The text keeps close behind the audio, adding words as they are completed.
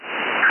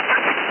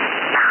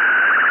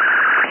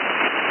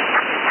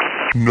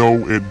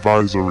No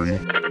advisory.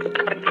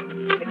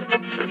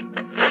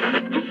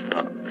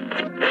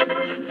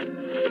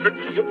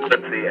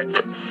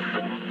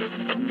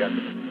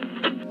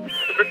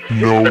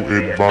 No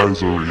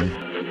advisory.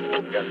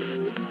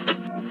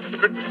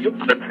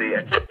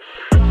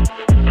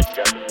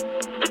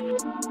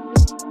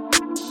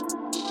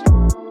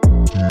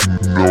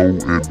 No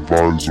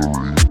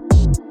advisory.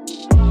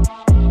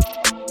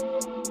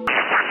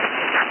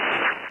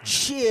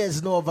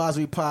 Cheers, No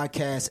Advisory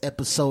Podcast,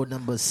 episode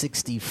number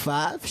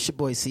 65. It's your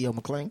boy, C.O.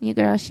 McClain. Your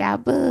girl,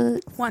 Shout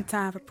Bugs. One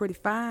time for Pretty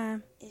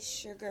Fine.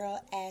 It's your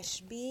girl,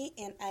 Ashby,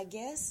 and I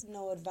guess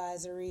No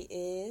Advisory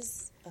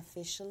is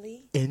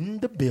officially In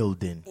the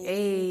building.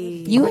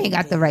 Hey. You ain't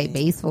got the right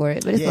base for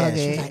it, but it's all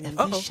she's good.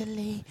 like,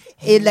 officially.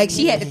 It, like,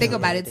 she had to think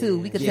about it, too.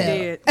 We could You tell.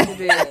 did. You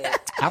did.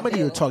 I'm going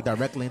to need to talk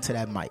directly into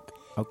that mic,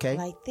 okay?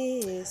 like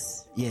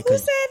this. Yeah, Who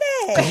because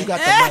said that? you got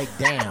the mic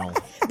down.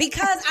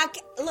 Because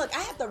I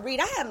have to read.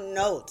 I have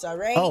notes, all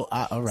right? Oh,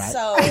 all right.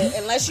 So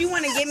unless you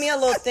want to give me a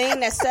little thing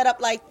that's set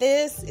up like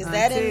this, is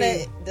that in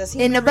the does In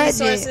the Human budget.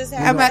 Resources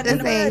have I'm about that in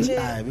to the say. budget?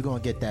 All right, we're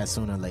going to get that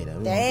sooner or later.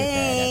 We're going to get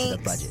that after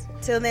the Thanks.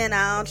 budget. Till then,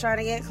 I'll try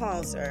to get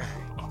closer.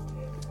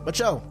 But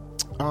yo,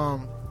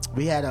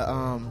 we had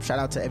a shout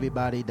out to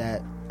everybody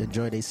that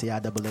enjoyed their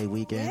CIAA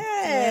weekend. You know what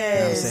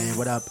I'm Yes. saying?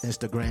 What up,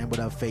 Instagram? What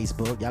up,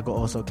 Facebook? Y'all can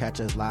also catch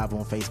us live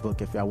on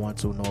Facebook if y'all want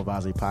to. No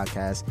Advisory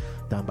Podcast,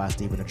 done by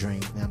Steven the Dream. You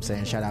know what I'm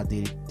saying? Shout out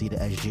D to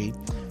SG.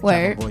 Shout out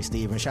Word. my boy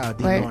Steven. Shout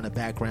out Word. D-Law in the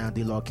background.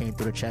 D-Law came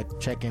through to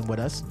check in with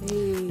us.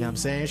 You know what I'm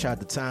saying? Shout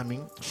out to Tommy.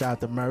 Shout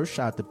out to Mersh.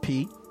 Shout out to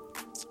P.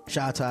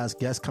 Shout out to our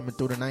guests coming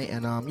through tonight.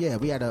 And yeah,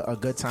 we had a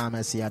good time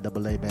at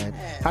CIAA, man.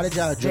 How did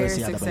y'all enjoy Very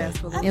CIAA?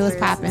 successful. It was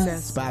Very popping.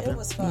 successful. Popping? It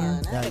was fun.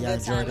 I had a Y'all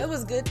good time. enjoyed it? It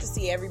was good to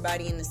see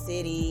everybody in the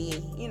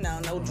city. You know,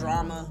 no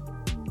drama,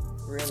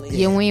 really.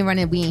 Yeah, we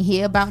ain't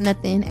hear about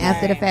nothing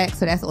after the Right. fact,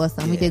 so that's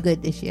awesome. We Yeah. did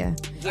good this year.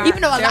 Yeah.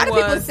 Even though a lot of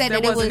people was- said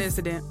there that it was an was.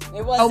 incident.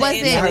 It was. Oh, was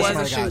it? I heard It somebody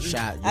was a got shooting.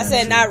 shot. I Yeah.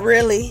 said not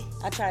really.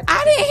 I tried.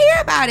 I didn't hear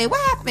about it. What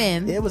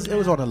happened? It was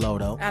on the low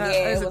though. At Yeah,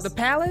 it is it was- the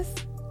Palace?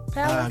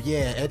 Palace?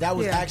 Yeah, and that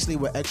was Yeah. actually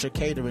with Extra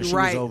Catering. She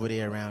Right. was over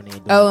there around there.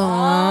 Doing Oh,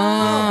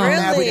 I'm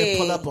mad we didn't really?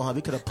 pull up on her.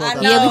 We could have pulled I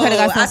up. know. Yeah, we coulda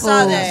got some I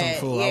saw food. that.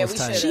 Some food. I Yeah, was we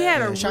tight. should. She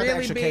had a Yeah, shout out to really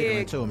Extra Catering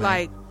big too, man.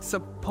 like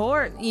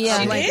support.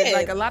 Yeah. She like, did.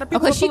 like a lot of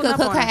people. because she pulling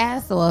could up cook her on her.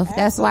 ass off.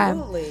 That's why.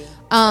 Absolutely.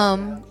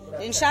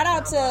 And shout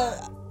out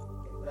to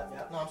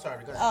No, I'm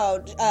sorry. Go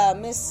ahead.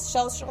 Miss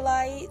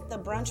Socialite, the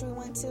brunch we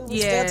went to. We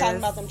Yes. still talking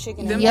about them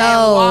chicken Them and damn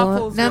Yo,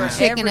 waffles them were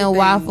chicken and everything.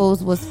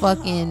 waffles was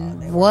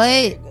fucking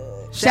what?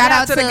 Shout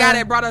out to the guy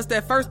that brought us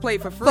that first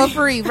plate for free. for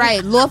free,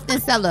 right? Loft and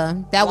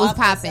Cellar, that was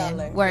Waffle popping.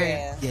 Cellar, Word.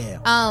 yeah.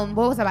 Yeah.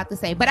 What was I about to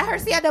say? But I heard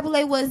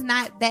CIAA was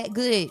not that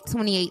good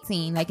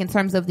 2018, like in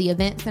terms of the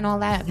events and all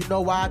that. You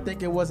know why I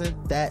think it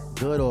wasn't that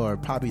good or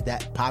probably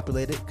that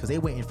populated? Because they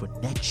waiting for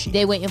next year.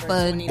 They waiting for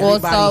Everybody All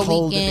Everybody Star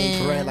holding their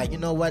bread. Weekend. Like, you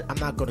know what? I'm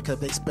not going to, because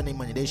they spending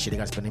money this year. They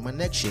got to spend their money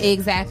next year.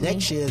 Exactly.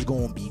 Next year is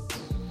going to be.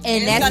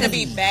 And It's that's gonna a-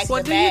 be back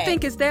Well, to do you back.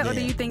 think it's that, or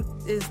do Yeah. you think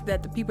is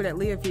that the people that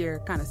live here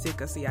kind of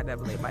sick of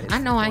CIAA by this? I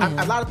know I am.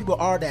 A lot of people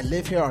that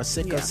live here are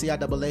sick of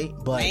CIAA,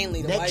 but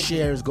Mainly the white next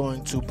year is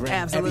going to bring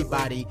Absolutely.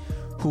 everybody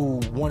who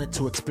wanted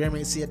to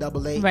experience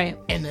CIAA Right.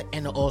 in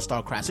the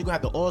All-Star crowd. So you're going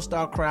to have the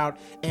All-Star crowd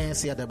and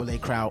CIAA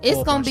crowd. It's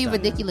all gonna be bunched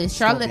up. ridiculous. It's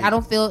gonna Charlotte, be- I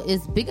don't feel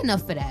is big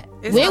enough for that.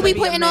 It's Where gonna we be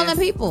a putting all mess.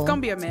 them people? It's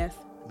gonna be a mess.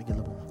 Let me get a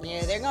little more.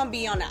 Yeah, they're gonna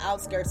be on the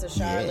outskirts of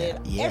Charlotte.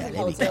 Yeah, Every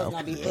there we hotel's go.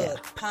 gonna be Yeah.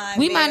 booked. Pineville.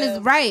 We might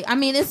as right. I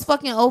mean, it's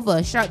fucking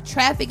over.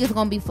 Traffic is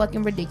gonna be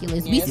fucking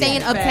ridiculous. We Yeah, staying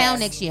it's uptown fast.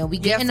 next year. We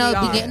Yes, getting we a we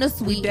are. getting a We suite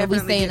and we definitely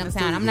staying getting a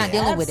uptown. suite. I'm not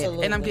Yeah. dealing with it.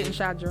 Absolutely. And I'm getting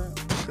shot drunk.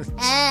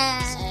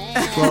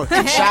 Well,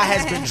 Shy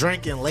has been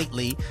drinking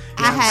lately. You know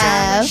I what I'm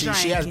have. saying?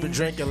 She has been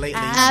drinking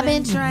lately. I've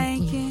been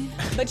drinking.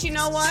 But you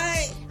know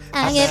what?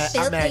 I'm get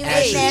mad- I'm mad filthy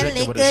Ashley's with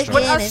drinking with a that straw.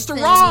 liquor, With a get it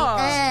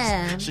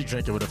straw. to me. She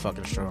drinking with a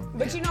fucking straw.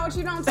 But you know what?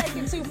 You don't take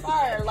it too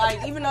far.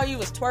 Like, even though you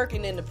was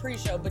twerking in the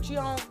pre-show, but you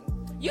don't.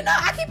 You know,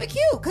 I keep it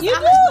cute because You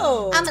I'm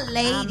do. I'm a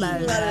lady. You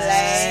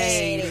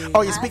a lady.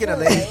 Oh, you're speaking of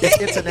ladies. It's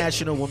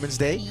International Women's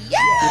Day. You know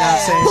what I'm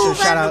saying? So Who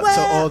shout out run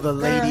the to all world? the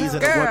ladies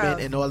and the Girl. women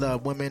and all the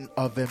women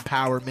of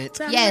empowerment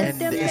Yes.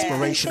 and the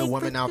inspirational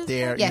women out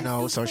there. Yes. You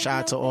know, so shout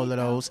out to all of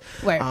those.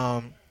 Word.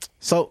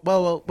 So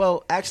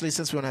well. Actually,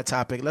 since we're on that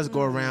topic, let's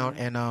go around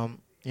and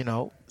you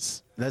know,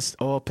 let's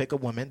all pick a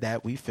woman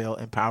that we feel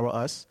empower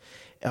us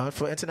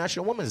for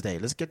International Women's Day.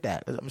 Let's get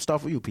that. I'm gonna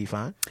start with you, P.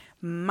 Fine.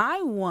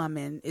 My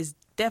woman is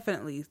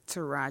definitely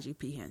Taraji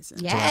P. Henson.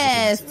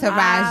 Yes, I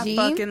Taraji.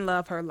 fucking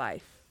love her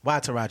life. Why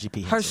Taraji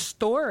P. Her Henson?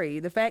 story,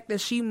 the fact that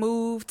she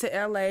moved to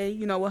LA,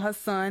 you know, with her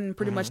son,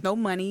 pretty much no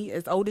money,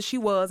 as old as she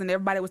was, and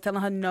everybody was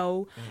telling her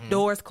no,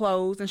 doors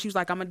closed, and she was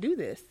like, I'm gonna do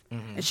this.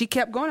 And she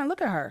kept going, and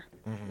look at her.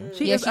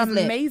 She Yeah, is she's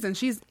lit. amazing.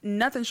 She's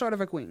nothing short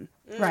of a queen.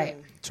 Right.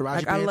 Taraji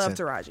Like, P. I Henson. love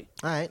Taraji.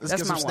 All right, let's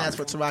That's get some my stats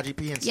woman. for Taraji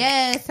P. Henson.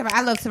 Yes,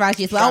 I love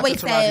Taraji as well. Shout I out always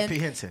to Taraji said P.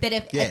 Henson. that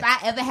if Yeah.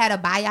 I ever had a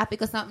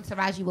biopic or something,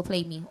 Taraji would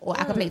play me, or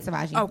I could play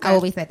Taraji. Okay. I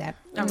always said that.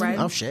 All right.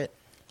 Oh shit.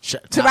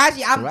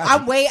 Taraji,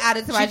 I'm way out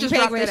of She Taraji just pay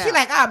dropped grade. it She out.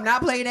 like, I'm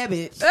not playing that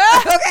bitch.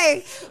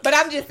 Okay, but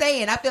I'm just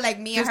saying, I feel like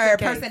me and Just her in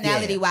case.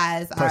 personality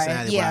wise are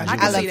Personality-wise, yeah. you I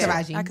can love see that.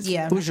 I Taraji. can see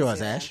Yeah, Who's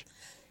yours, Ash?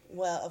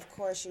 Well, of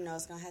course, you know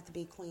it's gonna have to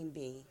be Queen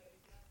B,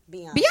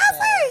 Beyonce.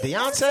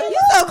 Beyonce? You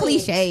so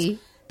cliche.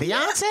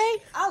 Beyonce?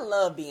 I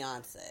love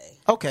Beyonce.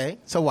 Okay,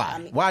 so why? I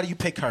mean- Why do you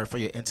pick her for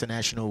your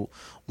International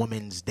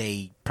Women's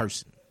Day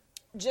person?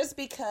 Just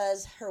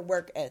because her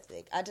work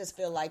ethic. I just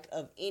feel like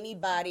of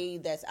anybody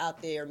that's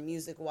out there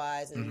music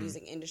wise in the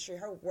music industry,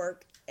 her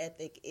work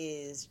ethic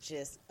is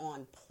just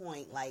on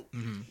point. Like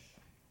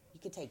you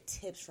could take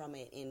tips from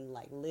it and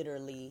like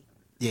literally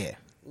Yeah.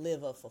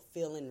 live a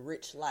fulfilling,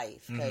 rich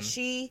life. Because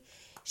she's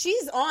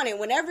on it.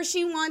 Whenever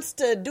she wants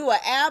to do an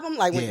album,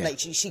 like when, Yeah. like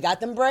she got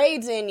them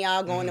braids in,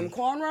 y'all going them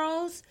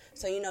cornrows.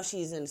 So you know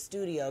she's in the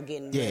studio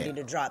getting Yeah. ready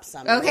to drop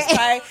something. Okay.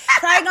 It's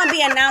probably gonna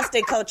be announced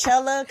at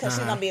Coachella because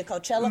she's gonna be at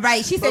Coachella.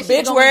 Right? She But said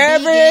she's bitch, going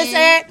wherever vegan. it's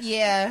at.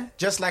 Yeah.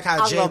 Just like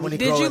how Jay, when he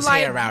Did grows you his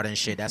like- hair out and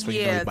shit, that's when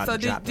you know he's Yeah. about So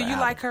to drop do the you album.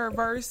 like her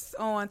verse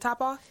on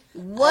Top Off?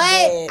 What?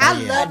 did.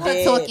 I Yeah. love I her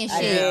did. talking I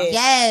shit. did.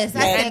 Yes. I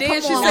Yeah. said, And then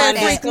come she on, said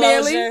that. Freak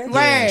Nelly. Non-disclosure.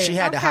 Yeah, Word. she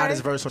had the Okay.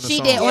 hottest verse on the She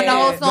song. did on the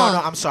whole No,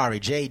 song. I'm sorry.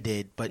 Jay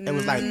did, but it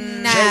was like Jay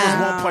Nah.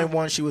 was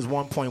 1.1, she was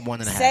 1.1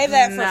 and a half. Save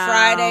that for No.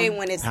 Friday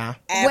when it's Huh?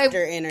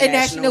 after Wait,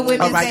 International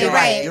Women's Oh, right, Day, you're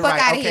right. You're Fuck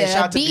right. outta Okay, here.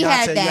 shout out to B Beyonce.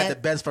 had You that. had the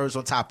best verse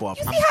on Top Off.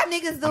 You see how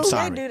niggas do? I'm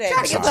sorry. They do that.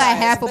 Try to get I'm to a sorry.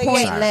 half a But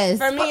point yeah, less.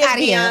 For me, Fuck it's outta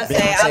here. Beyonce.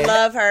 Beyonce. I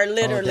love her All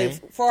literally day.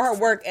 for her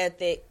work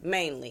ethic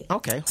mainly.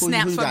 Okay, who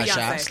Snaps you for got, Beyonce.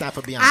 Shy? Snap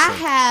for Beyonce. I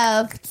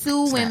have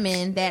two Snaps.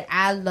 women that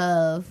I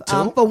love.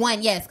 Two? For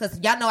one, yes, because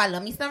y'all know I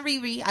love me some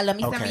Riri. I love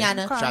me some Okay.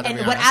 Rihanna. Shout out to And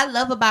Rihanna. what I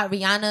love about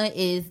Rihanna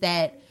is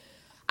that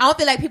I don't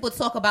feel like people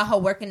talk about her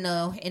work in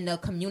the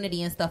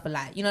community and stuff a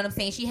lot. You know what I'm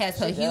saying? She has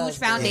her She huge does,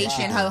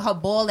 foundation, yeah. her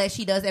ball that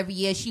she does every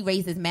year. She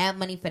raises mad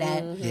money for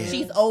that. Yeah.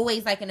 She's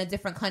always like in a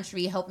different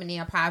country helping the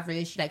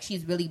impoverished. Like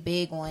she's really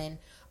big on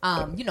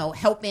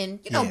helping,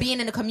 Yeah. being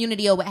in the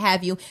community or what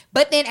have you.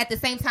 But then at the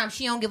same time,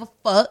 she don't give a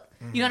fuck.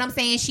 You know what I'm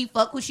saying? She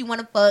fuck who she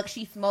want to fuck.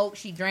 She smoke,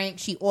 she drink, and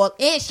She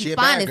she a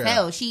fine bad as girl.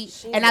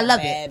 hell. And I a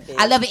love bad it. bitch.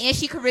 I love it. And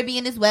she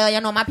Caribbean as well.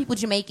 Y'all know my people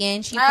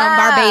Jamaican. She from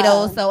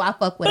Barbados, so I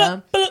fuck with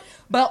her.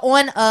 But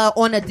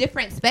on a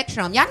different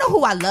spectrum, y'all know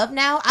who I love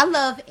now? I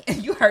love,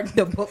 you heard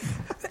the book.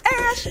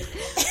 Ash. True.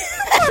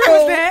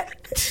 that?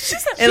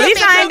 At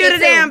least been I ain't do cooking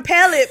the damn too.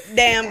 pellet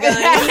damn gun.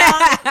 You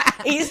know?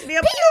 It used to be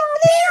a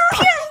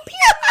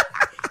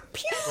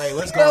Wait,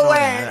 what's going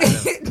But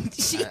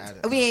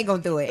on? where we ain't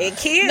gonna do it. It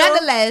kill.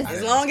 Nonetheless,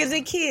 As long as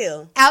it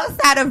kill.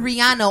 outside of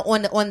Rihanna,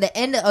 on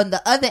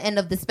the other end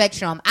of the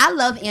spectrum, I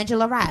love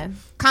Angela Rye,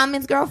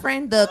 Common's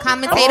girlfriend, the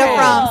commentator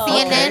from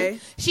CNN. okay.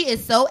 She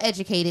is so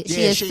educated.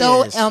 She Yeah, is she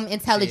so is.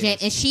 intelligent, She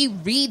is. and she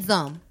reads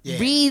them. Yeah.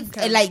 Reads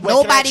like Wait,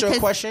 nobody can I ask you a could-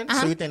 question?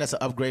 Uh-huh. So you think that's an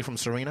upgrade from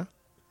Serena?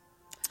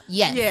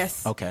 Yes.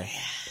 Yes. Okay.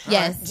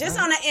 Yes. Just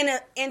on an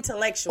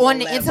intellectual On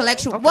the level.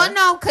 intellectual. Well,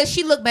 no, because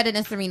she looked better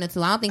than Serena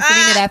too. I don't think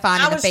Serena that fine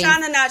I in the was face.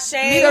 trying to not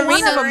shade. Neither one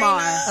of them Serena.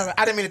 are. All right.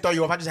 I didn't mean to throw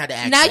you off. I just had to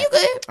ask. Nah, that. you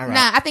good. All right.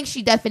 Nah, I think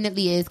she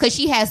definitely is because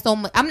she has so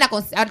much. I'm not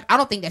gonna. I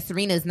don't think that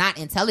Serena is not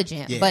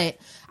intelligent, Yeah. but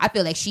I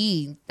feel like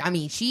she's She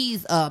Michelle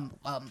feeds 'em.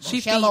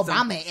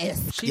 Obama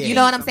is. She You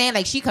know what I'm saying?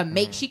 Like she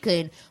could she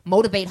could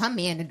motivate her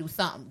man to do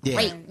something Yeah.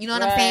 great. You know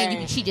what I'm saying?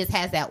 Right. She just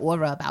has that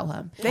aura about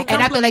her, They and I feel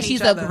complement like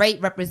she's each a other.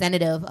 great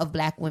representative of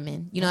Black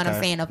women. You know what I'm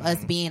Okay. saying? Of us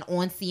being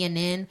on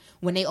CNN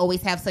when they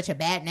always have such a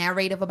bad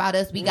narrative about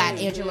us. We got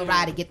Angela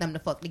Rye to get them to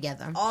fuck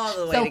together. All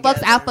the way So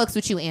together. I'll fucks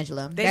with you,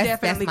 Angela. They That's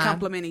definitely mine.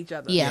 complement each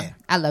other. Yeah, Yeah.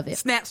 I love it.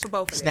 Snaps for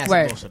both of them. Snatch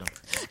Word. both of them.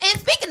 And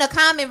speaking of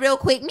Common, real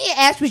quick, me and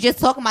Ash was just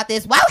talking about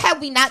this. Why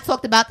have we not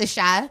talked about The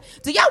Shy?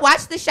 Do y'all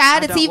watch The Shy,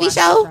 the don't TV watch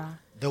show? The Shy.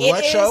 The It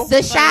what is show?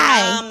 The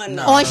Shy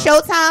phenomenal. on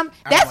Showtime.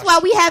 That's watch why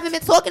we haven't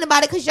been talking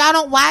about it because y'all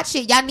don't watch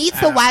it. Y'all need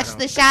to I watch don't.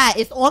 The Shy.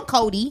 It's on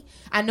Cody.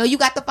 I know you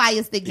got the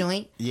Fire Stick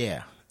joint.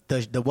 Yeah.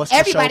 The what's the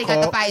Everybody show got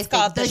the called? Fire It's Stick.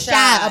 called The The Shy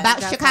Shy. about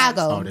Got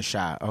Chicago. Oh, the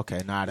shot. Okay,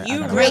 no, I You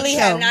gotta really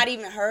watch have it. not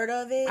even heard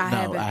of it? I No,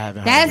 haven't. I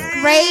haven't. That's heard of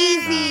it.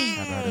 crazy.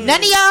 Never heard of it. None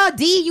of y'all,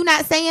 D, you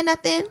not saying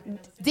nothing?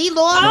 D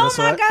Law? Oh Never my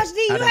saw it. gosh, D,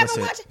 I you never haven't saw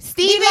it. watched it?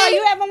 Steven? D-Lo,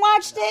 you haven't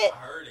watched it?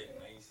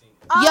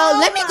 Yo, Oh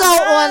let me my go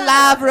on God.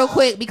 live real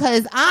quick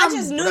because I I'm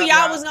just knew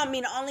y'all was gonna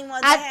be the only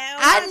ones that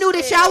had I knew that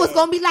watched y'all was it.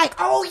 gonna be like,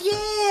 oh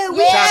yeah,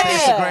 we Yeah. Shout out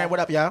have to it. Instagram. What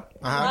up, y'all?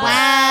 Uh-huh.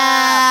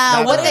 Wow,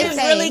 No, what but they It is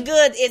say? really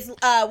good. It's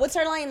what's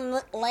her name?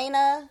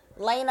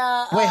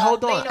 Lena. Wait,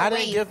 hold on. Lena I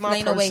didn't Waithe. give my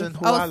Lena person Waithe.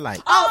 who Oh, I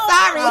like. Oh,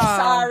 sorry.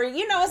 Sorry.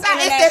 You know it's Nah,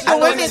 it's International International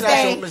Women's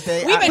Women's Day.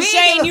 Day. We've been We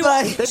shading you,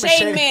 give a fuck.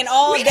 shading men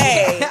all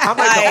day. I'm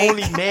like the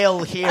only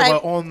male here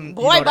Like, on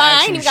boy, the bye. I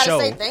actual ain't even gotta show.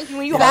 say thank you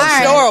when you Sorry. hold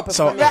the door open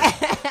So- for me.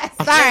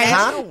 Sorry.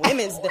 National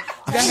Women's Day.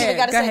 I ain't even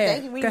gotta go say ahead,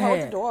 thank you when go you hold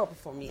the ahead. door open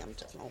for me. I'm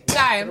just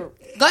Sorry.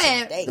 Go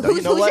ahead. Hey. No, Who's,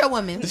 you know who's what? your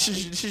woman? This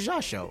is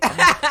your show. I'm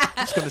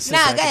just gonna sit Nah,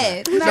 back go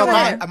and- ahead. No, Nah, go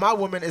ahead. my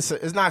woman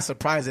is not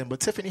surprising, but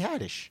Tiffany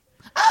Haddish.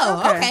 Oh,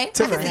 Okay. okay. I can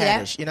Tiffany see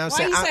that. Haddish. You know what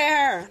Why I'm you saying? say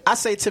her? I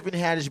say Tiffany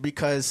Haddish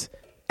because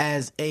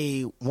as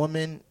a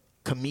woman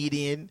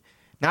comedian,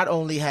 not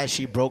only has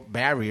she broke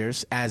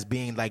barriers as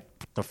being like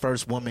the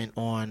first woman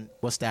on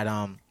what's the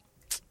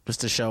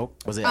show?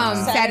 Was it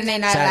Saturday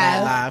Night Saturday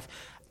Night Live. Live?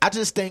 I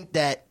just think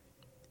that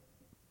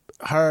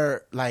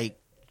her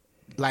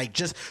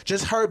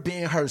just her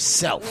being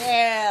herself.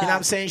 Yeah. You know what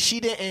I'm saying? She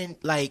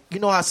didn't like, you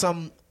know how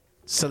some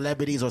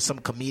celebrities or some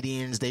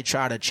comedians, they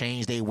try to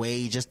change their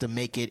way just to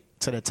make it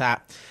to the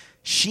top.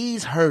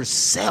 She's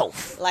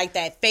herself. Like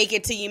that fake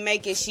it till you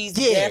make it. She's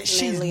Yeah,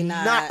 definitely she's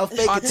not a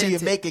fake it till you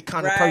make it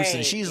kind of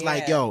person. She's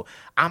like, yo,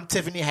 I'm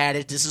Tiffany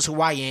Haddish. This is who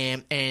I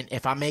am. And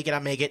if I make it, I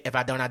make it. If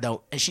I don't, I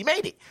don't. And she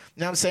made it. You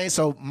know what I'm saying?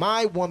 So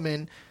my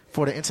woman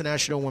for the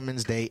International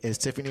Women's Day is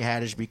Tiffany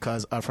Haddish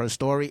because of her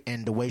story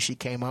and the way she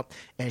came up,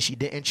 and she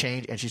didn't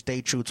change and she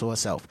stayed true to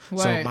herself. So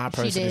Word. my She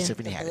person is did.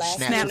 Tiffany Haddish. Black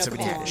Snap to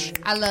Tiffany unicorn.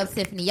 Haddish. I love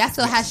Tiffany. Y'all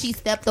saw how she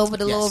stepped over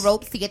the little Yes.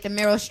 ropes to get the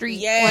Meryl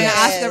Streep Yes. on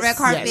the Oscar red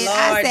carpet. Yes.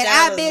 I Lord, said, that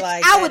I was bitch,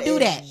 like, I would that do is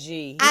that.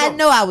 G. I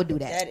know I would do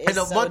that. That is And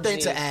the so one thing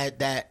G. to add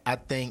that I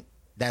think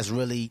that's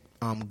really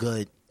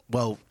good,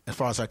 well, as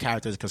far as her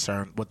character is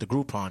concerned, with the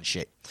Groupon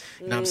shit.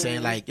 You know what I'm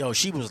saying? Like, yo,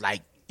 she was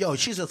like, yo,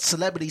 she's a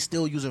celebrity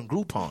still using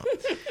Groupon.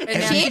 And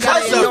now she she ain't got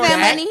gonna an use that endorsement.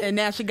 money. And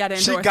now she got an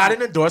She endorsement. got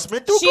an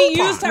endorsement through She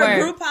Groupon. used her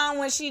Word. Groupon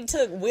when she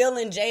took Will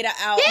and Jada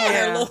out on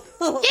Yeah. her little,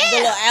 the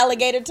little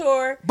alligator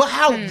tour. But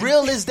how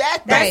real is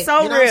that? though? That's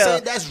so you know What I'm real.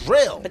 saying? That's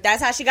real. But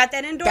that's how she got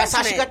that endorsement. That's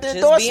how she got the Just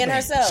endorsement. being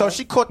herself. So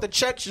she caught the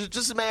check.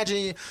 Just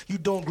imagine you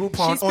doing Groupon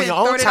She on spent your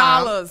own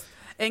time $30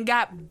 and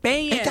got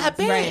banned. and got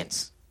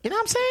bands. You know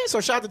what I'm saying? So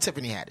shout out to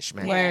Tiffany Haddish,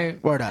 man.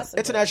 Word. up. That's a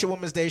International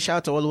Women's Day. Shout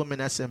out to all the women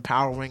that's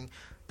empowering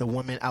the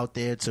women out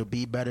there to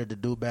be better, to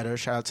do better.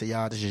 Shout out to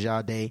y'all. This is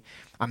y'all day.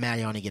 I'm mad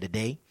you only get a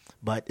day.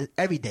 But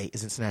every day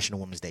is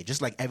International Women's Day.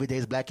 Just like every day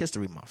is Black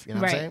History Month. You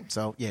know what I'm Right. saying?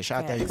 So, yeah,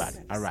 shout out to Yes.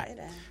 everybody. All right. Say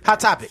that. Hot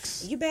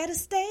topics. You better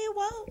stay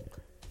woke.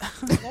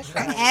 That's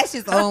right.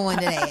 Ash's on one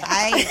today.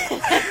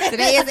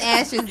 Today is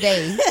Ash's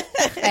day.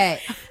 Hey.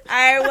 All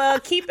right, well,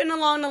 keeping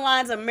along the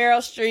lines of Meryl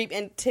Streep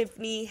and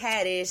Tiffany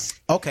Haddish,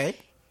 Okay.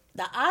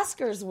 the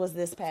Oscars was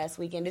this past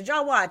weekend. Did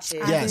y'all watch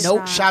it? Yes.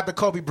 Nope. Shout out to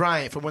Kobe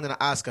Bryant for winning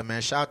the Oscar,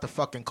 man. Shout out to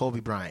fucking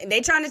Kobe Bryant.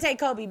 They trying to take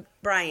Kobe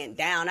Bryant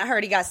down. I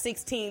heard he got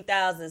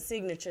 16,000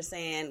 signatures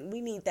saying, we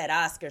need that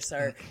Oscar,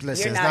 sir. Listen, You're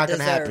it's not not going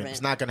to happen. deserving.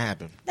 It's not going to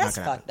happen. That's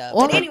not gonna fucked up.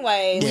 happen. But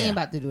anyways, We ain't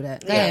about to do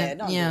that. Go yeah, ahead.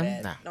 don't do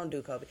that. Nah. Don't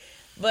do Kobe.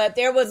 But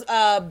there was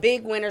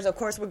big winners. Of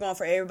course, we're going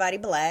for Everybody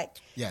Black.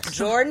 Yes.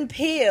 Jordan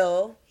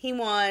Peele, he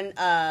won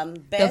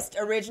Best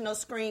Original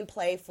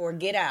Screenplay for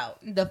Get Out.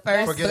 The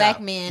first Forget black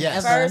out. man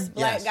Yes. ever. First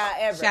black Yes. guy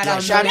ever. Shout Yeah,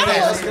 out shout to out.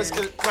 Jordan. Let's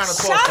round of applause.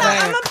 Shout for out.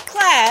 that. I'm going to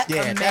clap.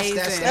 Yeah,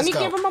 Amazing. Let me go.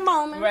 give him a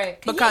moment.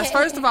 Right. Because Yeah.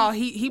 first of all,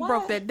 he What?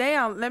 broke that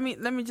down. Let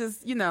me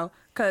just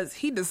because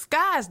he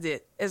disguised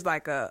it as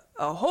like a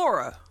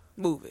horror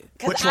movie.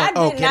 'Cause Which I one?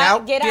 Oh, did Get not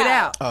Out? Get Get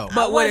out. out. Oh.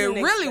 But I what it wasn't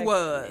really expecting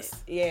was,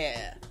 it.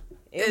 Yeah.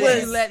 It is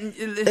was. him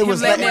letting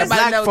was letting everybody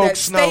black know that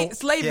folks know.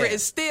 slavery Yeah.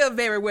 is still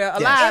very well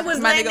Yes. alive. It was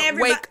My letting nigga,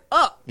 everybody- wake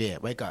up. Yeah,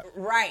 wake up.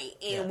 Right,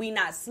 and we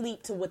not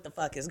sleep to what the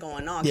fuck is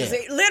going on. Because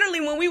Yeah.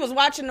 literally, when we was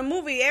watching the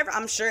movie,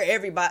 I'm sure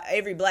every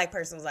black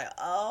person was like,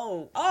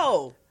 "Oh,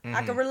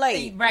 I can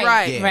relate.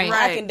 Right, Yeah. Right.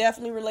 I can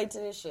definitely relate to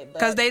this shit."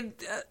 Because they,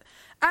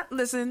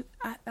 listen,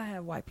 I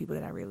have white people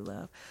that I really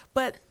love,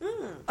 but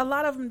a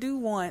lot of them do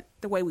want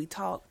the way we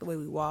talk, the way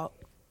we walk,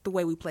 the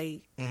way we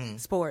play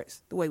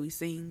sports, the way we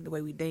sing, the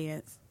way we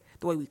dance,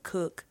 the way we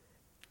cook.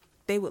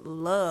 They would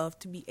love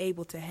to be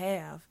able to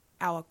have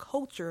our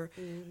culture,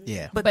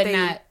 Yeah. but But they,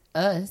 not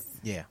us.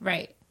 Yeah.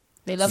 Right.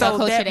 They love so our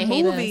culture. that They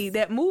hate movie, us.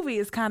 that movie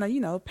is kind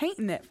of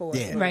painting that for us.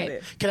 Yeah. a little Right.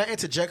 bit. Can I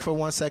interject for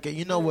 1 second?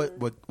 You know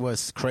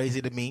what's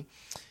crazy to me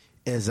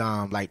is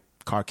like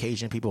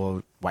Caucasian people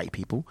or white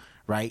people,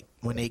 right?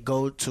 When they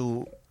go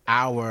to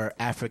our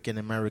African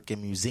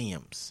American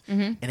museums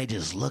and they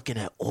just looking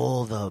at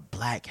all the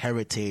black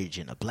heritage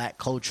and the black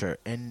culture,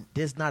 and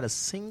there's not a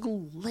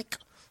single lick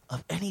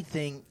of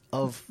anything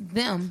of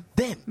Them.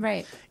 them.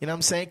 Right. You know what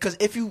I'm saying? Because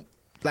if you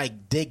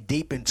like dig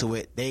deep into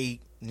it, they,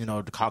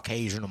 the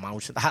Caucasian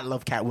mountains. I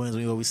love Cat Williams.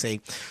 We always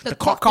say the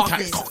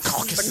Caucasus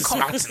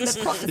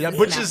Mountains, yeah,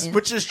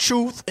 which is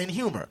truth and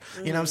humor.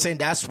 You know what I'm saying?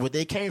 That's where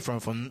they came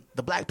from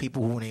the black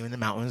people who were in the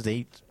mountains.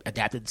 They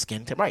adapted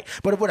skin to right,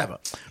 but whatever.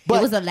 But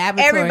It was a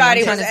laboratory. Everybody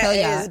I'm trying was to tell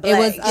y'all. is It black.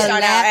 was Shout a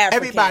out lab. African.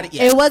 everybody.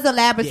 Yeah. It was a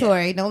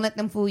laboratory. Don't let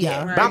them fool y'all.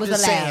 Yeah, It but I'm was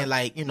just a lab. saying,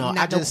 like, Not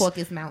I no just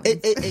Caucasus Mountains.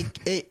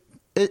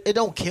 it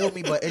don't kill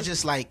me, but it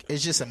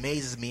just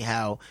amazes me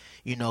how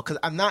because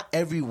not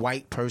every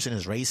white person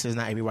is racist.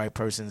 Not every white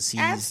person sees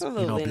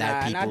Absolutely black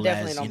not. And I people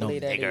definitely as don't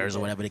believe that niggers either.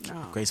 or whatever they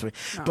grace with.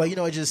 But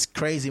it's just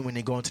crazy when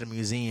they go into the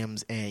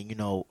museums and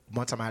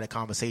one time I had a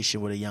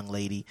conversation with a young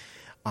lady,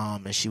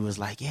 and she was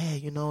like, yeah,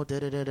 da da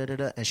da da da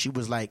da, and she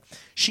was like,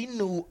 she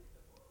knew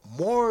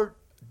more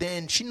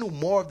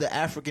of the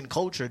African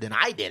culture than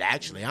I did,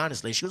 actually,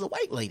 honestly. She was a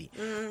white lady.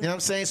 You know what I'm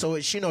saying? So,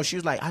 she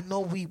was like, I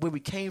know where we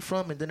came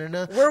from, and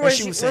da-da-da. Where And was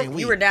she you? was saying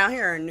You were down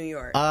here in New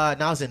York. no, I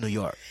was in New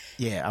York.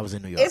 Yeah, I was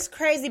in New York. It's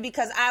crazy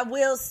because I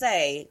will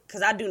say,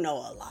 because I do know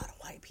a lot of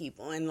white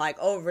people, and like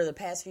over the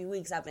past few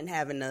weeks, I've been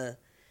having a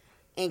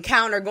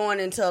encounter going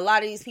into a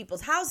lot of these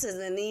people's houses,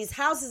 and these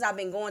houses I've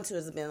been going to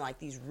has been like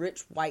these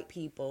rich white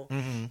people,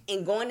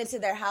 and going into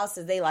their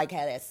houses, they like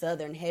have that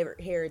Southern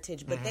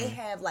heritage, but they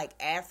have like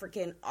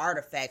African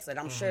artifacts that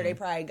I'm sure they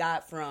probably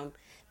got from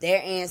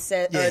their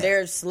ancestors or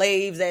their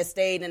slaves that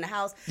stayed in the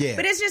house. Yeah.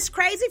 But it's just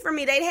crazy for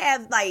me. They'd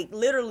have like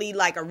literally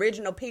like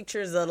original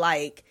pictures of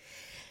like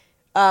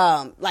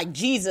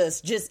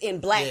Jesus just in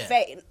black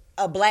face.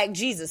 A black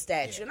Jesus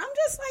statue. And I'm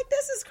just like,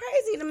 this is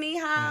crazy to me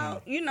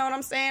how, you know what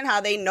I'm saying? How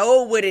they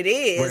know what it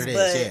is. What it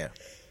but is,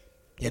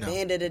 at the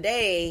end of the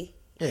day,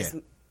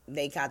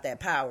 they got that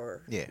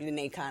power. Yeah. And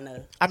they kind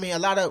of... I mean, a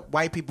lot of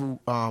white people,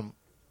 well,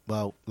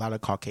 a lot of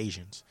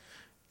Caucasians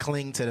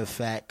cling to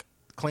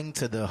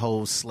the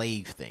whole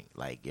slave thing.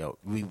 Like, yo,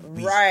 we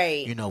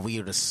you know, we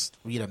are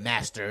the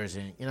masters,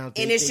 and you know,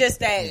 and it's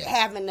just that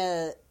having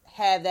to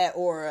have that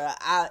aura.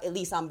 At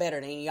least I'm better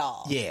than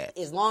y'all. Yeah.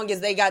 As long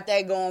as they got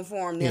that going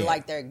for them, they're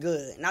like they're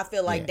good. And I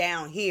feel like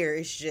down here,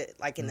 it's just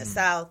like in the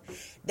South,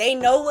 they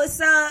know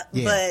what's up,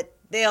 but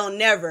they'll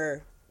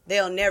never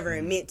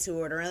admit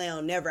to it, or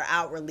they'll never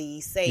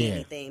outwardly say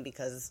anything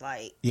because it's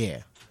like,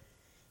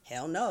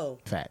 hell no.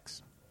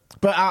 Facts.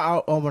 But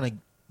I want to,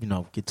 you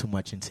know, get too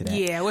much into that.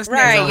 Yeah, what's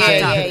next on Hot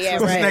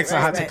Topics? What's next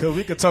on Hot Topics? Because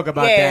we could talk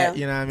about that,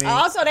 you know what I mean?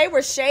 Also, they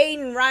were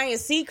shading Ryan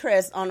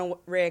Seacrest on the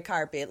red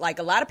carpet. Like,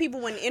 a lot of people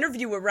went to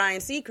interview with Ryan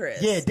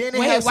Seacrest. Yeah, then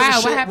they had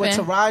some shit with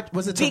Taraji.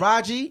 Was it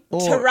Taraji?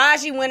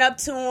 Taraji went up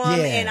to him,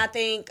 and I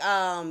think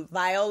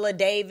Viola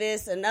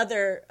Davis,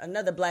 another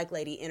black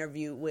lady,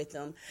 interviewed with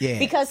him. Yeah.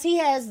 Because he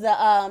has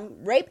the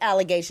rape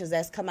allegations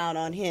that's come out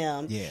on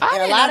him. Yeah.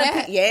 And a lot of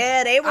people,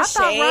 they were I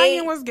thought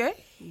Ryan was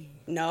gay.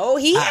 No,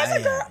 he has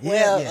a girl.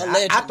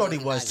 Allegedly. I thought he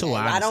was too.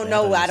 Honestly. I don't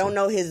know. I don't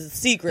know his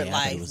secret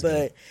life,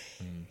 but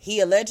he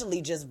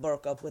allegedly just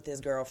broke up with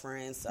his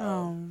girlfriend.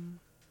 So,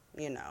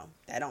 you know,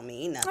 that don't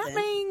mean nothing. I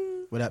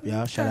mean, what up,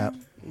 y'all? Shut up.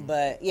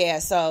 But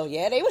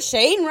they were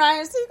shading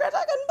Ryan Seacrest.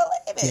 I couldn't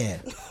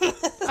believe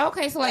it. Yeah.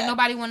 Okay, so like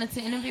nobody wanted to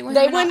interview with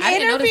him. They wouldn't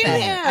interview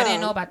him. I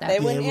didn't know about that. They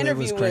wouldn't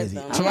interview with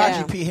him.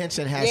 Taraji P.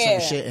 Henson had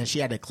some shit, and she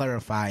had to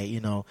clarify.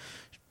 You know.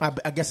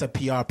 I guess a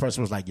PR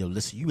person was like, yo,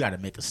 listen, you got to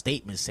make a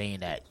statement saying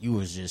that you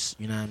was just,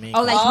 you know what I mean?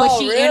 Oh, like, was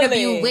she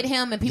interviewed with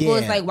him and people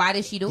was like, why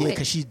did she do it? Yeah,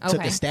 because she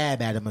took a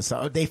stab at him or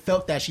something. They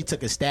felt that she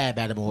took a stab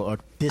at him or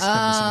dissed him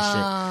or some shit.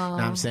 You know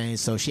what I'm saying?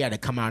 So she had to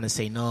come out and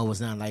say, no, it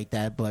was not like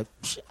that. But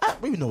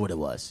we know what it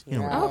was. You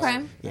know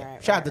okay. Yeah.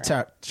 Shout out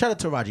to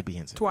Taraji P.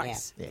 Henson.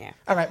 Twice. Yeah.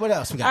 All right, what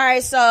else we got? All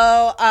right,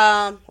 so,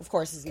 of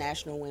course, it's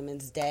National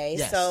Women's Day.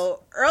 Yes.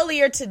 So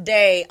earlier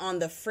today on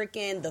the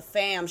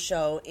Fam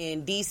show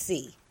in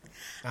D.C.,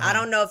 I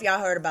don't know if y'all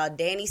heard about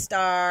Danny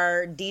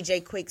Starr,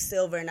 DJ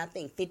Quicksilver, and I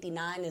think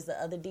 59 is the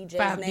other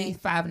DJ's name.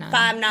 5'9".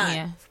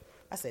 Yeah.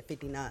 I said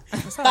 59.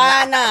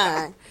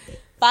 5'9".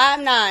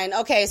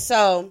 5'9". Okay,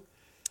 so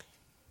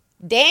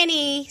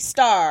Danny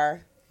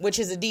Starr, which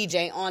is a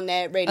DJ on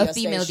that radio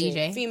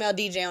station. Female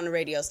DJ on the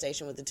radio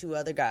station with the two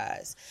other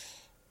guys.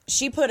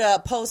 She put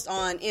a post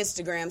on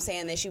Instagram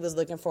saying that she was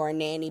looking for a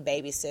nanny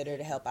babysitter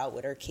to help out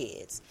with her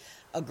kids.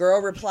 A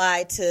girl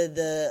replied to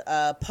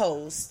the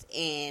post,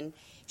 and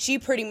she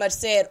pretty much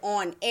said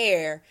on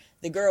air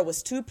the girl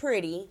was too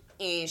pretty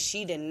and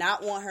she did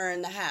not want her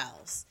in the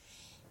house.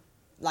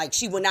 Like,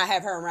 she would not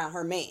have her around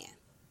her man.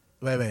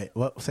 Wait.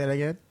 What? Say that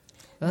again?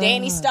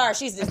 Danny Starr,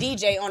 she's the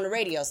DJ on the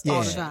radio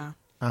station.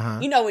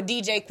 You know, with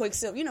DJ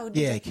Quicksilver. You know,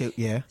 DJ.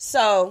 Yeah.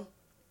 So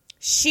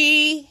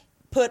she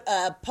put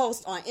a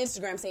post on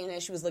Instagram saying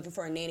that she was looking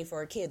for a nanny for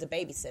her kids, a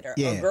babysitter.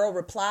 Yeah. A girl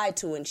replied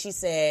to it and she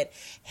said,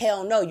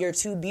 hell no, you're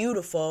too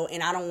beautiful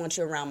and I don't want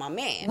you around my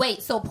man.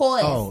 Wait, so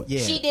pause. Oh,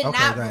 yeah. She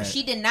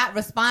did not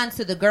respond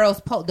to the girl's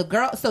post.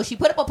 So she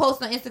put up a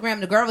post on Instagram,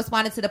 the girl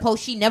responded to the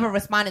post, she never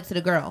responded to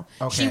the girl.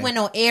 Okay. She went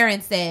on air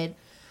and said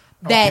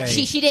that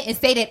she didn't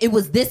say that it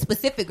was this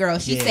specific girl.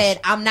 She said,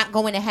 I'm not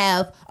going to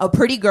have a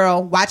pretty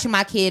girl watching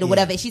my kid or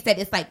whatever. She said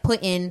it's like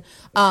putting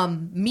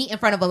meat in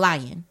front of a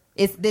lion.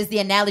 There's the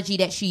analogy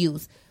that she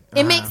used.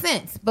 It makes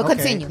sense, but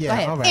continue. Go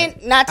ahead. Right.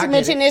 And not to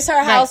mention, it's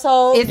her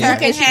household. It's her, you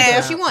can have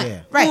what she wants.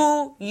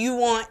 Who you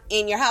want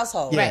in your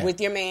household,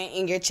 with your man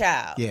and your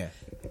child. Yeah,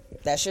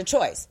 that's your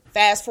choice.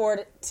 Fast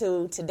forward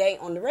to today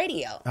on the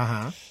radio.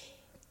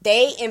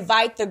 They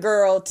invite the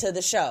girl to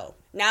the show.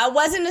 Now, it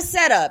wasn't a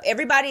setup.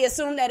 Everybody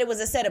assumed that it was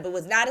a setup. It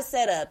was not a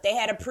setup. They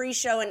had a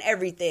pre-show and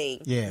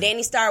everything. Yeah.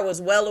 Danny Starr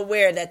was well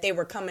aware that they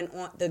were coming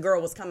on. The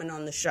girl was coming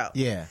on the show.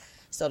 Yeah.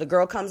 So the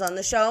girl comes on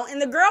the show, and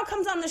the girl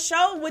comes on the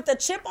show with a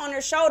chip on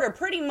her shoulder,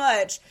 pretty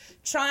much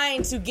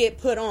trying to get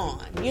put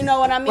on. You know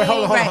what I mean? Wait,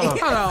 hold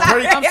on.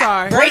 I'm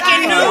sorry.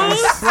 Breaking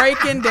news.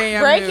 Breaking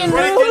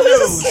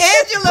news.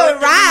 Angela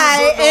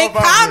Rye and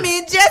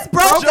Common just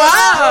broke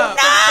up.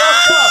 No!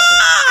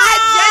 I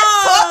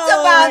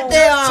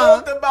just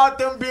talked about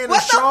them being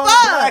a strong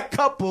black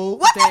couple.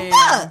 What the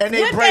fuck? And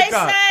they break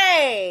up.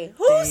 Say?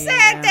 Who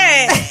said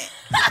that?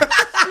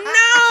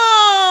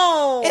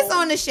 No, it's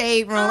on the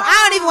Shade Room.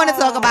 I don't even want to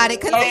talk about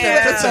it. Continue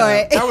with the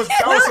story.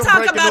 We'll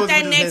talk about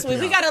that next week.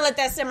 We got to let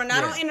that simmer.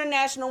 Not on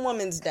International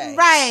Women's Day.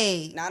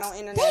 Right. Not on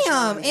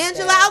International Women's Day.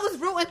 Angela, I was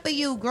rooting for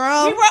you,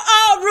 girl. We were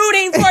all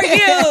rooting for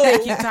you.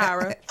 Thank you,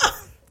 Tyra.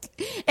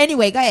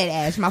 Anyway, go ahead,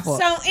 Ash. My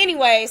fault. So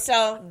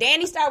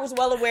Danny Starr was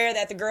well aware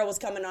that the girl was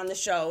coming on the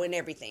show and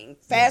everything.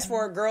 Fast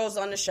forward, girls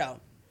on the show.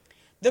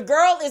 The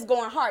girl is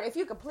going hard. If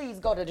you could please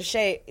go to the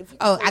shade.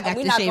 I got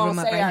the shade room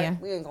up right here.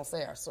 We ain't gonna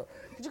say our story.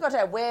 Could you go to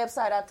that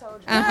website I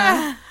told you?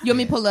 You want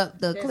me to pull up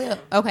the clip?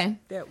 Okay.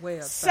 That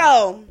website.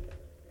 So,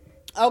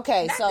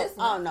 okay, not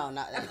so not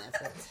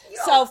that.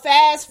 So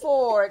fast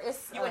forward.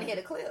 You want to hear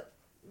the clip?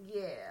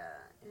 Yeah.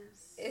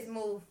 It's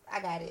Move. I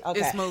got it. Okay.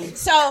 It's Move.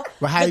 So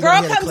the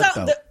girl comes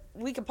up.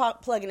 We can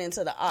plug it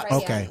into the aux.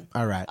 Okay.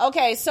 All right.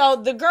 Okay. So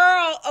the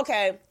girl.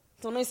 Okay.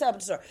 So let me set up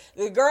the story.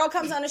 The girl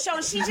comes on the show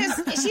and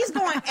she's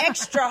going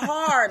extra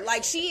hard.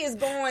 Like she is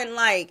going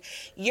like,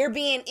 you're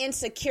being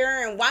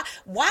insecure and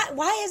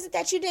why is it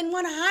that you didn't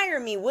want to hire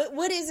me?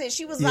 What is it?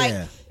 She was like,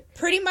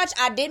 pretty much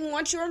I didn't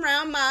want you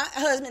around my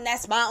husband.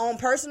 That's my own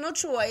personal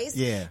choice.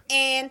 Yeah.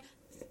 And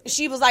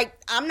she was like,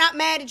 I'm not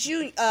mad at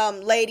you,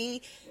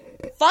 lady.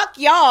 Fuck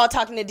y'all,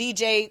 talking to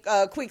DJ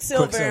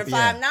Quicksilver and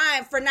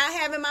 5'9" for not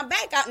having my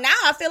back out. Now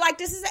I feel like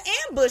this is an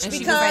ambush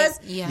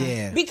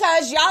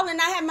because y'all are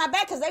not having my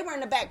back because they were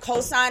in the back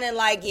co-signing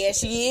like, yeah,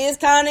 she is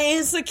kind of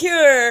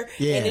insecure.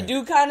 Yeah. And it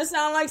do kind of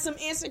sound like some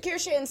insecure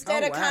shit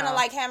instead of kind of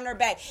like having her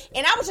back.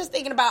 And I was just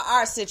thinking about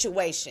our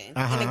situation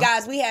and the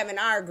guys we have in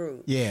our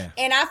group. Yeah.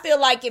 And I feel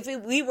like if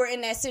we were in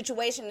that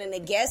situation and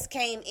the guest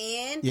came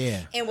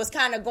in and was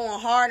kind of going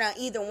hard on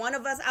either one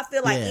of us, I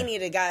feel like any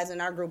of the guys in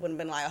our group would have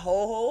been like,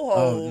 ho.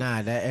 Oh,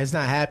 nah, it's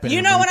not happening.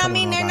 You know what I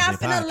mean? They're not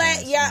finna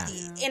let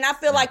and I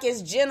feel like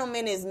it's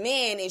gentlemen as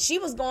men. And she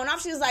was going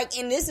off. She was like,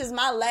 and this is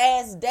my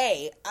last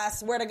day. I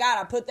swear to God,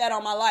 I put that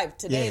on my life.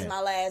 Today is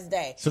my last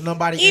day. So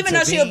nobody even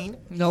intervened?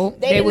 Nope.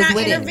 They did not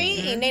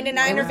intervene. They did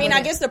not intervene.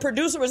 I guess the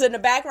producer was in the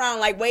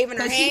background like waving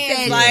her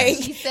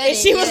hands.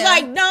 She was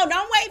like, no,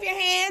 don't wave your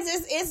hands.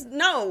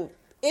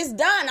 It's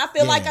done. I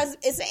feel like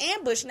it's an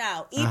ambush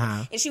now.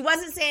 And she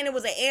wasn't saying it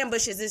was an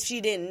ambush as if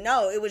she didn't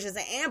know. It was just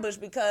an ambush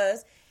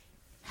because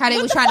how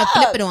they were trying to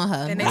flip it on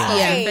her.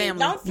 And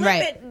don't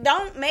flip it.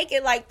 Don't make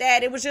it like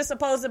that. It was just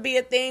supposed to be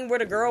a thing where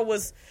the girl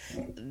was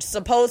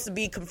supposed to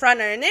be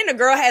confronting her. And then the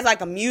girl has like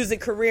a music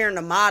career and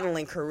a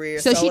modeling career.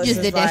 So she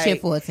just did that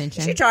shit for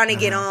attention. She's trying to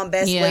get on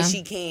best way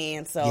she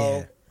can.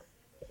 So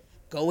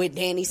go with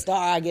Danny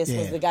Starr, I guess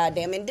was the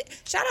goddamn. And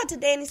shout out to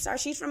Danny Starr.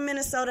 She's from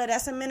Minnesota.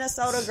 That's a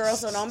Minnesota girl.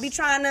 So don't be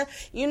trying to,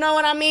 you know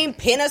what I mean,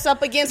 pin us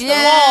up against the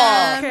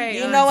wall. Okay,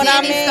 you know what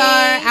I mean?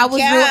 Starr, I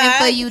was rooting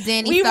for you,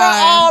 Danny Starr. We were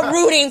all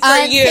rooting for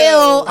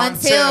you.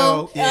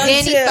 Until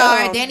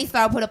Danny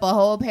Starr put up a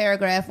whole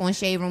paragraph on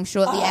Shade Room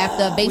shortly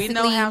after. Basically, we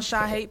know how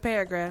Sha hate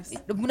paragraphs.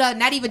 No,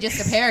 not even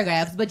just the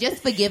paragraphs, but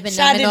just forgiving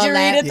them and all that. Did you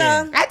read it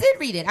though? I did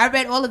read it. I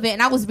read all of it,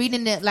 and I was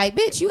reading it like,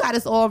 bitch, you got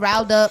us all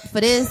riled up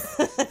for this,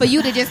 for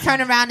you to just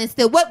turn around and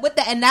still what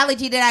the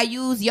analogy that I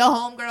use, your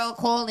homegirl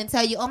call and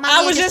tell you, oh my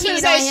man just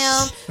cheated on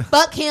him,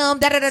 fuck him,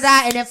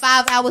 and then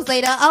 5 hours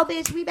later, oh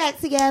bitch, we back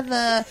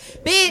together,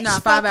 bitch. Nah,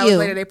 5 hours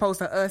later they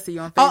post a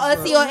Ussy on Facebook. Oh,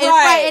 Ussy on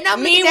right. And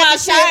I'm meanwhile,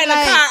 Sha in the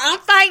car, I'm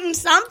fighting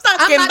some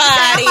fucking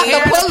body. I'm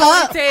about to pull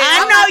up.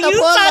 I know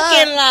you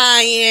fucking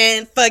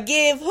lying.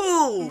 Forgive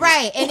who?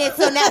 Right, and then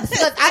so now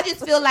because I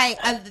just feel like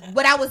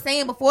what I was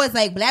saying before is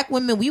like black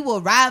women, we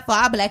will ride for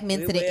our black men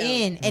to the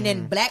end, and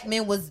then black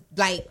men was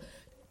like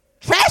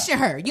trashing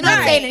her, you know what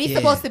I'm saying? And he's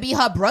supposed to be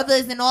her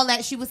brothers and all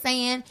that she was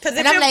saying. Because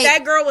if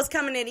that girl was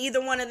coming at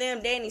either one of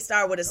them, Danny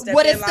Starr would have stood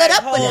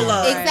up for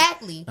them.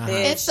 Exactly.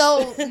 And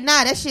so,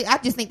 that shit, I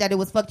just think that it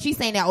was fucked. She's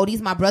saying that, oh,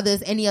 these my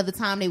brothers. Any other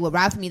time they would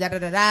ride for me, Like,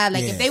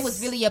 if they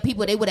was really your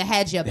people, they would have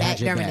had your back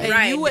during that.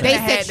 Right. You would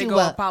have had to go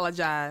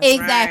apologize.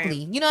 Exactly.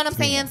 Right. You know what I'm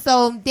saying?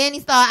 So,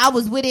 Danny Starr, I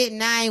was with it,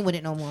 and I ain't with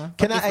it no more.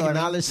 Can I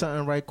acknowledge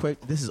something right quick?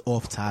 This is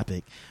off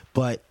topic,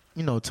 but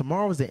you know,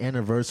 tomorrow is the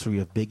anniversary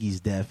of Biggie's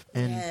death,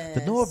 and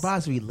the Noah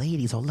Bosley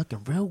ladies are looking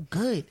real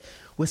good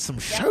with some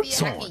shirts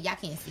on. Y'all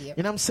can't see it.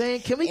 You know what I'm saying?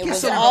 Can we get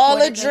some?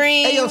 All a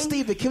dream. Hey, yo,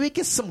 Steven, can we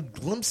get some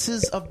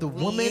glimpses of the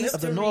woman,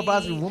 of the Noah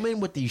Bosley woman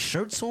with these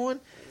shirts on?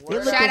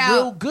 They're looking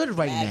real good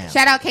right now.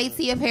 Shout out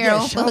KT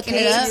Apparel for hooking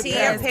it up. KT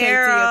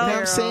Apparel. You know what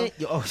I'm saying?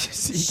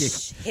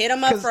 Hit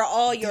them up for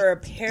all your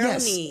apparel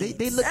needs.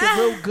 They looking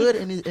real good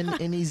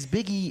in these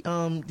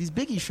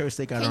Biggie shirts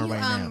they got on right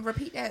now. Can you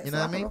repeat that? You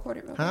know what I mean?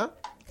 Huh?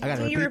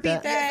 Can you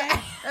repeat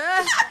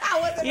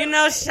that? You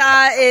know,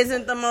 Sha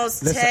isn't the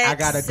most Listen, tech I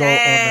gotta go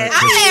savvy.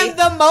 I am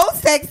the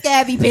most tech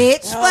savvy,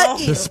 bitch. Fuck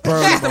you. The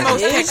sperm. She's the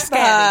most tech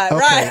savvy.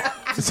 Right.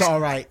 It's all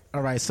right. All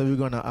right. So we're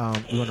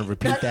gonna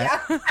repeat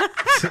that.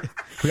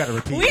 We gotta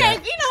repeat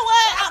that. You know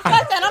what?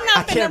 Fuck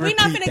that. We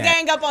not finna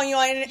gang up on you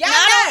on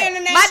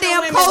International my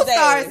damn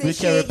co-stars and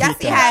shit. Y'all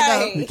see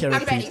how it go.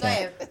 I'm ready. Go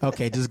ahead.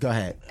 Okay, just go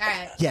ahead. All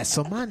right. Yeah.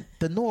 So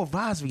the Noah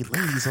Advisory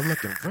ladies are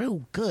looking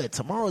real good.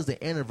 Tomorrow is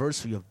the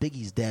anniversary of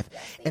Biggie's death,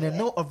 and the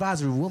Noah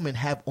Advisory women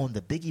have on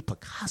the Biggie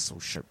Picasso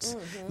shirts,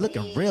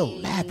 looking real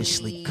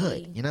lavishly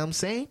good. You know what I'm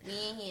saying?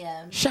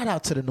 Shout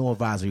out to the Noah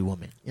Advisory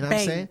women. You know what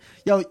I'm saying?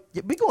 Yo,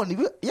 y'all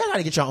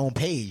gotta get your own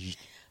page.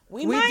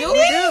 We might need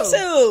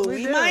to.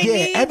 We might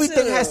need to.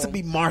 Everything has to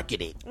be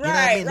marketed. You know what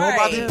I mean?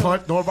 Nobody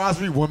punch,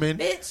 nobody woman.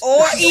 Bitch,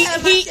 or eat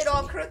shit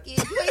on crooked.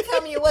 You ain't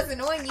tell me it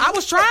wasn't on you. I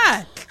was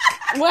trying.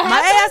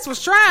 My ass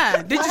was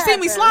trying. Did you see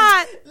me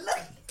slide?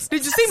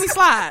 Did you see me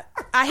slide?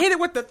 I hit it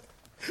with the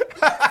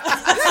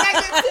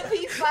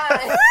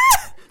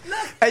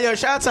Hey, yo,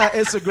 shout out to our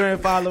Instagram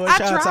followers.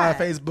 Shout out to our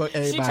Facebook,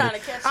 everybody. She trying to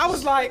catch I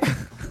was like,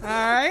 all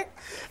right.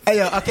 Hey,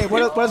 yo, okay,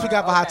 what else we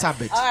got for hot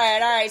topics? All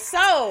right.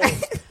 So,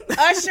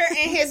 Usher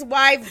and his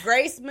wife,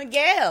 Grace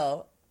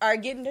Miguel, are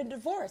getting a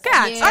divorce.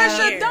 God,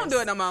 Usher, don't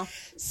do it no more.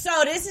 So,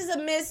 this is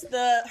amidst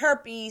the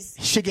herpes.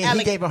 He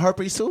gave her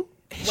herpes too?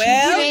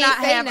 Well, He did not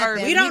have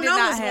herpes. we don't He know did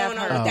not what's have going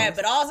on with that,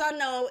 but all I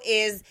know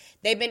is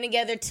they've been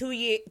together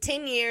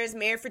 10 years,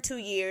 married for 2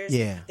 years.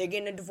 Yeah. They're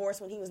getting a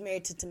divorce when he was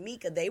married to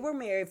Tamika. They were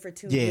married for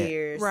 2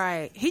 years.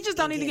 Right. He just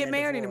don't need to get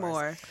married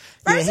anymore.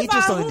 Yeah, First he of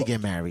just all, don't need to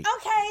get married.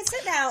 Okay,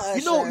 sit down,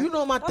 Usher. You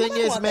know my thing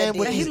is, man,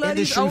 with these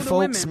industry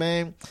folks,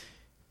 man,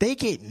 they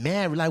get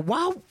married. Like,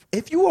 why?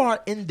 If you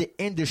are in the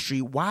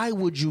industry, why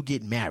would you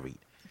get married?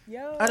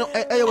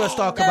 Let's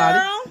talk about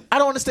it. I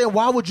don't understand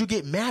why would you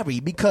get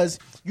married, because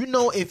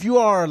if you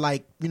are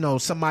like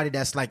somebody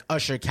that's like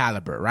Usher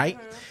caliber, right?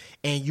 Mm-hmm.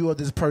 And you are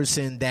this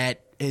person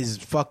that is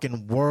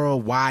fucking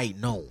worldwide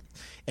known,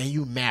 and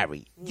you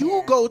married,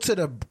 you go to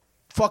the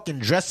fucking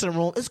dressing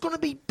room, it's gonna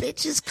be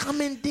bitches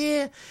coming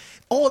there,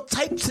 all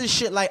types of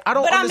shit. Like, I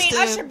don't understand. But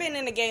I mean, Usher been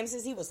in the game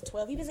since he was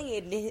 12. He was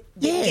getting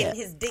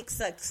his dick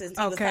sucked since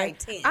he was like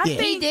 10. I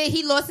think he did.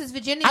 He lost his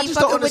virginity. I just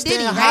don't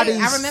understand how these,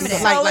 I remember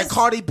that. Like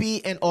Cardi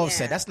B and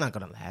Offset, that's not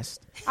gonna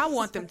last. I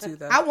want them to,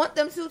 though. I want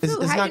them to, too.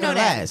 It's How not you know gonna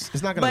that? last.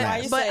 It's not gonna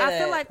last. But I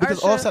feel like because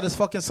Usher, Offset is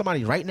fucking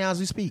somebody right now as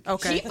we speak.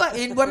 Okay.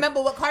 And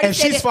remember what Cardi and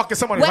said. She's fucking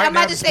somebody right now. I'm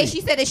about to say,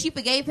 she said that she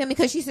forgave him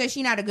because she said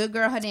she not a good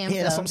girl her damn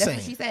self. That's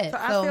what she said. So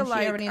I feel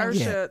like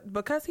Usher,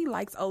 because he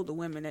likes older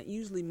women, that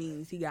usually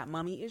means he got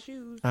mommy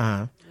issues.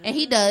 Uh-huh. And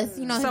he does.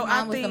 His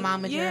mom was the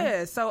momager.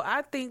 Yeah, so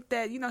I think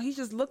that, he's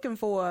just looking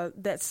for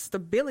that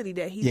stability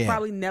that he's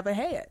probably never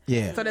had.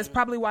 Yeah. So that's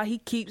probably why he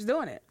keeps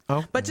doing it.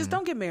 Oh. But just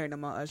don't get married no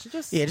more, Usher.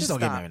 Just don't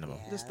get married no more.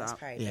 Just stop.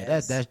 Yeah,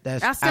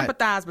 that's I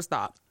sympathize, but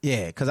stop.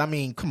 Yeah, because I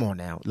mean, come on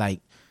now.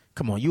 Like,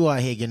 come on. You out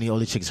here getting the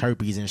older chicks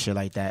herpes and shit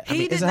like that.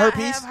 He did not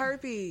have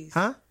herpes.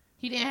 Huh?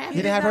 He didn't have.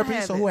 He didn't have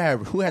herpes. So who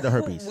had the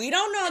herpes? We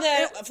don't know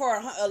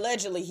that.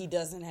 Allegedly, he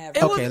doesn't have.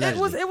 It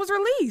was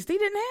released. He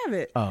didn't have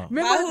it. Oh.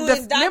 Remember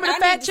the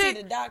fat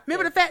chick?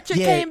 Remember the fat chick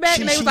came back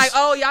and they was like,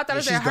 "Oh, y'all thought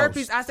it said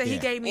herpes." I said he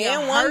gave me a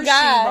Hershey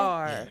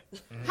bar.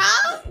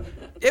 Huh?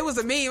 It was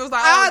a meme. It was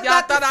like, "Oh,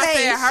 y'all thought I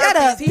said herpes." Shut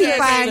up,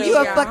 P-Fine. You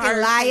a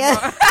fucking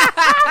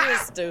liar. You're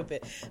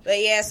stupid. But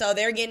yeah, so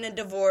they're getting a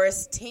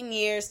divorce. 10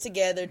 years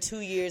together, 2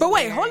 years. But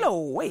wait, hold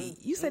on, wait.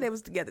 You said they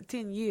was together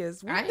 10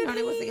 years. I didn't know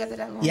they was together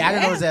that long. Yeah, I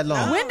didn't know it was that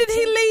long. When did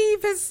he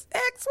leave his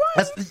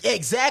ex-wife?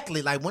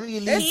 Exactly. Like, when did he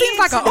leave? It seems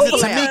like an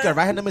overlap. Tamika,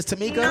 right? Her name is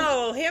Tamika?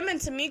 No, him and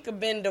Tamika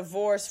been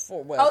divorced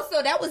for what? Oh,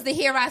 so that was the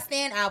Here I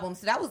Stand album.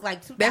 So that was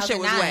like 2009. That shit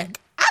was whack.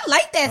 I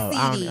like that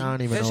CD. I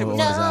don't even know what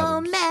was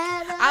no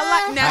matter.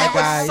 I like. Now there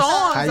was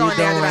songs on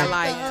there that I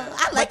like.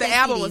 I like but the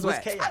album was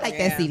whack. I like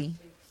that CD.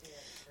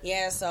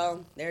 Yeah,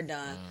 so they're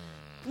done.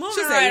 Moving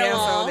She said, right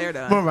along. so they're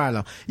done. Moving right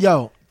along.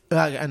 Yo,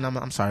 and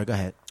I'm sorry. Go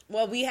ahead.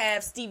 Well, we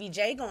have Stevie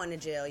J going to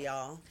jail,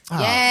 y'all.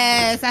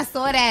 Yes, I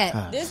saw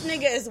that. This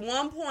nigga is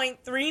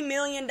 $1.3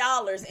 million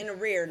in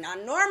arrear. Now,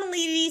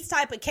 normally these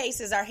type of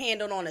cases are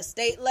handled on a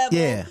state level.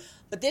 Yeah.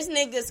 But this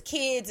nigga's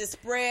kids is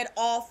spread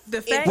off.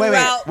 Wait.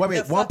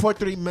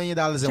 $1.3 million in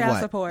child what?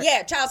 Support.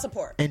 Yeah, child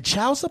support. And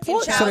child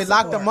support? Child so they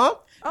locked support. him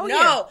up? Oh,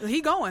 no, yeah. He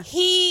going.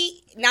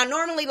 Now,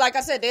 normally, like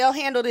I said, they'll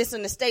handle this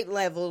in the state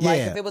level. Like,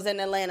 if it was in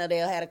Atlanta,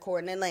 they'll have a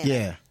court in Atlanta.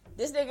 Yeah.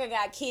 This nigga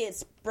got kids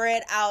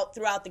spread out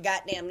throughout the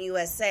goddamn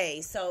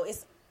USA. So,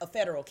 it's a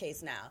federal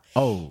case now.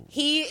 Oh.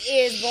 He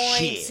is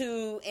going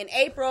to, in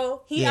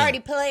April, he already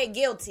pled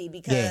guilty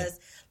because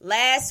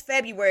last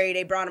February,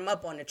 they brought him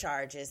up on the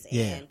charges.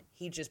 And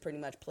he just pretty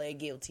much pled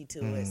guilty to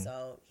it.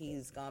 So,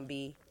 he's going to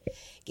be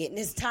getting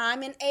his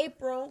time in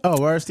April.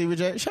 Oh, where's Stevie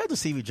J? Shout out to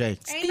Stevie J.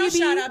 Ain't no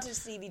shout out to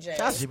Stevie J.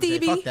 Shout out to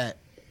Stevie J. Fuck that.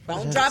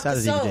 Don't drop the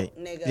soap,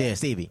 nigga. Yeah,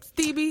 Stevie.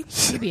 He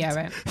be all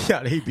right.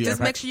 Yeah, he be Just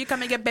all right. make sure you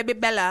come and get Baby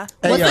Bella.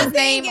 What's his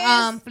name?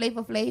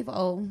 Flavor Flav.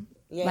 Oh.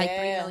 Yeah, like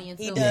 $3 million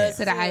he too, does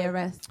to the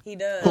IRS. He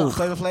does. Who?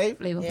 Flavor Flav?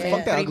 Flavor Flav.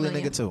 Fuck that ugly $3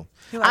 million. nigga too.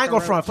 Like I ain't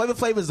gonna front. Flavor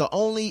Flav is the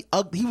only.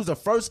 He was the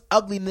first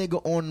ugly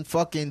nigga on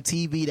fucking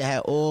TV that had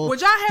all.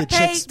 Would y'all have the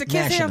paid chicks to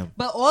kiss mashing him?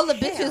 But all the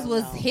bitches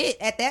was hit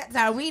at that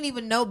time. We didn't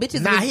even know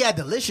bitches. Nah, was, he had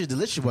Delicious.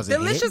 Delicious wasn't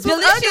Delicious hit.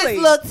 was Delicious ugly.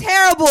 looked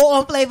terrible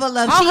on Flavor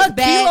Love. All She's her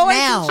bad keloids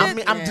now. and shit. I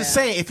mean, I'm just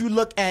saying, if you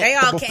look They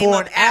at all the came before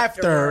up and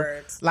after,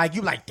 afterwards. like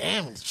you like,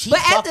 damn, she But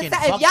at fucking the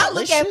time, if y'all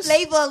look at Delicious?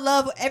 Flavor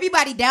Love,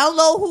 everybody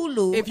download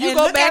Hulu. If you and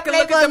go look back and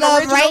look Flavor at them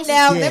Love originals, right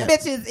now, Yeah. them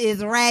bitches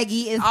is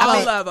raggy as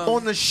All fuck. of them.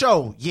 on the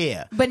show,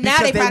 yeah. But now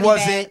because they probably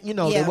wasn't,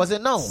 bad. they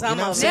wasn't known. Some you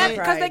know what I'm of them Yeah, saying?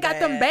 because they got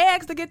them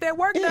bags to get their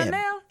work Yeah. done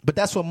now. But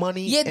that's what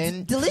money Yeah,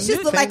 and Delicious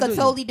fame look like a do.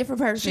 totally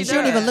different person. She She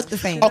don't does. even look the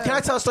same. Oh, can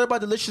I tell a story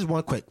about Delicious?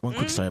 One quick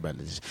story about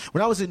Delicious.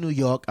 When I was in New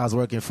York, I was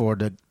working for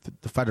the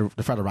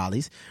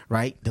Federales,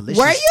 right?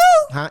 Delicious. Were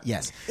you? Huh?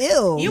 Yes.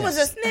 Ew. You was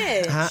a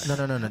snitch. Huh?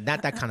 No,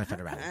 not that kind of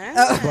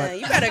Federale.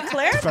 You better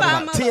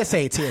clarify.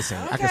 TSA. I can say. Shout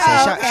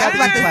out to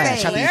Okay.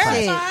 E-Class. Shout out to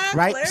E-Class. Clarify,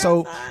 Right?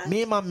 So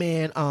me and my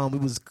man, we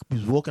was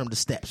walking up the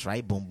steps,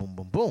 right? Boom, boom,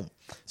 boom, boom.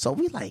 So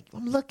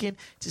I'm looking,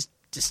 just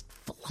just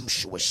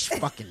voluptuous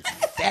fucking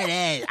fat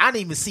ass. I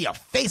didn't even see her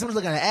face. I was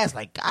looking at her ass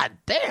like, God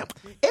damn,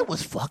 it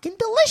was fucking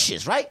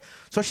delicious, right?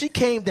 So she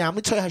came down. Let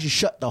me tell you how she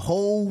shut the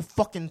whole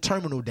fucking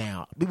terminal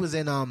down. We was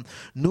in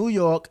New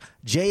York,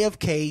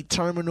 JFK,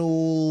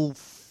 Terminal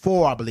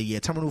 4, I believe. Yeah,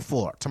 Terminal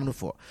 4.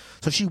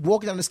 So she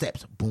walked down the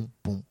steps. Boom,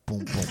 boom,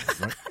 boom, boom.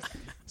 Right?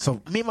 So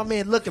me and my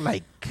man looking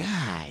like,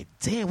 God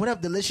damn, what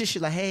up, delicious?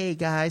 She's like, hey,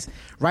 guys,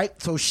 right?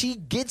 So she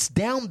gets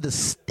down the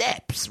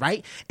steps,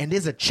 right? And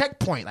there's a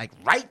checkpoint, like,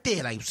 right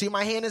there. Like, see where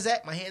my hand is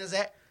at? My hand is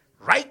at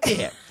right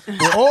there.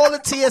 Where all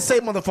the TSA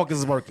motherfuckers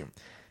is working.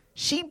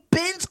 She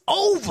bends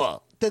over.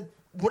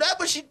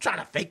 Whatever she trying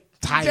to fake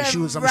tie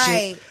shoes or some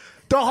shit.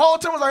 The whole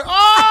time was like,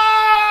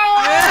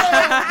 oh,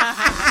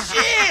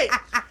 shit.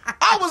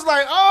 I was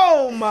like,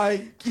 oh,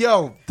 my,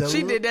 yo.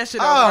 She did that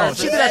shit on purpose.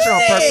 She did that shit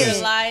on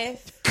purpose.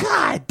 Life.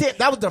 God damn,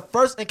 that was the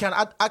first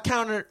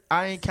encounter.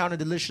 I encountered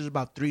Delicious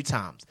about 3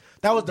 times.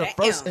 That was the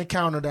first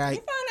encounter that I... You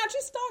found out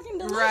you're stalking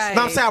Delicious. Right.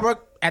 No, I'm saying I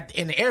work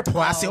in the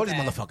airport. I see all these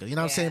motherfuckers. You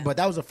know what I'm saying? But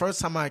that was the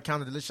first time I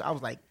encountered Delicious. I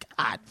was like,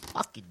 God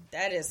fucking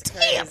that is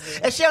damn.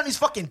 crazy. And she had these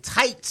fucking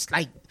tights,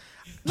 like...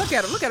 Look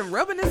at him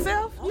rubbing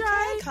himself. Okay,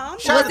 right? Calm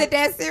down. Was it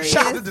that serious?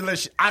 Shout out to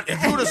Delicious.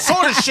 If you would have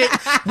saw this shit,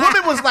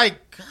 women was like,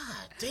 God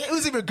damn. It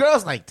was even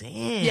girls like,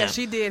 damn. Yeah,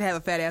 she did have a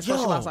fat ass. She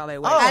lost all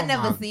that weight. I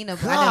never seen her.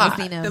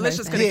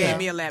 Delicious could have gave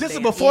me a lap This dance.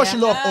 is before she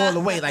lost all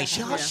the weight. Like,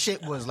 her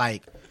shit was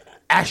like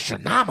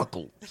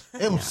astronomical.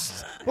 It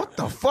was, what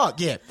the fuck?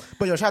 Yeah.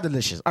 But yo, shout out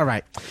Delicious. All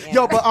right. Yeah.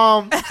 Yo, but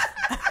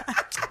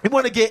we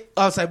want to get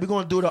outside. We're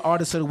going to do the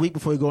artist of the week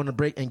before we go on the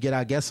break and get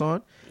our guests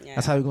on. Yeah.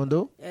 That's how we're going to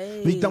do.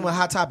 Hey. We done with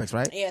hot topics,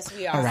 right? Yes,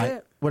 we are. All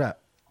right. What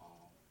up?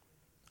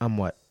 I'm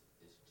what?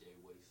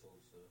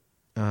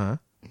 Uh-huh.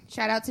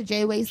 Shout out to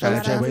J-Way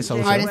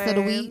Sosa. Artist of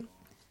the week.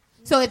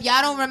 So if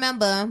y'all don't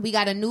remember, we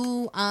got a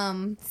new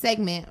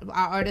segment,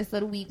 our Artist of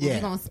the Week, where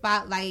we're going to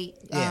spotlight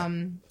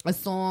a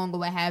song or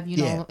what have you,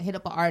 know, hit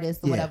up an artist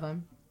or whatever.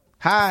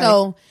 Hi.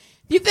 So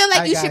if you feel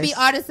like you should be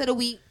Artist of the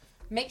Week,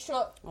 make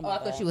sure. I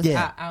thought she was.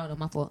 I don't know,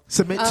 my fault.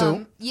 Submit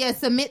to. Yeah,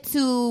 submit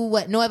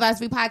to No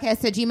Advisory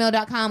Podcast at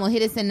gmail.com or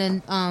hit us in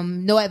the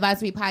No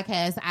Advisory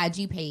Podcast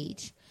IG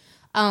page.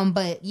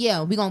 But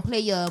yeah, we're gonna play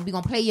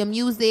your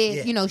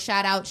music. You know,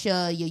 shout out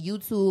your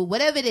YouTube,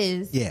 whatever it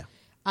is. Yeah.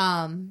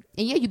 And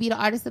yeah, you be the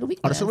Artist of the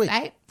Week. Artist of the Week.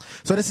 Right?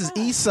 So this is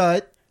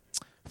E-Sud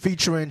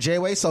featuring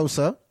J-Way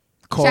Sosa.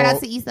 Shout out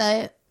to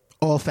E-Sud.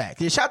 All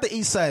Facts. Yeah, shout out to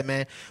E-Sud,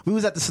 man. We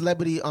was at the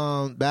celebrity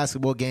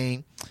basketball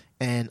game.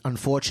 And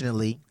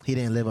unfortunately, he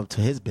didn't live up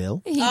to his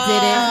bill. He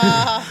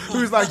didn't. He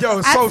was like,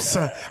 yo,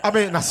 Sosa. I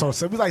mean, not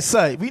Sosa. He was like,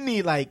 son, we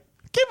need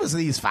give us at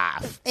least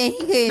 5. And he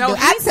couldn't do it.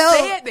 I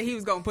said that he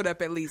was going to put up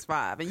at least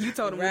 5. And you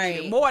told him we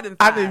needed more than 5.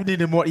 I think we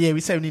needed more. Yeah,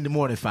 we said we needed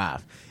more than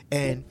 5.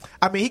 And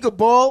I mean, he could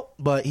ball,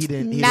 but he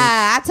didn't.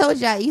 I told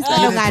y'all, he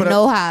don't got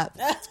no hop.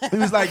 He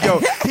was like,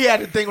 yo, he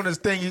had a thing on his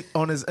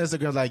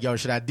Instagram, like, yo,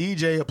 should I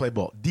DJ or play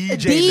ball?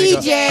 DJ.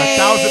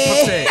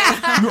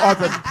 1,000%. You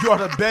are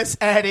the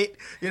best at it.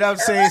 You know what I'm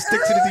saying?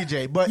 Stick to the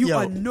DJ. But you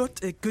are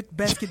not a good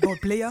basketball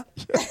player.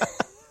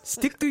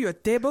 Stick to your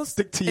tables.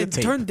 And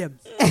turn them.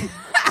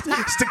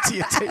 Stick to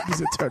your tables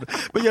and turn them.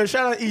 But yo,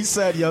 shout out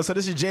E-Sud, yo. So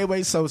this is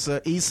J-Way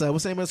Sosa. E-Sud,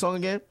 what's the name of the song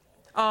again?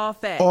 All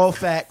Facts. All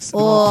Facts.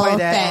 We're going to play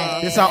that.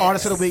 Facts. This is our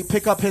Artist of the Week.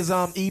 Pick up his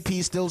EP,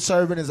 Still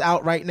Serving, is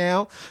out right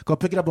now. Go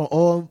pick it up on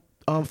all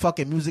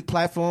fucking music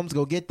platforms.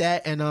 Go get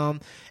that. And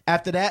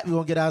after that, we're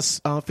going to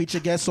get our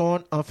featured guests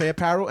on Fair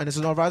Apparel. And this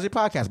is No Advisory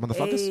Podcast,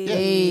 motherfuckers.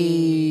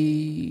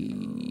 Hey.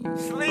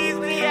 Sleaze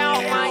me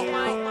out, Mike.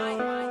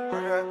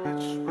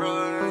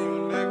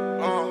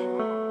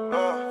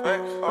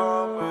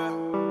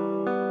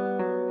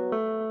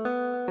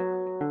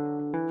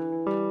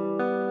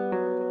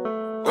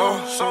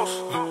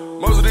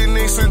 Most of these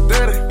niggas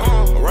synthetic.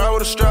 Around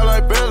with a strap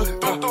like Belly.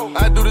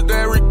 I do the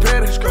Derrick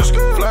Petty.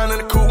 Flying in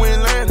the coupe, we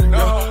ain't landing.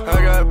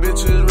 I got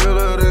bitches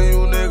realer than you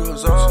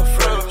niggas, all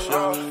fresh.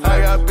 I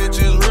got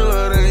bitches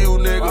realer than you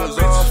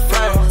niggas, all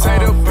fresh.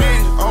 Take the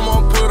bitch,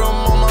 I'ma put them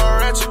on my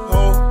ratchet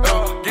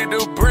hoe. Get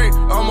the brick,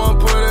 I'ma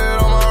put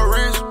it on my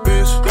wrist,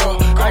 bitch.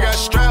 I got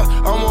straps,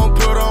 I'ma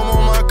put them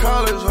on my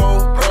collars,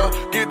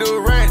 hoe. Get the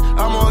rent,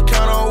 I'ma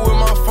count on with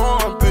my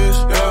phone, bitch.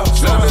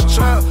 Slip the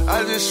trap,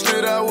 I just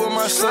slid out with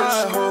my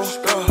side hoe.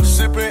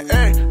 Sippin'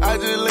 A, I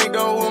just linked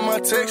up with my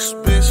Texas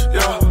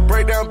bitch.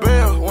 Break down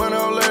bail when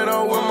I'm laid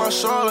up with my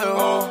Charlotte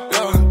hoe.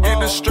 Get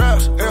the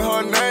straps in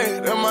her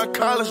name and my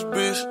college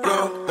bitch.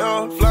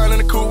 Flying in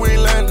the coupe, we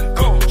ain't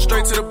landing.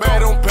 Straight to the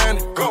bag, don't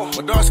panic.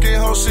 My dark skin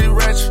hoe, she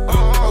ratchet.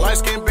 My light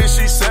skin bitch,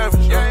 she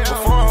savage. My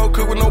foreign hoe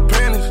cook with no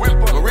panties.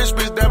 My rich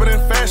bitch dabbing in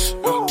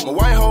fashion. My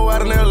white hoe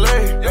out in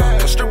LA.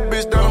 My stripper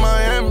bitch down in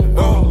Miami.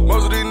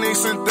 Most of these niggas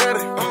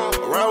synthetic.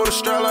 Around with a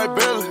strap like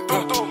Belly.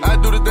 I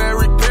do the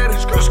Derrick Petty.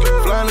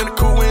 Flying in the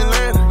coupe, we ain't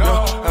landing.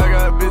 I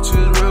got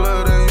bitches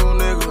realer than you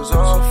niggas,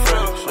 all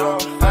fresh.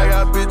 I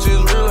got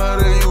bitches realer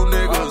than you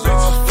niggas,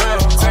 all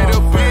fresh. Take the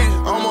bitch,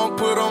 I'ma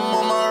put them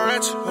on my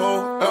ratchet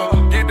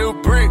hoe. Get the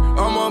brick,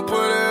 I'ma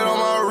put it on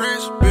my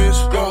wrist, bitch.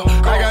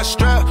 I got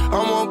straps,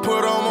 I'ma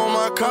put them on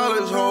my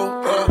collars.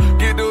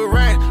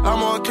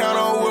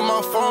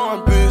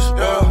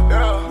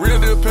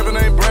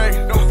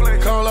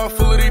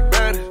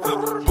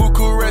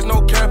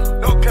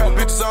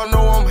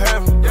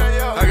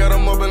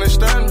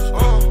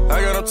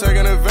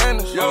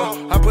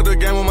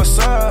 my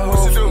side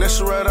hoe.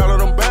 Next right out of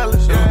them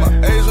ballads. My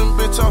Asian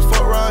bitch, I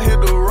fuck around, hit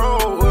the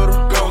road with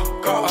her. Go.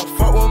 I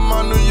fuck with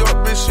my New York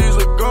bitch, she's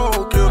a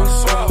gold getter.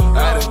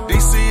 Out in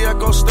DC, I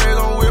go stay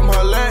on with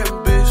my Latin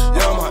bitch.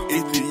 Yeah, my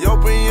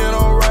Ethiopian,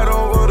 I'm right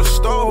over the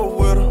stove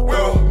with her.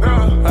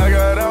 I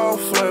got all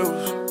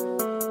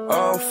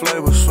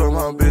flavors for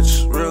my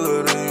bitch,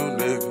 realer than you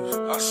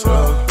niggas. I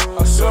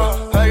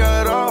saw. I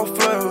got all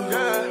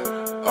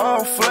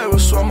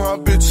flavors for my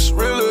bitch,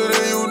 realer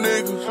than you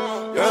niggas.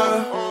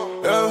 Yeah.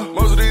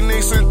 Most of these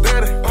niggas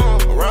synthetic.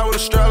 Around with a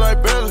strap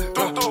like belly.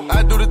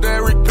 I do the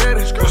Derrick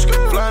Petty.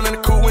 Flying in the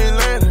coupe, we ain't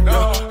landing.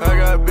 I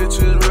got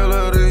bitches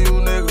realer than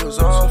you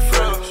niggas, all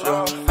facts.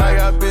 I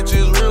got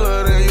bitches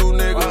realer than you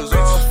niggas,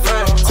 all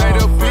facts. Take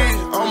the beat,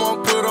 I'ma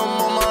put them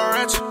on my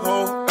ratchet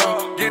hoe.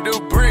 Get the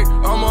brick,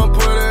 I'ma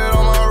put it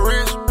on my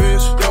wrist,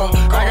 bitch.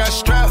 I got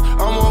straps,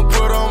 I'ma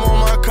put them on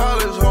my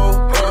college hoe.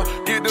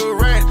 Get the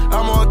rack,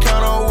 I'ma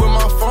count on with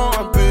my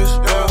phone, bitch.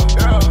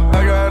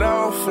 I got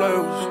all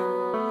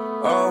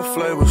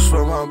flavors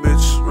for my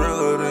bitch,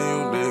 realer than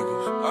you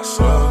niggas. I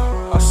saw.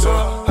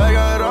 I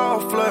got all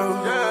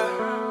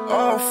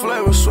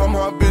flavors for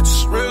my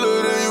bitch,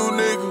 realer than you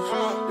niggas.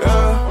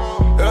 Yeah.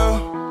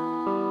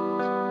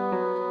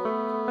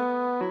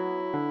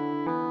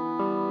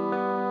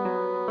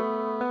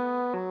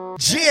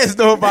 GS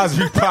No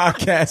Advisory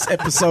Podcast,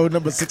 episode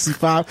number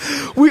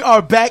 65. We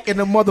are back in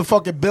the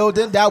motherfucking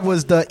building. That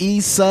was the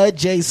E-Sud,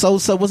 Jay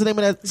Sosa. What's the name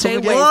of that song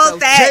again? All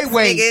facts,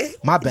 J-Way.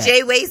 nigga. My bad.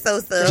 J-Way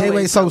Sosa.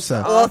 J-Way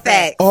Sosa. All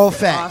facts. All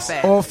facts.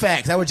 All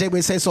facts. That was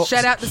J-Way say so.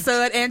 Shout out to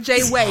Sud and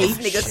J-Way.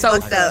 Nigga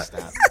Sosa.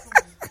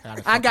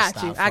 I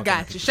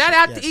got you. Shout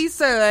out to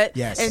E-Sud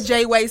and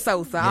J-Way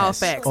Sosa. Yes. All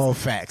facts. All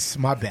facts.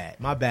 My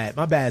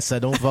bad,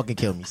 son. Don't fucking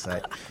kill me,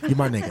 son. You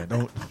my nigga.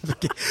 Don't.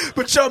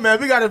 But yo, man,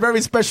 we got a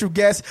very special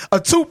guest, a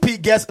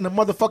 2P guest in the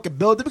motherfucking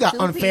building. We got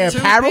Unfair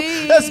Apparel.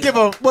 Let's give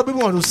a, what we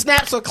want to do,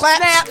 snaps or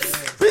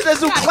claps? Let's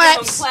do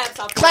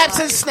claps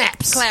and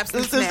snaps.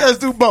 Let's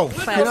do both.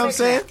 You know what I'm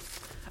saying?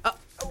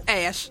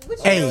 Ash.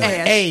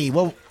 Hey.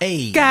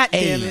 God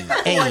damn it.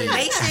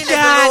 Coordination is a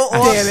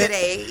little off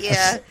today.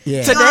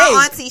 Yeah. Today.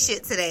 On auntie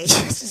shit today.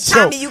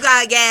 Tommy, you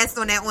got gas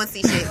on that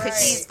auntie shit because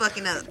she's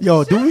fucking up.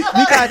 Yo, do we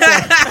got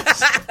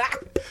that?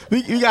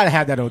 We gotta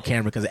have that on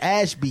camera because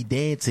Ash be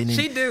dancing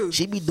and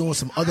she be doing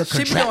some other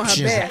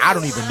contraptions. I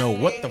don't even know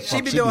what the fuck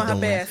she be doing. Her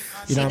best.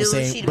 You know what I'm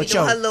saying? She be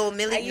doing her little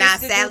Millie Not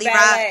Sally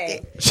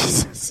Rock. She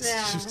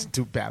used to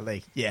do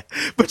ballet. Yeah.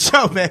 But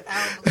yo, man,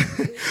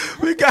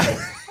 we got.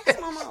 Ask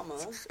my mama.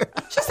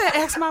 She said,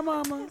 ask my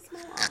mama.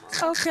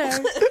 Okay.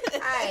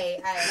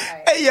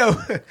 Hey, yo,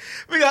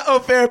 we got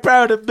Unfair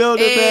Apparel in the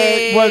building,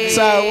 man. One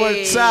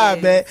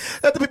time, man.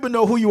 Let the people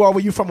know who you are,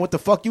 where you from, what the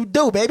fuck you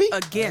do, baby.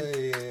 Again.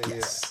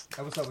 Yes.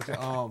 Hey, what's up with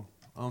you?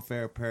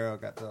 Unfair Apparel.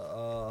 Got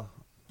the,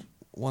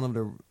 one of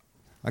the,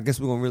 I guess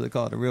we're going to really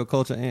call it the real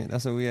culture ant.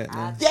 That's where we at,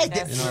 man. Yeah, you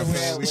know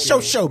what I'm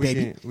saying? Show,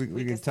 baby.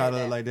 We can title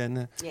it like that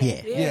now.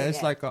 Yeah,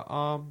 it's like a,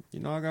 I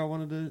got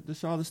one of the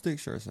Charlotte Stick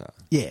shirts out.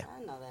 Yeah.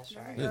 I know that's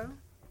right.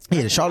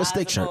 Yeah, the Charlotte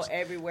Stick shirts.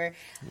 Everywhere.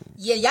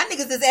 Yeah, y'all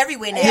niggas is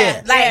everywhere now.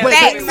 Yeah. Like,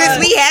 Wait,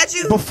 since we had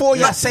you. Before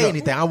y'all say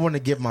anything, I want to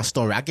give my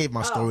story. I gave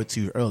my story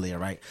to you earlier,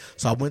 right?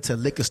 So I went to a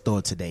liquor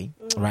store today,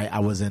 right? I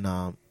was in,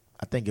 I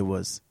think it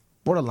was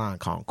Borderline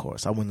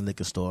Concourse. I went to the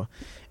liquor store,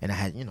 and I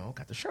had,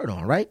 got the shirt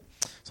on, right?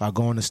 So I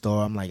go in the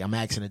store. I'm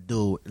asking the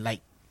dude,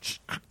 like,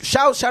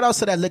 shout out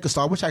to that liquor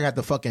store. I wish I got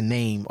the fucking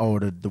name or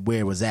the where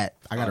it was at.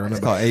 I gotta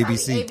remember. It's called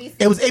ABC.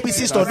 It was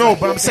ABC store. No,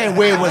 but I'm saying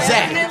where it was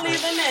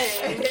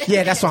at.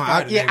 Yeah, that's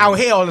fine. Out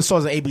here all the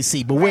stores are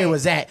ABC, but where it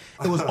was at,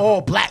 it was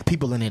all black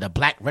people in it.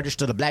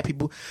 Registered the black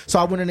people. So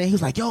I went in there. He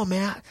was like, "Yo,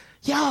 man,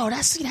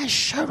 I see that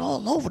shirt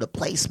all over the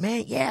place,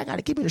 man. Yeah, I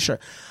gotta give me the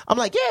shirt." I'm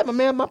like, "Yeah, my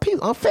man, my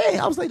people,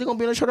 Unfair." I was like, "They're gonna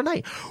be on the show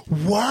tonight."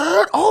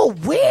 Word? Oh,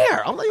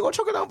 where? I'm like, "You gonna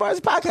check it out?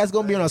 This podcast is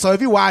gonna be on." So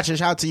if you watch it,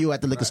 shout out to you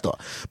at the liquor store.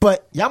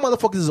 But y'all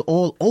motherfuckers is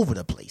all over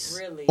the place.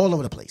 Really? All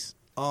over the place.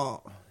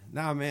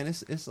 Nah, man,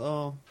 it's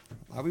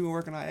we been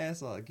working our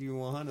ass off. Give you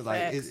 100.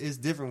 Like it's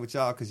different with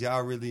y'all because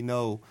y'all really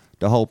know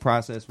the whole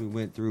process we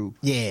went through.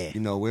 Yeah,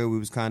 where we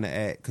was kind of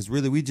at. Because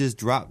really, we just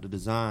dropped the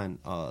design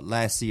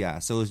last CI,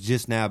 so it's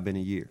just now been a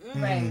year.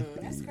 Right,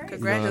 that's great.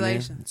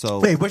 Congratulations. You know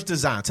what I mean? So wait, which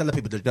design? Tell the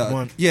people the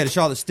one. Yeah, the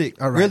Charlotte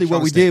Stick. All right, really, Charlotte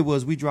what we Stick. did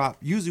was we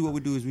dropped. Usually, what we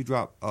do is we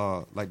drop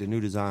like the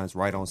new designs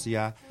right on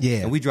CI. Yeah,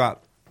 and we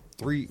dropped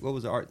 3. What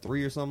was it?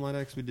 3 or something like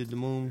that. 'Cause we did the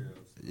moon.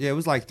 Yeah, it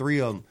was like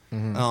 3 of them.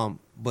 Mm-hmm.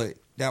 But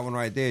that one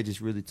right there just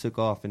really took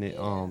off, and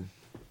I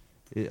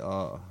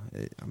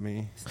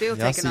mean, still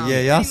y'all taking see, off. Yeah,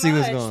 y'all see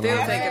what's going Still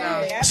on. taking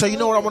off. So you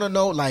know what I want to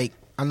know? Like,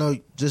 I know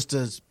just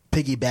to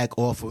piggyback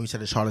off when you said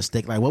the Charlotte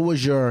Stick. Like, what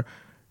was your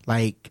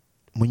when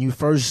you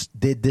first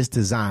did this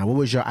design? What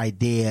was your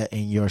idea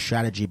and your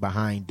strategy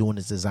behind doing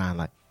this design?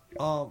 Like,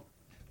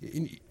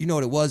 you know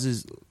what it was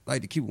is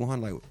like to keep it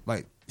 100.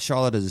 Like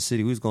Charlotte as a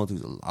city, we was going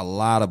through a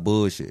lot of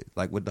bullshit,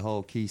 like with the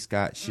whole Keith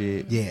Scott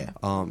shit. Yeah.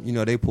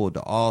 They pulled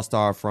the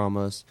All-Star from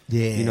us.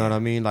 Yeah. You know what I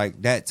mean? Like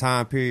that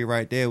time period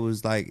right there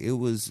was like it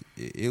was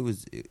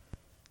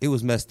it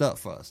was messed up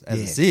for us as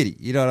a city.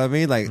 You know what I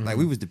mean? Like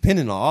we was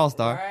dependent on All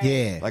Star. Right.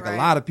 Yeah. Like a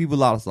lot of people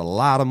lost a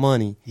lot of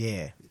money.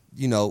 Yeah.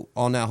 You know,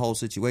 on that whole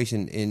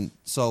situation, and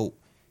so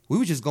we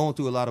were just going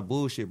through a lot of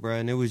bullshit, bro.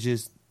 And it was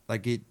just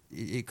like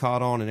it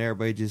caught on, and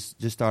everybody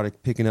just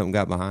started picking up and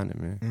got behind it,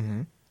 man.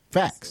 Mm-hmm.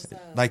 Facts.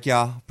 Like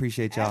y'all,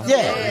 appreciate y'all.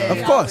 Yeah,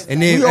 of course.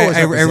 And then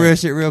real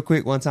shit, real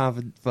quick. One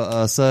time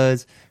for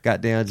Suds,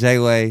 goddamn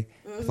J-Way.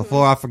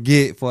 Before I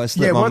forget, before I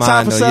slip my mind. One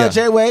time for Suds,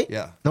 J-Way.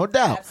 Yeah, no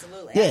doubt.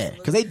 Absolutely. Yeah,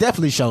 because they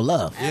definitely show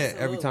love. Yeah,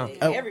 every time.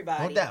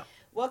 Everybody. No doubt.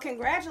 Well,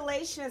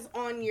 congratulations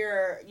on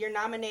you're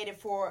nominated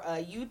for a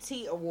UT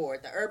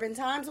award, the Urban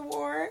Times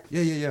Award.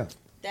 Yeah.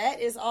 That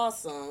is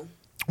awesome.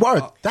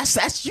 Word,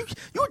 that's you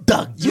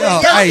dug. Yo,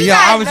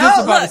 I was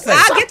just about to say.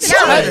 I'll get to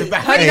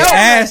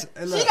that.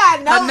 She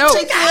got notes.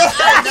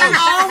 I can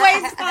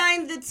always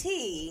find the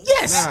tea.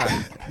 Yes.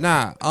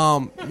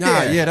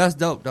 Yeah, that's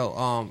dope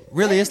though.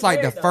 Really, it's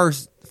like the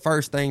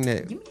first thing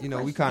that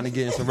we kind of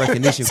getting some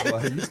recognition for.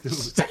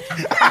 It's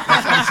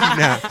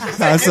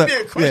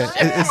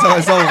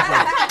over.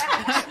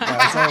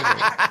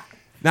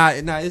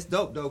 Nah, it's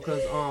dope though,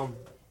 cause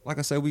like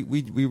I said,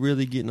 we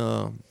really getting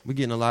a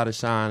lot of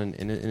shine,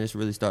 and it's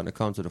really starting to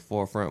come to the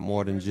forefront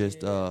more than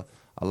just a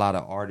lot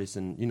of artists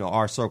and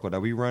our circle that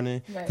we run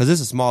in, because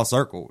it's a small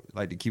circle,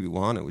 like to keep it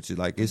 100, which is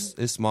like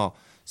it's small,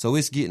 so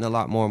it's getting a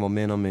lot more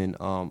momentum and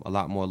a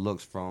lot more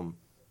looks from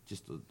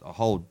just a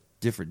whole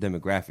different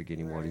demographic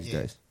anymore these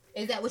days.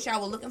 Is that what y'all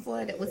were looking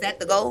for? Was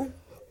that the goal?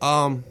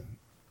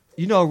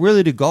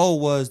 Really the goal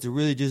was to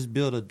really just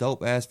build a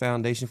dope ass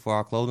foundation for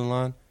our clothing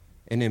line,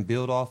 and then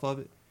build off of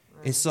it.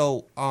 Right. And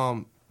so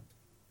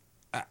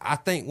I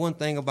think one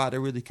thing about it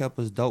that really kept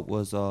us dope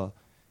was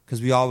because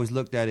we always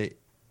looked at it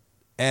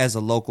as a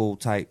local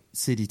type,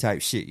 city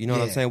type shit. You know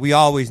what I'm saying? We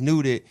always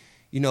knew that,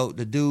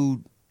 the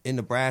dude in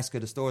Nebraska,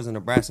 the stores in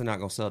Nebraska, not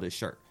going to sell this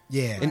shirt.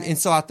 Yeah. And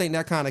so I think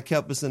that kind of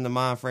kept us in the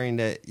mind frame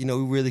that, we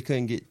really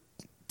couldn't get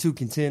too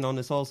content on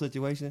this whole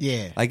situation.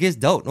 Yeah. Like, it's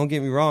dope. Don't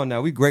get me wrong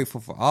now. We grateful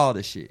for all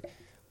this shit.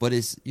 But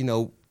it's,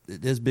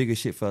 there's bigger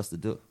shit for us to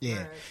do.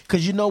 Yeah.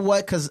 Because you know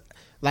what? Because,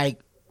 like,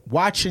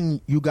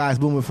 watching you guys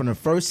moving from the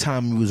first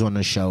time you was on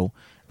the show,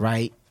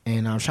 right?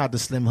 And shout out to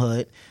Slim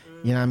Hood,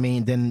 you know what I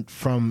mean? Then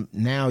from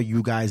now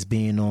you guys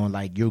being on,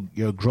 like,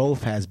 your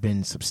growth has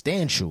been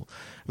substantial.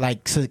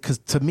 Like, because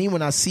to me,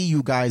 when I see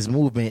you guys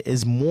moving,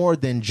 it's more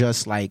than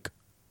just like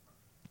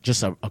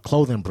a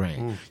clothing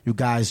brand. You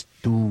guys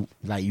do,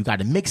 like, you got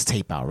a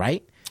mixtape out,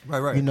 right?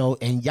 Right.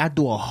 And y'all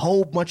do a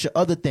whole bunch of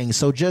other things.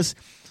 So just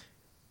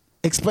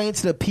explain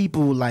to the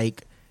people,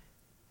 like,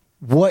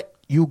 what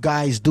you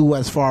guys do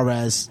as far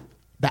as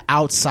the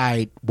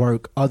outside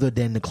work other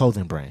than the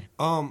clothing brand.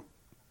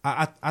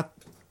 I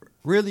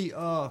really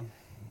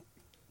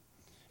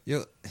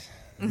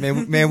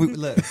man,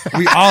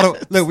 we all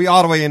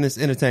the way in this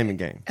entertainment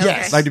game.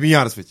 Yes. Like, to be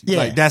honest with you, yeah.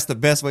 Like, that's the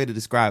best way to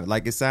describe it.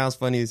 Like, it sounds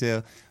funny as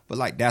hell, but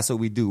like, that's what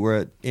we do.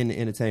 We're in the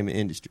entertainment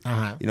industry.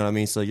 Uh-huh. You know what I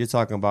mean? So you're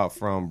talking about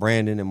from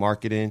branding and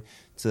marketing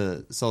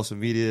to social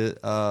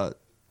media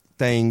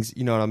things.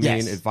 You know what I mean?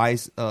 Yes.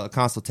 Advice,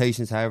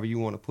 consultations, however you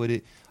want to put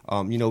it.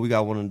 We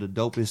got one of the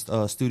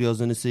dopest studios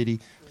in the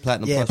city.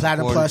 Platinum Plus.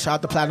 Platinum Plus. Shout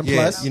out to Platinum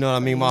Plus. You know what I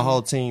mean? My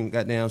whole team,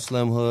 goddamn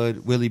Slim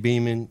Hood, Willie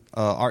Beeman,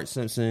 Art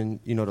Simpson,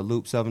 the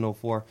Loop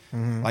 704.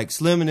 Mm-hmm. Like,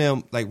 Slim and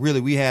them, like,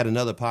 really, we had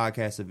another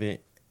podcast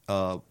event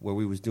where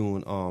we was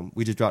doing,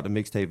 we just dropped a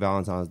mixtape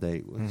Valentine's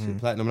Day. What's it,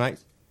 Platinum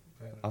Nights?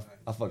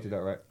 I fucked it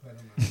up, right?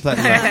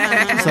 Platinum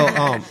Nights.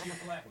 So,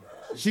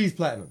 she's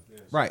Platinum.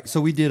 Right.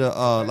 So we did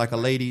a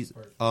ladies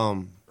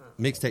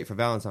mixtape for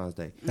Valentine's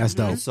Day. That's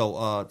dope. And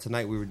so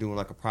tonight we were doing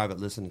like a private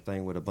listening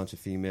thing with a bunch of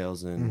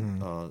females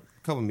and a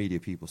couple media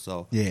people.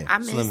 So yeah, I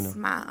miss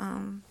my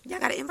y'all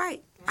got to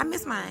invite. I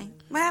miss mine.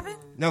 What happened?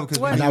 No, because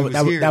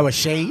that was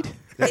shade.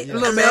 A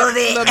little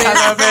bit. A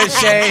little bit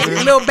shade.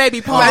 Little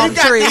baby palm you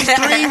got tree. these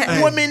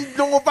 3 women,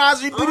 no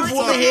advisory, beautiful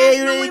women here.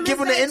 You didn't give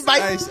them the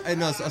invite. Hey,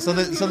 no, so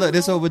look,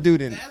 this is what we do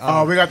then. We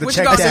got to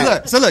check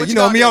that. So look, me.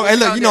 Hey,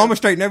 look, I'm gonna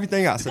straighten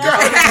everything out. So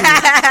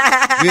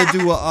we'll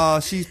do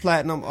a she's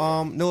platinum,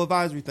 no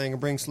advisory thing, and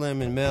bring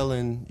Slim and Mel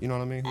and you know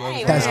what I mean.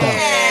 That's dope.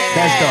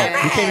 That's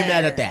dope. You can't be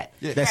mad at that.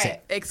 Yeah. That's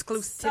it.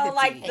 Exclusivity. So,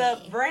 like,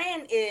 the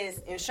brand is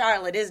in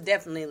Charlotte is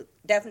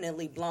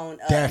definitely blown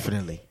up.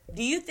 Definitely.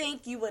 Do you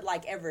think you would,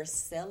 like, ever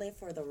sell it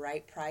for the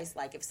right price?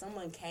 Like, if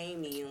someone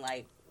came in,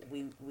 like,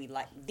 we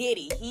like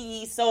Diddy,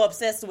 he's so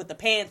obsessed with the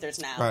Panthers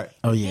now. Right.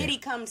 Oh yeah. Diddy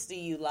comes to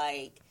you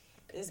like,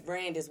 this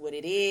brand is what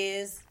it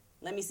is.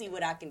 Let me see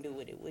what I can do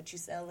with it. Would you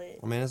sell it?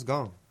 I mean, it's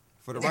gone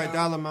for the right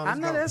dollar amount. I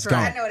know that's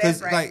gone. right. I know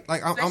that's right.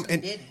 Like I'm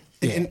and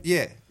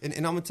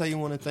I'm gonna tell you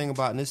one thing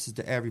about, and this is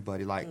to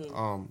everybody. Like,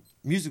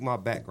 music, my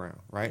background,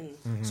 right?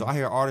 So I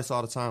hear artists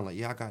all the time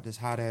like, I got this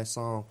hot ass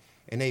song.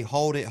 And they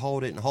hold it,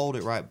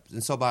 right.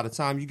 And so by the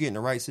time you get in the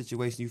right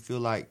situation, you feel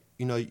like,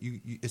 you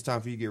it's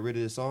time for you to get rid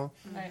of this song.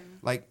 Right.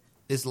 Like,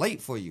 it's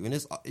late for you. And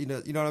it's, you know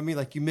what I mean?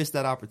 Like, you missed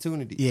that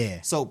opportunity. Yeah.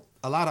 So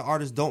a lot of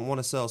artists don't want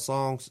to sell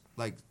songs,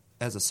 like,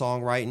 as a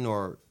songwriting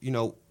or,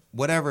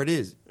 whatever it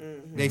is.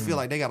 They feel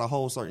like they got to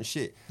hold certain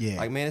shit. Yeah.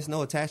 Like, man, it's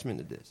no attachment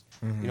to this.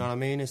 You know what I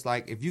mean? It's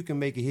like, if you can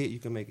make a hit, you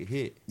can make a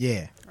hit.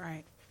 Yeah.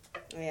 Right.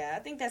 Yeah, I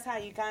think that's how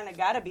you kind of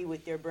got to be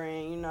with your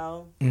brand, you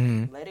know.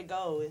 Let it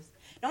go.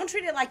 Don't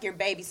treat it like your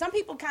baby. Some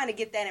people kind of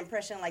get that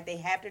impression like they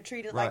have to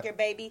treat it like your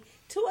baby.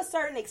 To a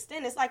certain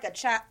extent, it's like a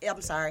child.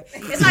 I'm sorry.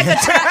 It's like a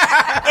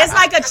child. It's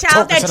like a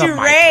child that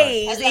you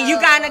raise, and you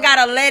kind of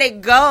gotta let it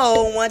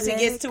go once it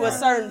gets to a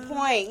certain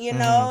point. You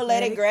know,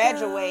 let it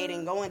graduate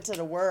and go into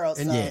the world.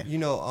 And you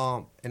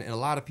know, and a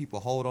lot of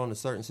people hold on to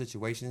certain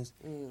situations,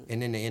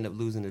 and then they end up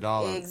losing it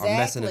all or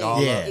messing it all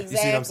up. Yeah. You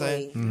see what I'm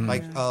saying?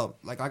 Like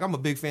I'm a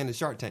big fan of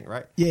Shark Tank,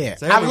 right? Yeah,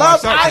 So I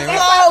love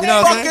you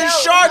know fucking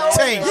Shark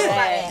Tank.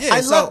 Yeah,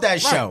 I love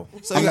that show.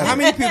 So how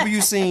many people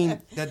you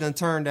seen that done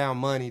turned down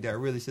money that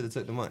really should have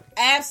took the money?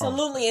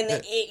 Absolutely,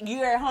 and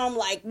you're at home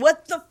like,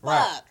 what the fuck?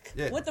 Right.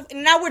 Yeah. What the?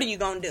 Now what are you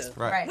gonna do?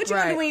 Right. What you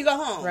gonna do when you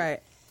go home?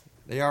 Right.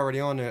 They already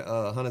on there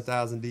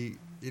 100,000 deep.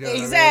 You know what I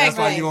mean? Exactly. That's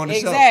why you on the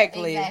show.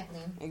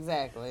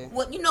 Exactly.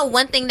 Well, you know,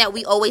 one thing that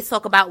we always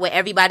talk about with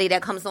everybody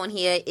that comes on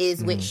here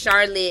is with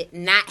Charlotte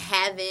not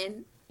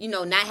having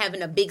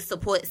a big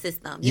support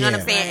system. You know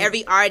what I'm saying? Right.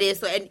 Every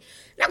artist, I'm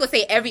not gonna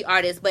say every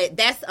artist, but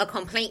that's a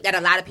complaint that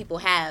a lot of people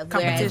have.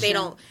 Whereas they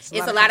don't.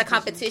 It's a lot of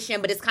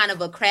competition, but it's kind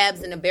of a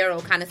crabs in a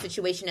barrel kind of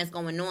situation that's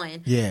going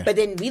on. Yeah. But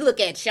then we look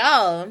at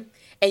y'all,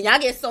 and y'all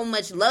get so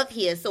much love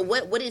here. So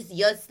what is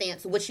your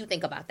stance? What you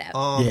think about that?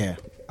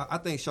 I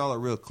think Charlotte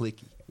real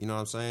cliquey. You know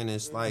what I'm saying?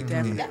 It's like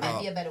that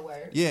might be a better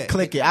word. Yeah,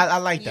 cliquey. I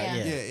like that.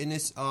 Yeah. Yeah, and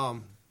it's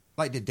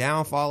like the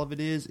downfall of it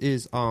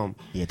is talk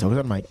to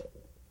the mic.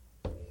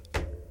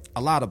 A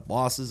lot of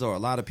bosses or a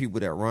lot of people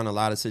that run a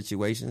lot of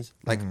situations,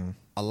 like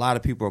a lot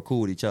of people are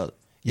cool with each other.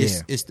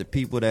 It's the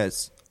people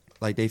that's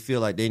like they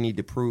feel like they need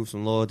to prove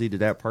some loyalty to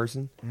that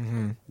person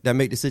that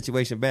make the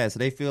situation bad. So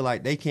they feel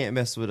like they can't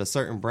mess with a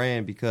certain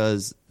brand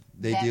because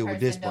they deal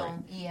with this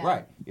brand.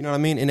 Right. You know what I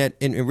mean?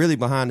 And really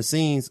behind the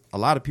scenes, a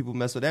lot of people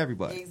mess with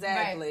everybody.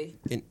 Exactly.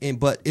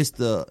 But it's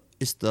the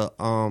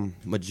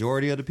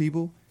majority of the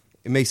people.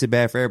 It makes it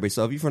bad for everybody.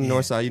 So if you're from the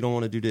north side, you don't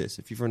want to do this.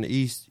 If you're from the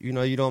east, you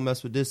know, you don't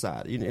mess with this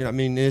side. You know, I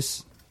mean,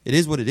 it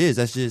is what it is.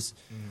 That's just.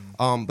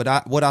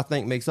 But what I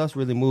think makes us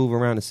really move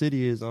around the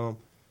city is,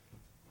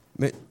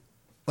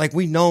 like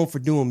we known for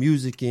doing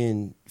music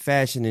and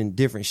fashion and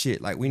different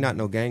shit. Like we not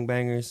no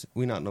gangbangers.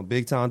 We not no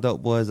big time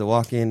dope boys that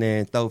walk in there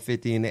and throw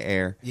 50 in the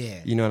air. Yeah.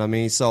 You know what I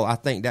mean? So I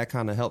think that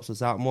kind of helps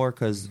us out more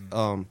because.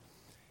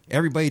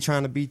 Everybody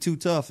trying to be too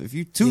tough. If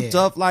you too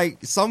tough,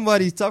 like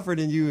somebody's tougher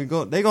than you,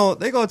 and they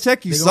gonna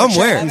check you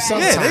somewhere.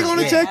 They're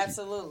gonna check you.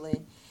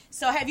 Absolutely.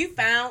 So have you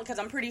found? Because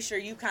I'm pretty sure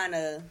you kind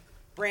of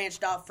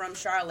branched off from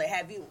Charlotte.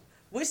 Have you?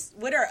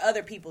 What are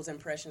other people's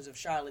impressions of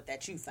Charlotte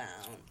that you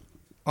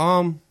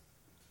found?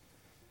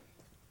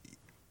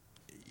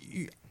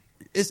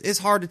 It's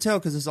hard to tell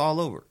because it's all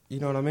over. You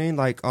know what I mean?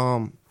 Like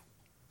we're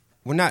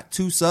not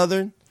too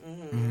Southern.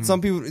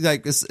 Some people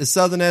like as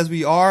Southern as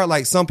we are.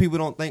 Like some people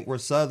don't think we're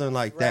Southern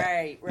like that.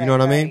 Right, you know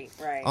what I mean?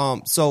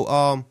 Right.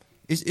 So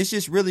it's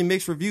just really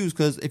mixed reviews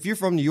because if you're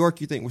from New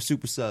York, you think we're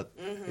super Southern.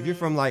 If you're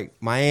from like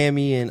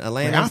Miami and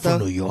Atlanta, I'm from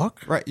New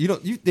York, right? You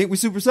think we're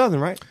super Southern,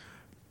 right?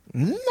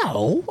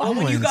 No. Well,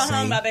 when you go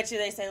home, I bet you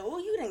they say, "Oh,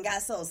 you done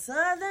got so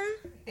Southern."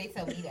 They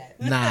tell me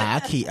that. Nah,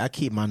 I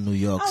keep my New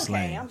York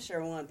slang. Okay, I'm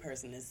sure one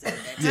person has said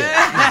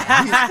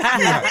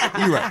that.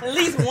 You're right. At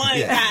least one.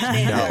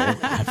 No,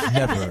 I've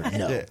never.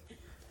 No. Yeah.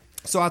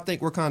 So I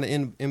think we're kind of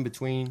in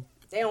between.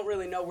 They don't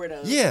really know where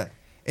to. Yeah,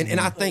 and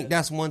I think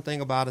that's one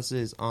thing about us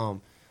is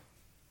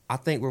I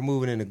think we're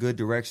moving in a good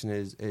direction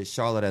as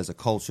Charlotte as a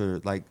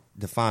culture, like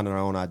defining our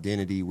own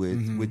identity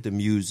with the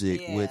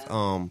music, with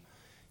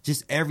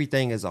just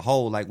everything as a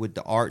whole, like with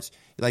the arts,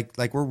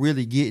 like we're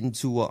really getting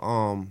to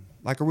a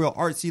real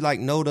artsy like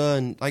Noda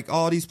and like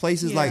all these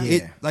places,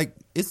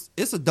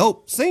 it's a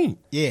dope scene.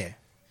 Yeah,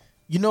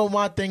 you know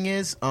my thing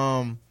is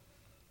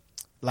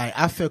like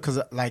I feel because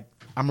like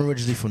I'm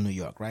originally from New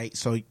York, right?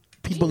 So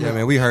people, yeah,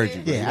 man, we heard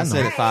you. Yeah, I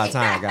said it 5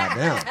 times.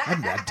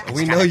 Goddamn,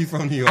 we know you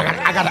from New York.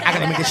 I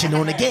gotta make this shit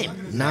known again.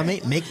 You know what I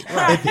mean? Make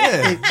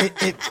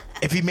it.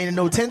 If he made it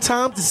known 10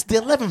 times, it's the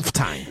 11th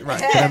time. Right?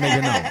 That I made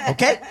it known.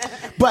 Okay,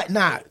 but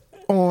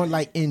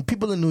in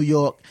people in New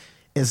York,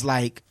 it's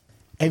like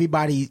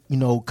everybody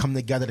come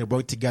together to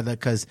work together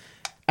because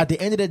at the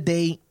end of the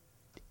day,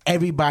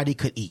 everybody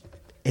could eat.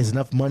 There's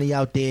enough money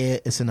out there.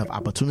 It's enough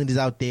opportunities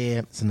out there.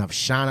 It's enough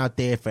shine out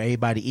there for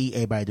everybody to eat,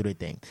 everybody to do their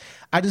thing.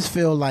 I just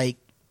feel like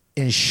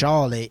in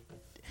Charlotte,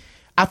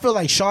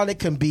 Charlotte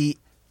can be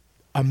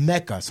a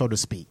mecca, so to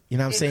speak. You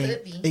know what I'm saying?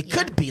 It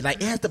could be. Like,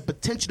 it has the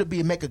potential to be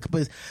a mecca.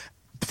 But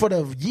for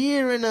the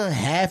year and a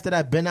half that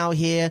I've been out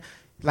here,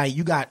 like,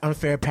 you got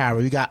Unfair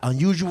Apparel, you got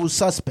Unusual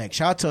Suspects.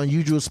 Shout out to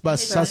Unusual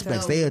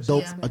Suspects. They a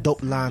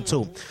dope line,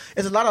 too.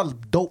 There's a lot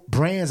of dope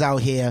brands out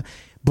here,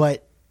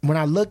 but when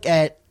I look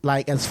at,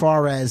 like, as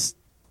far as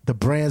the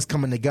brands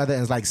coming together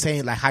and, like,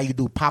 saying, like, how you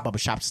do pop-up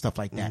shops and stuff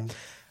like that,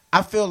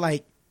 I feel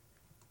like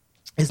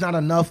it's not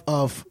enough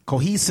of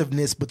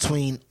cohesiveness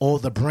between all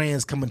the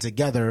brands coming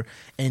together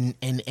and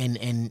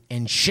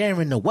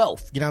sharing the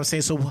wealth. You know what I'm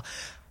saying? So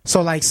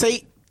So, like,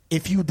 say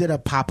if you did a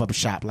pop-up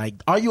shop, like,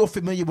 are you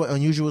familiar with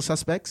Unusual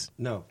Suspects?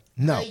 No.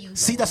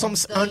 See, that's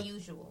what I'm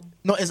unusual.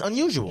 No, it's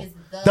unusual.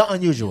 The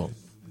unusual.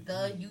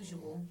 The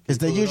usual. Is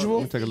the usual?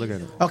 Let me take a look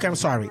at it. Okay, I'm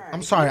sorry.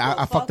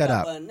 I fucked that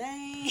up.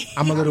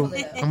 I'm a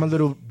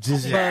little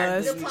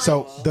jizzy.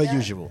 So the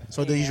usual.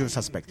 So the usual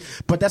suspect.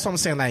 But that's what I'm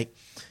saying. Like,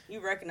 you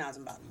recognize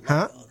them by the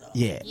huh? logo, though.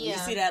 Yeah. You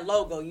see that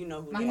logo, you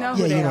know who they are.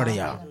 Yeah, you know they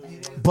are.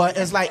 But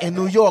it's like in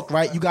New York,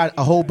 right? You got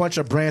a whole bunch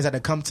of brands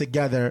that come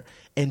together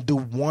and do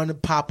one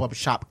pop-up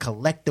shop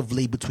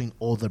collectively between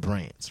all the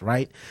brands,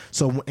 right?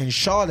 So in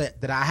Charlotte,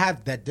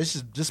 this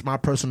is just my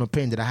personal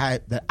opinion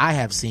that I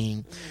have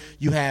seen.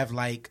 You have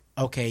like,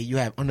 okay, you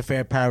have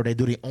Unfair Apparel. They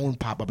do their own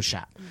pop-up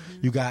shop.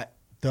 You got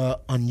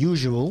the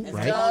Unusual,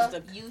 right?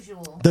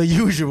 The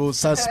usual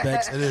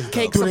suspects.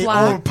 Cake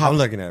Supply. I'm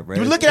looking at it, bro.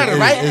 You're looking at it,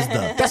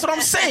 right? That's what I'm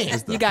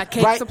saying. You got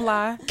Cake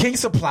Supply. King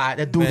Supply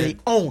that do their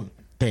own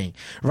thing,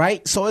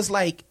 right? So it's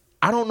like,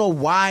 I don't know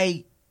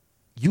why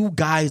you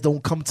guys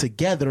don't come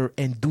together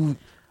and do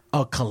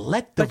a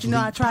collective. But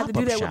I tried to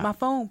do that with my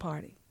phone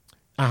party.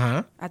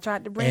 I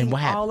tried to bring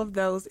all of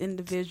those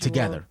individuals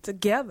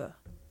together.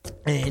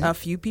 And a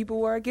few people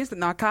were against it.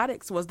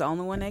 Narcotics was the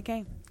only one that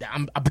came.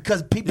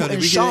 Because people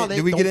in Charlotte.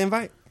 Did we get an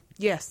invite?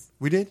 Yes.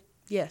 We did?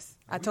 Yes.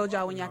 I told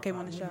y'all when y'all came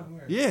on the show.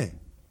 Yeah.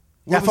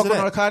 Y'all fuck with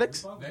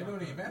Narcotics? They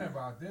don't even matter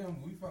about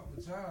them. We fuck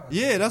with y'all.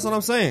 Yeah, that's what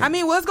I'm saying. I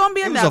mean, it's going to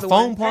be another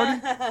one. It was a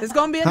phone party? It's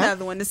going to be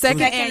another one. The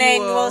second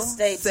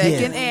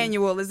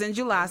annual is in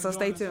July, so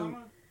stay tuned.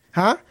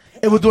 Huh?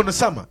 It was during the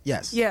summer,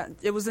 yes. Yeah,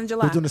 it was in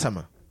July. It was during the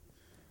summer.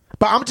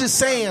 But I'm just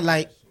saying,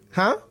 like,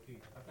 huh?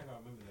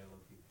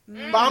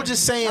 But I'm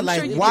just saying,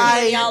 like,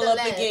 why? Y'all up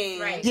again.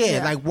 Right.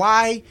 Yeah, like,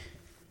 why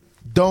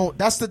don't?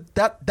 That's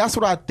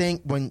what I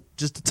think. When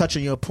just to touch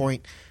on your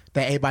point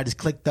that everybody's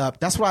clicked up.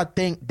 That's what I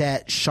think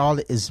that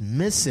Charlotte is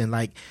missing.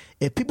 Like,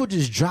 if people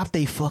just drop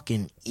their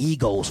fucking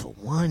egos for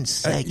 1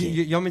 second.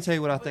 You want me to tell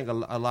you what I think a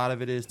lot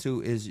of it is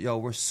too? Is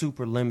we're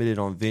super limited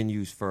on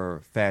venues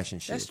for fashion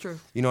shit. That's true.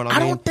 You know what I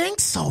mean? I don't think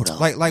so though.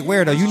 Like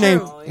where though? You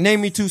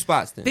name me 2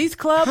 spots then. These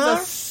clubs are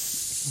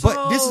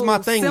but this is my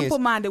thing.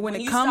 Simple-minded when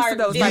it comes to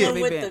those type of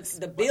events.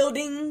 The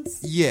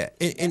buildings. Yeah,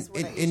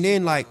 and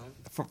then like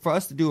for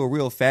us to do a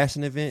real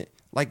fashion event,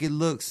 like it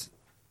looks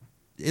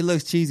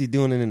cheesy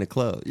doing it in the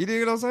club. You know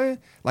what I'm saying?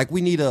 Like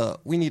we need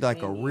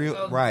like a real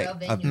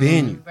a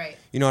venue. Right.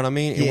 You know what I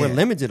mean? And we're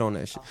limited on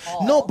that shit.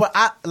 No, but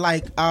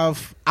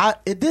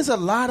there's a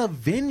lot of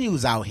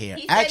venues out here.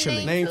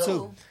 Actually, name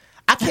 2.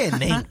 I can't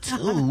name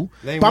 2.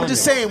 But I'm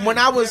just saying when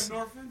I was,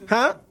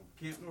 huh?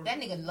 That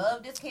nigga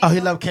loved this Camp. Oh,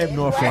 he loved Camp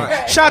North.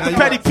 Shout out to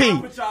Petty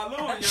P.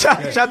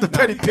 Shout out to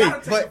Petty P.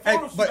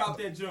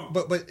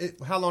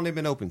 But how long they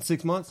been open?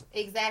 6 months?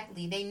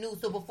 Exactly. They knew.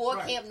 So before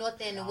Camp North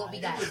End and what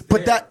we got.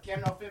 But that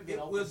it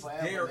was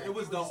there. It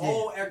was the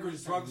old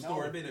Eckerd's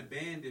drugstore. It been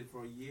abandoned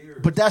for years.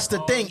 But that's the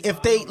thing.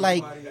 If they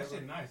like,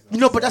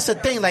 but that's the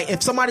thing. Like,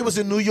 if somebody was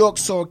in New York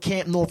saw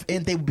Camp North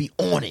End, they would be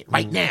on it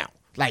right now.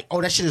 Like, oh,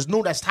 that shit is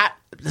new. That's hot.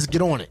 Let's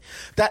get on it.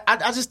 That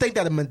I just think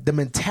that the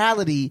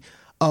mentality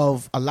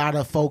of a lot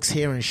of folks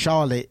here in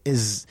Charlotte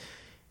is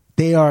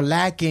they are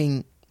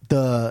lacking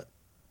I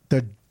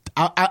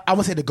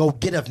would say the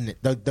go-getterness.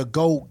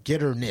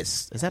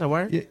 Is that a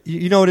word?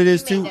 You know what it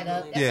is too?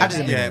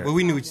 Yeah, but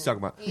we knew what you're talking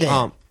about.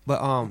 Yeah.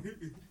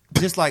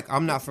 Just like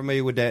I'm not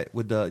familiar with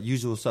the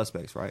usual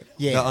suspects, right?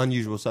 Yeah. The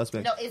unusual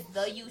suspects. No, it's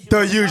the usual.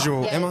 The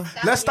usual. Yes, Am I?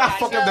 Let's stop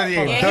fucking the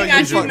name.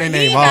 Yeah, Fuck their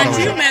name he all got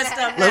the you way. messed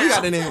up. Look, we now.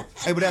 got the name.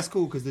 Hey, but that's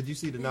cool because did you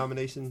see the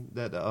nomination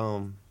that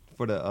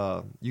for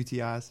the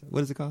UTIs?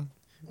 What is it called?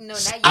 No,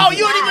 not Oh, you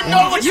don't even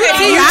know what UTI.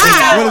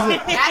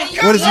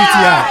 What is UTI?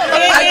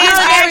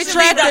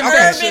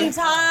 Urban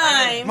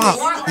Time.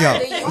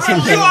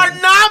 You are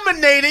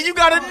nominated. You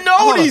gotta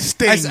know these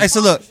things. Hey, so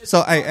look.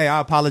 So hey,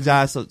 I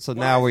apologize. So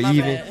now we're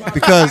even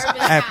because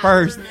at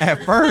first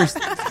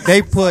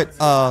they put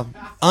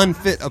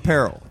unfit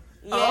apparel.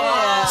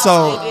 Yeah.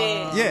 So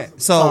yeah.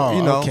 So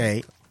you know.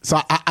 Okay.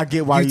 So I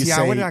get why UTI, you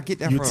say where did I get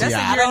that from? UTI.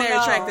 I don't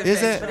know.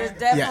 Is it? But it's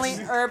definitely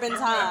Yes. Urban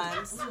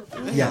Times.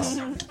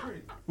 Yes.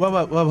 Well,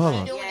 hold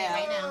on. doing it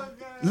right now.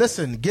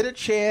 Listen, get a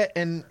chair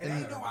and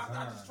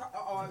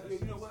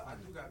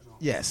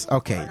yes,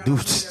 okay. Do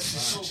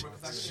shout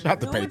out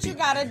to Do Petty what you P.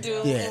 gotta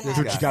do. Yeah, and do have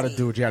what you a gotta seat.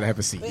 do. You gotta have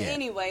a seat. But Yeah.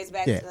 anyways,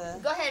 back Yeah. to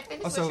Go ahead,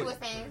 finish Also- what you were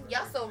saying.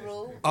 Y'all so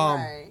rude.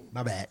 right.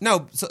 My bad.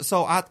 No,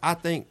 so I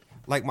think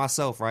like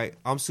myself, right?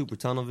 I'm super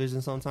tunnel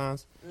vision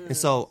sometimes, and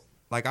so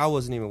like I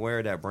wasn't even aware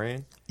of that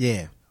brand.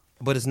 Yeah.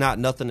 But it's not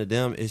nothing to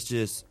them. It's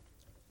just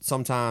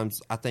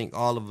sometimes I think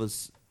all of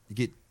us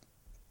get,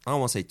 I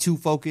don't want to say too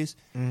focused,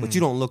 but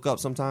you don't look up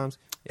sometimes.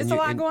 It's a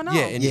lot going on.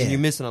 Yeah, and you're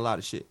missing a lot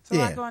of shit. It's a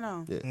Yeah. lot going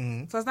on.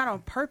 Yeah. So it's not on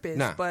purpose,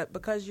 Nah. but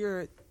because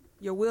your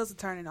wheels are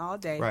turning all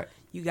day. Right.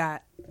 You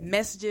got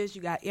messages,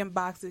 you got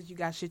inboxes, you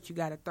got shit you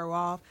got to throw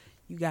off.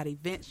 You got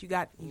events, you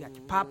got your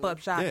pop-up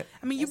shop. Yeah.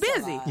 I mean, you're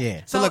busy.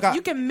 Yeah. So look,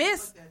 you can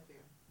miss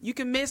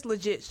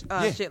legit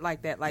shit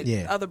like that, like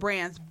Yeah. other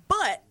brands,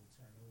 but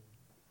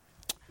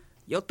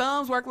your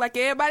thumbs work like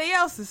everybody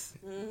else's.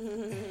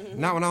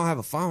 Not when I don't have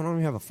a phone. I don't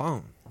even have a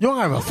phone. You don't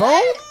have a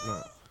phone?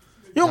 No.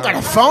 You don't got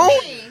a phone?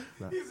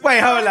 Wait,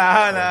 hold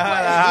on.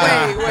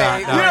 Wait.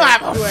 You don't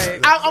have a phone.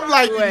 I'm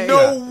like,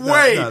 no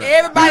way.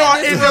 Everybody we are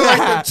in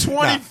like the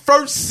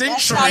 21st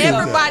century.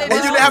 Everybody and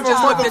you didn't have a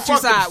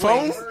motherfucking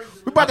phone?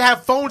 We about to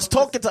have phones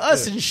talking to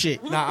us and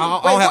shit. Nah,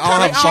 I don't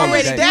have a phone.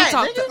 Already that,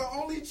 talk nigga. The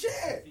only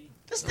chat.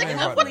 This nigga,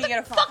 Where what you the get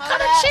a phone? fuck kind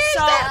of shit is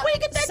that? Where you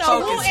get that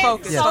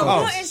Focus. So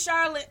who in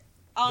Charlotte?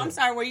 Oh, I'm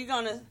sorry. Were you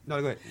gonna? No,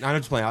 go ahead. No, I'm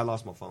just playing. I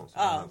lost my phone. So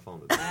I don't have a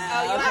phone.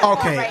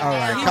 Okay, all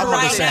right. He's Come on,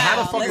 right say, how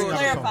the now. fuck Let's you got a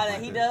clarify phone?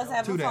 that he does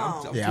have a 2 days.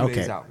 phone. Yeah, 2 okay.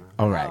 days out, man.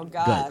 All right, Oh good.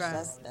 gosh,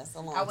 that's a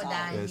long I would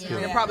time. die. it's Yeah.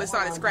 good. They probably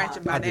started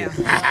scratching by now.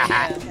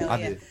 I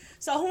did.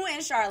 So who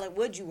in Charlotte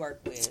would you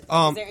work with? Is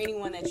there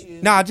anyone that you?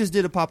 No, I just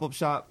did a pop-up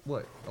shop,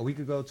 a week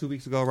ago, 2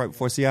 weeks ago, right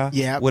before CI?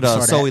 Yeah, with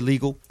saw So that.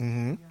 Illegal.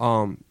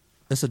 Mm-hmm.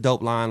 It's a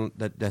dope line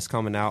that's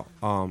coming out.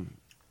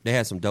 They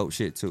had some dope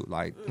shit, too.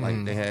 Like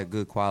they had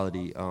good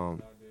quality.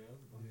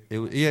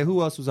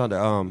 Who else was on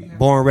there?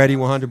 Born Ready,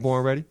 100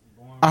 Born Ready.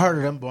 I heard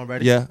of them, Born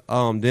Ready. Yeah,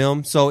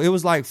 them. So it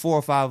was like 4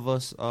 or 5 of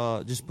us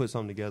just put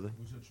something together.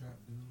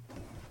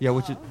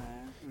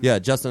 Yeah,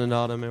 Justin and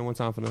all them, man, one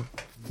time for them.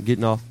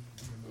 Getting off.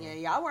 Yeah,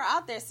 y'all were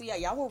out there.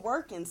 Y'all were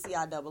working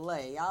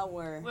CIAA. Y'all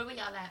were. Where we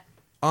y'all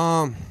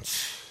at?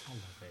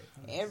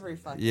 Every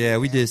fucking. Yeah,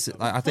 we did.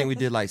 I think we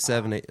did like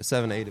 7 or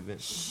 8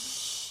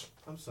 events.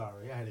 I'm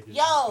sorry. I had to get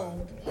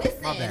Yo,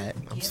 listen. my bad.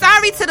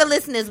 Sorry to the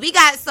listeners. We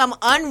got some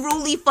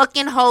unruly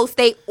fucking hosts.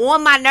 They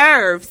on my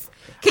nerves.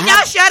 Can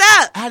y'all shut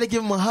up? I had to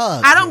give him a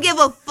hug. I don't give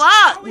a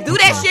fuck. Do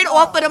that shit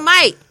off of the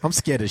mic. I'm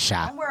scared of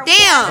shot.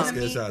 Damn.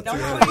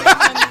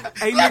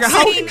 Hey, nigga,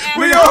 how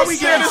we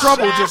get in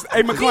trouble? Just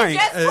hey, McClain.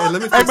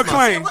 Let me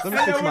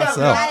fix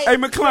myself. Hey,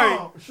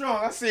 McClain.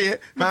 Sean, I see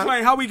it.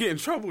 McClain, how we get in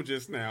trouble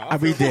just now?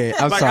 We did.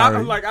 I'm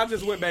sorry. I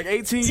just went back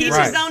 18 years.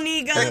 Teachers don't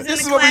need guns. This in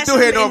is the what we do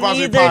here, No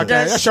classroom, Advisory and neither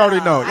Podcast. does Y'all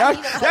already know.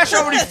 Sean.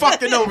 Y'all already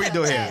fucking know what we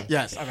do here.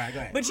 Yes. All right, go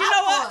ahead. But you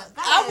know what?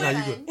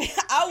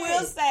 I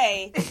will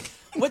say,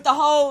 with the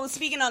whole,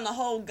 speaking on the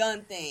whole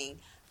gun thing,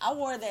 I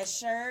wore that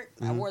shirt.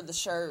 I wore the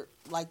shirt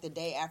like the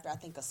day after, I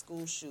think, a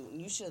school shooting.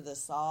 You should have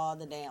saw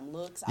the damn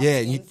looks I was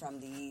getting from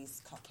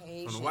these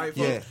Caucasians.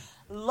 Yeah.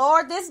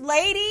 Lord, this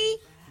lady.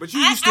 But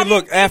you used to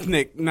look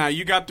ethnic. Now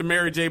you got the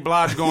Mary J.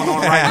 Blige going on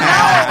right now.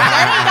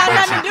 That ain't got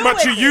nothing to do But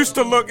with you it. used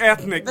to look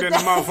ethnic than the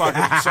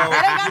motherfucker. So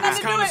That ain't got it's nothing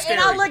to do kind of with it. scary.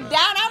 And I looked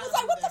down. I was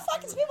like, what the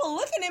fuck is people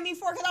looking at me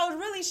for? Because I was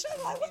really shook.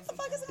 Like, what the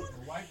fuck is going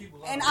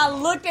on? And I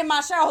looked at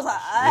my shirt. I was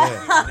like,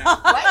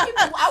 White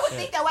people, I would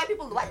think that white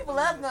people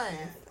love guns.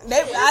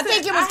 I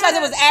think it was because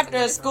it was after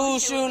a school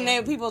shooting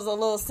and people was a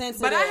little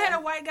sensitive. But I had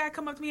a white guy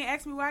come up to me and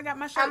ask me where I got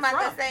my shirt from.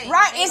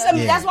 Right,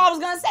 that's what I was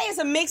gonna say. It's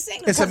a mixed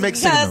signal. It's a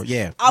mixed signal,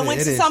 yeah. I went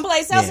Yeah, to it is.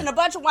 someplace else Yeah. and a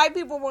bunch of white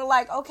people were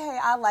like, "Okay,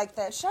 I like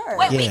that shirt."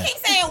 Wait, we keep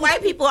saying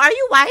white people. Are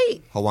you white?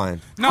 Hawaiian.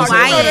 No,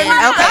 Hawaiian.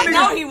 I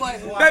know he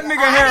wasn't. that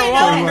nigga hair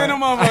long than a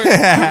motherfucker. You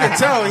can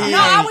tell he No,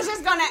 I ain't. was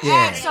just gonna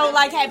ask. So,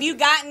 like, have you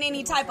gotten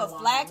any type of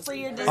flack for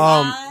your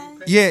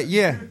design?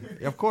 Yeah,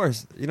 of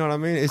course. You know what I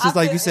mean? It's just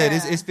like you said,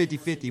 it's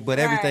 50-50, but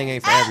everything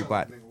ain't for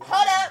everybody.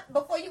 Hold up,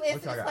 before you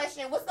answer this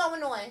question, what's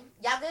going on?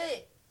 Y'all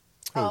good?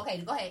 Oh,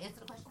 okay, go ahead, answer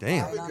the question.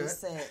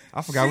 Damn.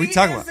 I forgot we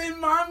talking about. in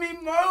mommy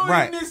mode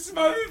Right. in this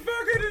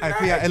motherfucker tonight.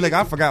 Hey, look,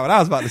 I forgot what I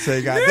was about to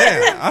say.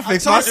 Goddamn, I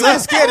fixed myself. I'm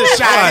scared of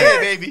shot Right.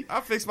 here, baby.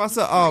 I fixed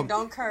myself.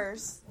 Don't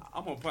curse.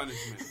 I'm on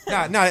punishment.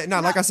 Nah,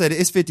 like I said,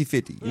 it's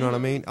 50-50. You know what I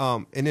mean?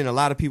 And then a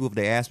lot of people, if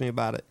they ask me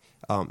about it,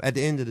 at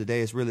the end of the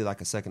day, it's really like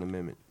a Second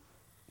Amendment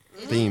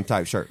theme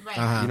type shirt.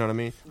 Right. You know what I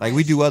mean? Like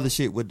we do other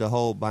shit with the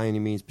whole by any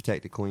means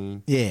protect the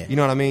queen. Yeah. You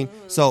know what I mean?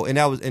 So and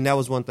that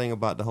was one thing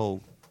about the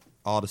whole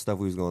all the stuff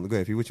we was going to go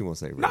ahead. What you want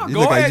to say, bro? No, You go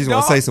look like ahead, you just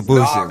want dog. to say some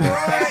bullshit, No, man. go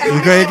ahead. You go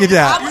ahead and get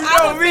that.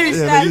 I would finish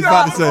Yeah, that he's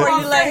about to before say-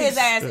 you let his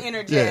ass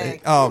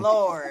interject.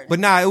 Lord. But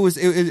nah,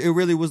 it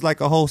really was like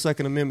a whole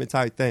Second Amendment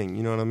type thing.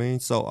 You know what I mean?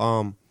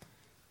 So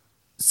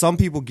some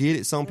people get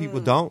it, some people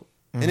don't,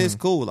 and it's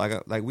cool.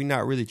 Like we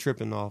not really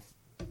tripping off,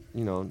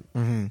 you know,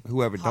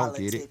 whoever don't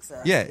get it. Politics,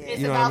 Yeah,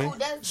 It's you know about what I mean? who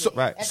does So, it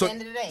right. at So, the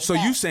end of the day. so you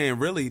Facts. saying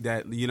really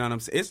that, you know what I'm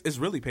saying? It's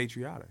really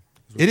patriotic.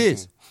 It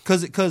is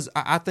because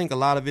I think a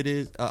lot of it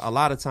is a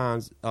lot of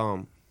times.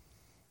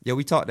 Yeah,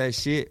 we talk that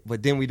shit,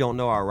 but then we don't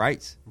know our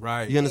rights.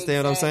 Right. You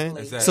understand what I'm saying?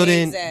 Exactly. So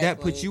then that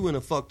Exactly. puts you in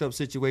a fucked up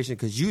situation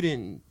because you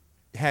didn't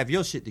have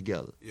your shit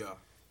together. Yeah.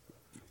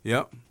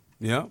 Yep.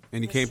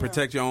 And you can't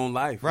protect your own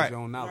life, Right. your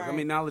own knowledge. I Right.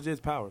 mean, knowledge is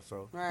power,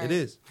 so. Right. It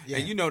is.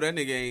 And you know that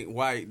nigga ain't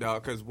white,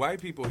 dog, because white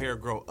people hair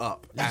grow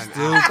up. And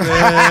Stupid.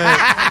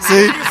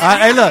 See,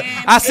 hey, look,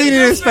 I seen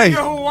it in his face.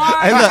 Hey,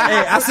 look,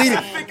 hey, I seen it.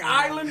 Pacific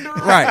Islander,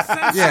 Right.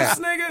 census Yeah.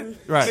 nigga.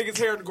 Right. Nigga's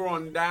hair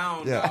growing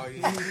down, Yeah. dog.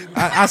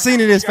 I seen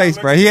it in his face,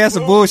 bro. He had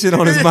some bullshit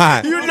on his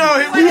mind. You know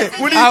him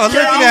when he I was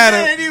came looking at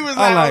in, him. he was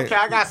I'm like, like, okay,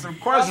 I got some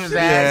questions to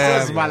Yeah,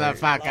 ask this man.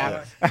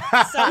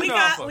 motherfucker.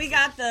 So we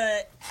got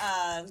the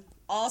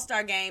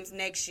All-Star games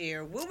next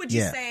year, what would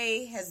you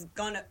say has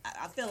gonna?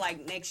 I feel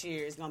like next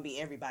year is gonna be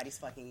everybody's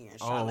fucking year in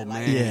Charlotte.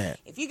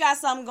 If you got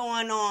something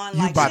going on,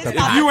 like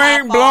if you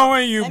ain't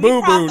blowing, you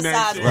boo boo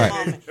next year.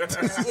 Right.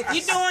 If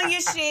you're doing your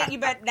shit, you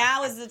bet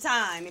now is the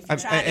time. If you're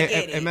trying to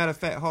get it. As a matter of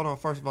fact, hold on.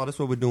 First of all, this is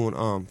what we're doing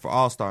for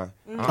All-Star.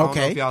 I don't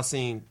know if y'all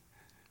seen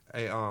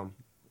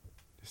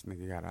This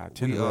nigga got an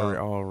itinerary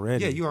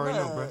already. Yeah, you already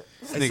know, bro.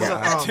 This nigga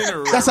got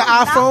itinerary. That's an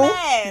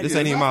iPhone? This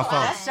ain't even my phone.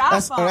 That's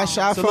your phone. That's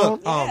your phone?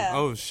 Look,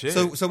 oh, shit.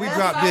 So we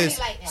dropped this.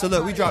 So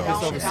look, we dropped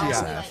this over CI.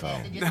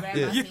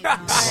 Yeah,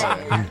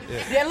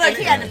 look,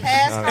 he had the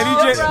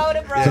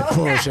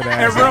passcode.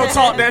 And real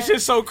talk, that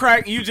shit's so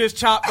crack, you just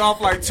chopped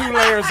off like 2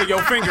 layers of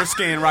your finger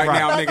skin right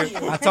now,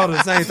 nigga. I told her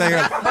the same thing.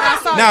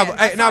 Now,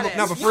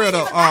 but for real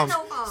though,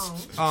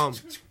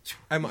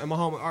 I'm a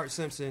home with Art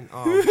Simpson.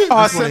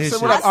 Art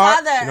Simpson, what up, Art? I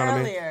saw that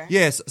earlier.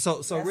 Yes,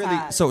 so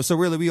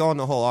really, we on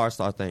the whole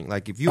All-Star thing.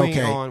 Like, if you ain't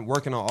on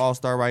working on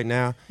All-Star right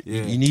now,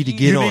 you need to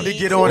get on. You need to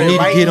get on it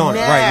right now. You know what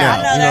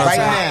I'm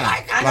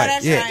saying? I know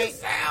that's right.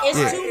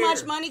 It's too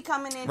much money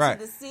coming into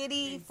the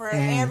city for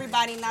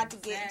everybody not to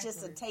get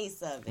just a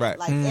taste of it. Right.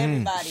 Like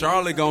everybody.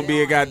 Charlotte gonna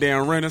be a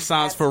goddamn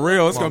renaissance for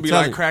real. It's gonna be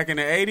like cracking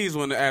the 80s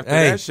when after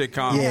that shit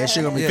comes. Yeah, it's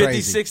gonna be 50,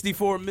 crazy.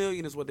 64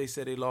 million is what they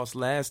said they lost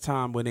last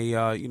time when they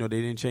they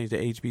didn't change the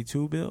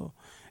HB2 bill.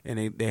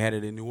 And they had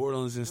it in New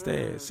Orleans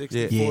instead.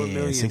 64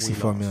 million.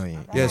 64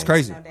 million. Yeah, it's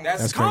crazy.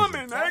 That's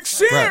coming next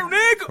year,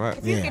 nigga. Right.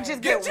 If you could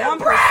just get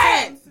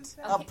 1%,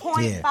 a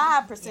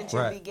 0.5%,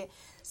 you'll be getting.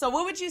 So,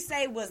 what would you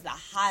say was the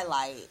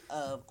highlight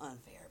of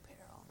Unfair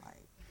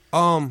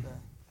Apparel?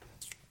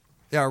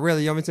 Yeah,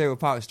 really, you want me to tell you what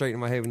popped straight in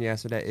my head when you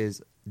asked for that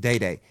is Day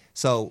Day.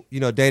 So,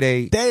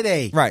 Day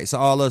Day. Right. So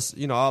all us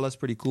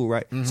pretty cool,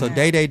 right? Mm-hmm. So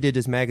Day Day did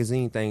this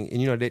magazine thing,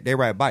 and they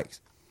ride bikes.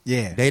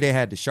 Yeah. Day Day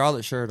had the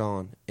Charlotte shirt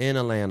on in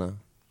Atlanta,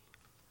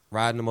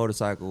 riding a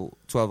motorcycle,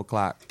 12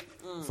 o'clock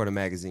for the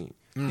magazine.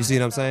 You see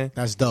what I'm saying?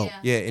 That's dope.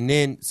 Yeah, and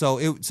then so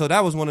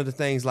that was one of the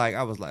things. Like,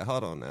 I was like,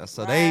 hold on now.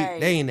 So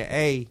they in the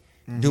A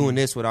doing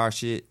this with our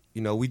shit.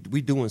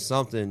 We doing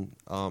something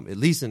at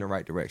least in the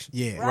right direction.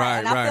 Yeah, right.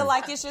 And I feel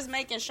like it's just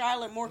making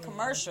Charlotte more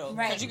commercial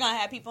because you're gonna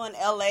have people in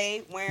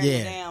LA wearing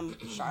the damn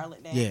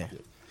Charlotte. Yeah.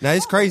 Now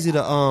it's crazy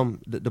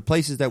the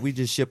places that we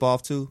just ship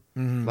off to.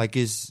 Like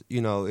it's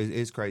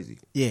crazy.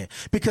 Yeah,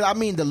 because I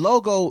mean the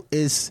logo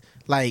is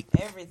like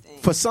everything.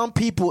 For some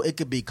people it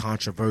could be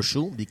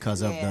controversial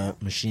because of the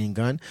machine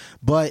gun,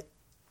 but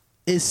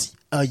it's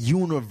a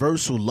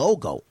universal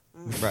logo.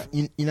 Right.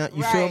 You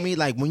feel me?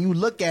 Like when you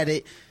look at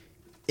it,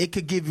 it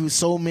could give you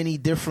so many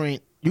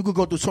different. You could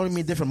go through so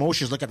many different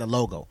motions. Look at the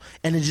logo,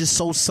 and it's just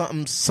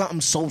something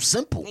so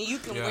simple. And you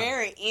can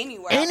wear it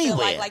anywhere. I feel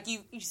like you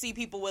see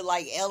people with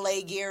like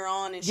LA gear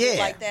on and shit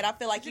like that. I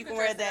feel like you can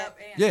wear that.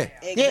 Yeah,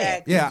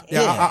 exactly.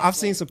 Yeah. I've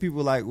seen some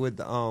people like with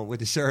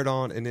the shirt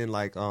on and then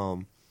like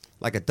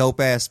a dope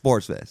ass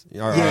sports vest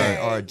or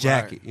a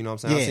jacket. Right. You know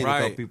what I'm saying? I've seen a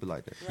couple people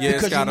like that. Yeah,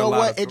 because you know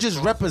what? It just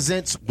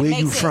represents where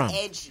you from.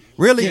 Edgy.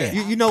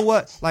 Really, you know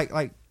what?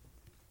 Like.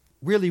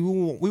 Really,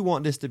 we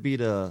want this to be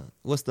the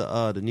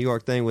New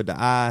York thing with the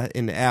eye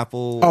in the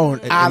apple. Oh,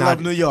 I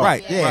love New York.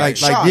 Right, yeah. Like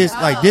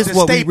this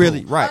what staple. we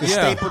really right. The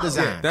staple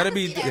design. That'd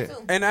be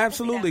and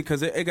absolutely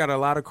because it got a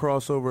lot of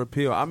crossover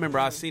appeal. I remember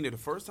I seen it the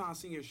first time I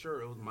seen your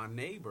shirt. It was my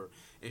neighbor,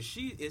 and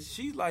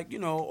she's like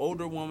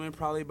older woman,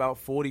 probably about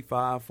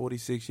 45,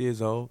 46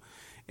 years old.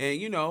 And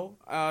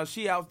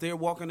she out there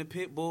walking the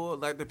pit bull,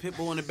 like the pit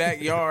bull in the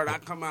backyard. I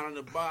come out on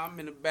the bar, I'm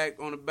in the back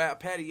on the back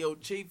patio,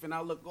 Chief, and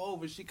I look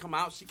over. She come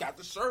out, she got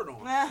the shirt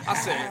on. I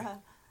said,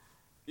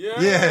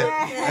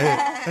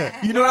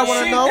 Yeah. You know what I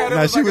want to know?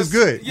 No, she was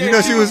good. She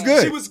was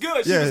good. She was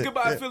good. She was good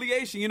by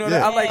affiliation.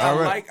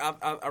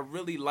 I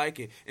really like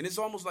it, and it's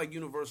almost like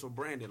universal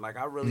branding. Like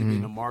I really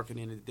mean the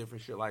marketing and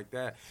different shit like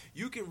that.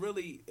 You can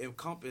really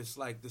encompass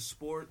like the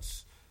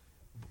sports.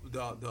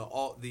 The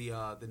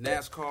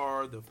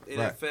NASCAR, the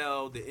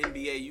NFL, the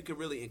NBA, you can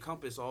really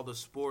encompass all the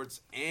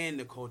sports and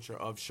the culture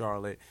of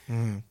Charlotte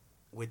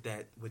with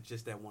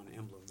just that one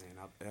emblem, man.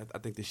 I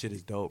think this shit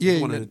is dope. Yeah,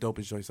 it's one of the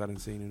dopest joints I done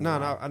seen. No,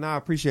 I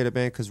appreciate it,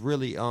 man. Because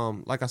really,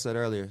 like I said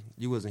earlier,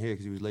 you wasn't here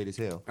because you was late as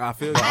hell. I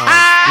feel. We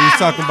was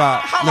talking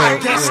about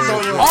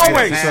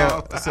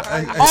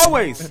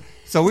always.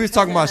 So we was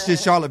talking about shit,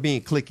 Charlotte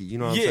being cliquey. You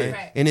know what I'm saying?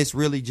 Right. And it's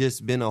really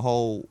just been a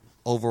whole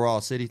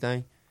overall city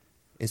thing.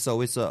 And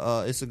so it's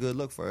a good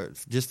look for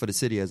the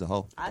city as a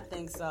whole. I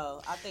think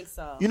so.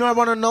 You know, I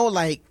want to know,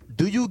 like,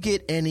 do you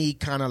get any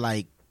kind of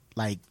like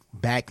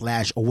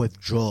backlash or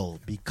withdrawal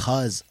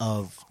because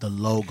of the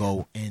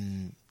logo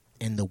and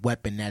the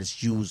weapon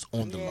that's used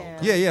on the logo?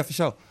 Yeah, for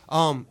sure.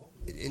 And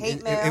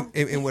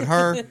with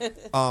her,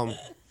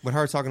 with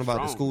her talking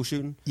about the school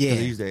shooting,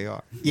 they used the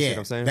AR. You see what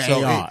I'm saying?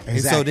 Exactly.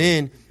 And so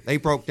then they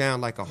broke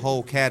down like a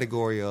whole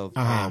category of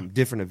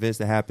different events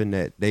that happened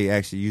that they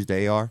actually used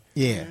the AR.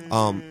 Yeah.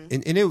 And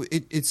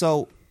it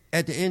so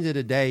at the end of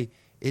the day,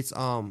 it's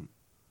I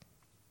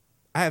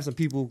have some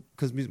people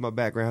because my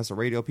background has some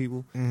radio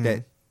people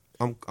that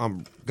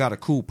I'm got a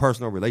cool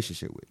personal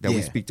relationship with that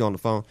we speak to on the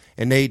phone,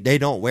 and they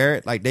don't wear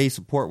it. Like they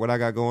support what I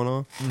got going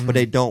on, but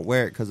they don't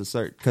wear it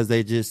because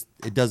they just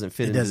it doesn't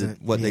fit into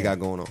what they got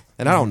going on,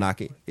 and I don't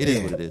knock it. It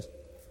is what it is.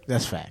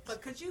 That's facts.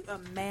 But could you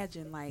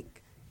imagine,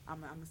 like,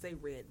 I'm gonna say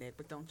redneck,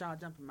 but don't y'all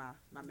jump in my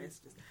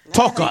messages.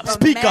 Talk up,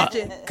 speak up.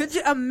 Could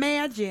you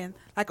imagine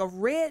like a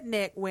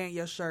redneck wearing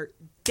your shirt,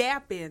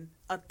 dapping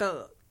a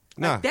thug?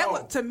 Nah, like, that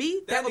would, to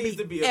me that would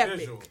be a epic.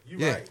 visual. You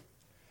right.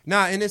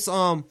 Nah, and it's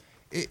the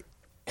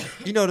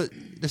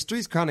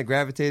streets kind of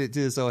gravitated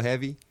to it so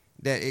heavy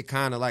that it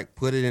kind of like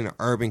put it in an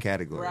urban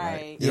category,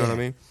 right? You know what I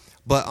mean?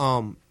 But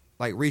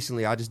like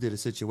recently, I just did a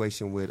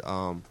situation with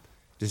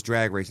this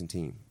drag racing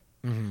team,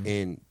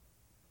 and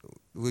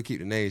we'll keep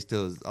the names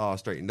till it's all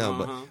straight and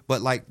done.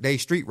 But like they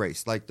street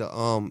race, like the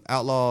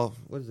outlaw.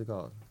 What is it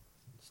called?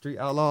 Street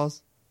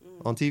Outlaws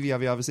on TV.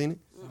 Have you ever seen it?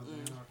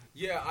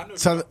 Yeah, I know.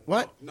 So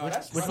what? No,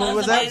 that's which one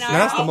was that? No,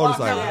 that's the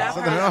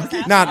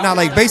motorcycle. Nah,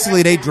 like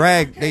basically they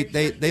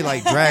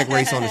like drag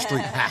race on the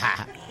street.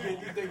 You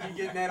think you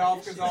getting that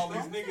off because all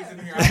these niggas in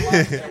here? I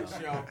watch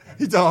that show.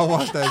 You don't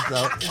watch that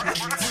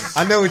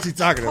show. I know what you're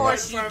talking about.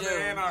 Of course you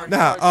do.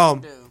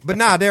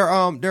 But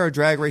they're a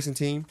drag racing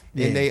team,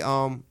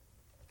 and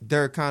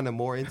they're kind of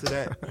more into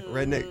that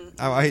redneck.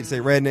 I hate to say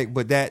redneck,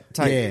 but that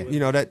type,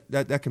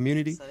 that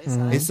community.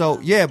 And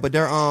so but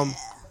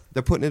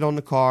they're putting it on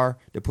the car.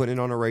 They're putting it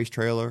on a race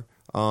trailer.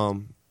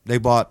 They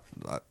bought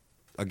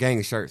a gang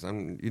of shirts.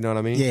 You know what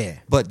I mean? Yeah.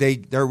 But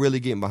they're really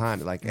getting behind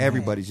it. Like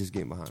everybody's just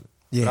getting behind it.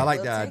 Yeah. But I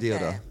like that idea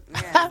though.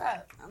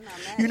 Yeah.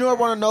 You know, I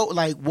want to know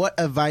like what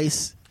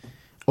advice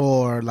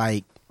or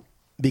like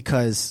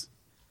because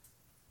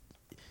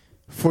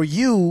for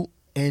you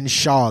in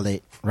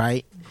Charlotte,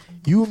 right?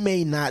 You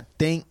may not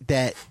think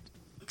that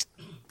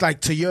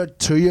like to your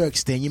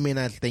extent, you may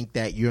not think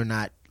that you're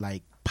not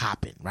like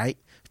popping, right?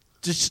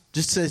 Just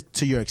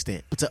to your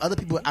extent, but to other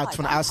people out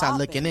from the outside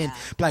looking in,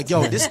 be like,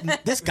 yo,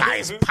 this guy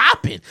is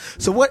popping.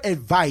 So, what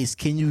advice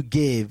can you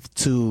give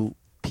to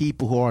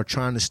people who are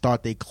trying to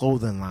start their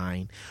clothing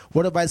line?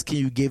 What advice can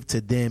you give to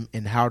them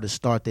in how to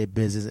start their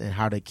business and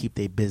how to keep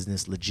their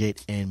business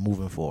legit and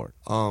moving forward?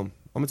 I'm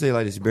gonna tell you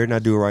like this: you better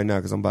not do it right now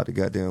because I'm about to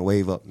goddamn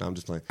wave up. No, I'm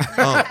just playing.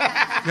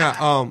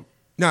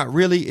 Not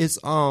really. It's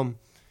a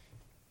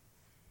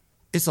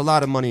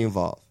lot of money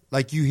involved.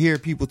 Like you hear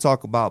people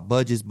talk about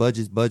budgets, right?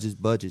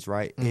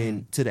 Mm-hmm.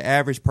 And to the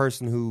average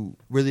person who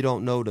really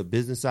don't know the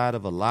business side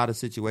of a lot of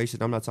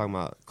situations, I'm not talking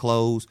about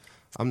clothes.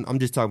 I'm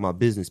just talking about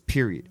business,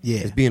 period. Yeah.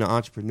 As being an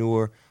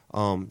entrepreneur,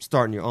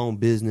 starting your own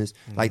business.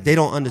 Mm-hmm. Like they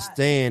don't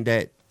understand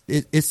that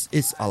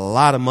it's a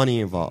lot of money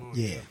involved.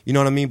 Yeah. You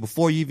know what I mean?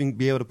 Before you even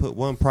be able to put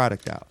one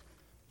product out,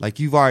 like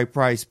you've already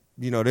priced,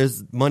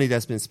 there's money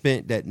that's been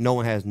spent that no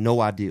one has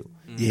no idea.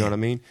 You know what I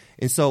mean?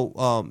 And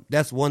so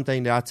that's one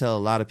thing that I tell a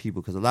lot of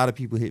people because a lot of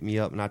people hit me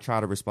up and I try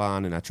to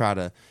respond and I try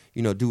to,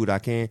 do what I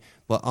can.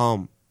 But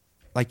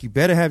like you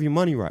better have your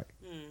money right.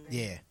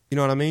 Yeah. You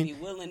know what I mean? Be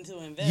willing to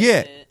invest.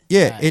 Yeah.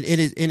 Yeah. Right.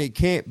 It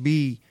can't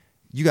be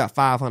you got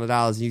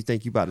 $500 and you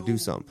think you about to do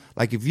something.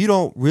 Like if you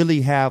don't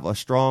really have a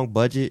strong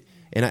budget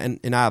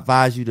and I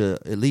advise you to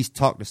at least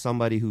talk to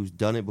somebody who's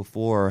done it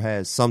before or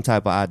has some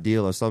type of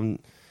ideal or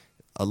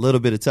a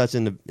little bit of touch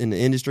in the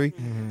industry.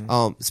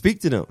 Mm-hmm. Speak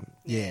to them.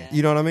 Yeah.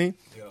 You know what I mean?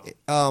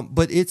 Yeah.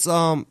 But it's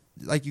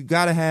like you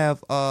gotta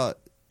have and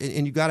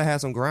you gotta have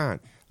some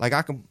grind. Like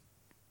I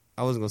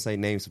wasn't gonna say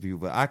names of people,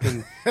 but I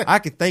can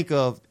think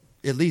of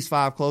at least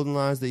 5 clothing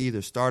lines that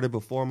either started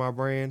before my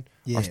brand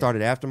or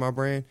started after my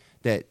brand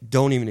that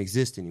don't even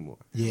exist anymore.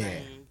 Yeah.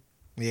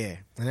 Yeah.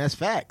 And that's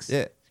facts.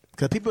 Yeah.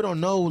 Because people don't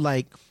know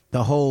like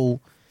the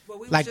whole But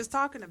we were just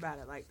talking about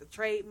it, like the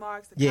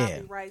trademarks, the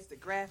copyrights, the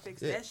graphics.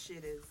 That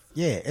shit is.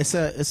 Yeah, it's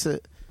a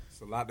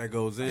lot that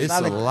goes in. It's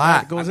a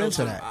lot goes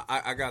into that.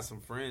 I got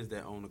some friends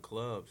that own a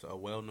club, a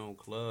well-known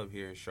club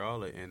here in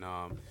Charlotte, and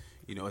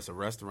it's a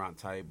restaurant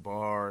type,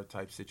 bar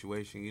type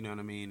situation. You know what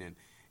I mean? And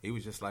he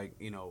was just like,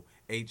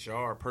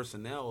 HR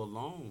personnel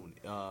alone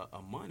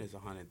a month is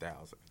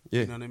 $100,000.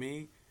 You know what I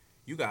mean?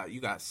 You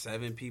got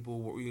 7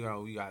 people.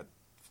 You got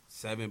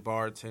 7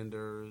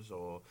 bartenders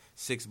or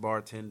 6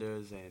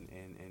 bartenders and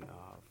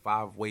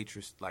 5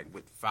 waitress, like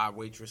with 5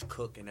 waitress,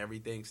 cook and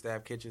everything,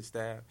 kitchen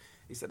staff.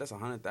 He said that's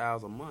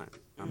 $100,000 a month.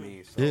 I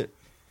mean, so,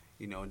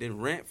 and then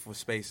rent for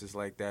spaces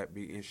like that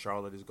in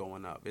Charlotte is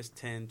going up. It's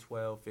 10,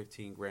 12,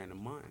 15 grand a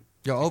month.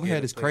 Yo,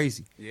 overhead is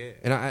crazy. Yeah.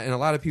 And a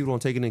lot of people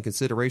don't take it in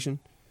consideration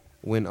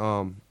when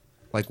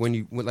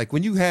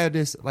when you have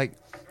this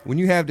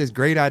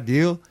great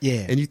ideal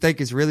and you think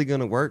it's really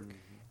going to work,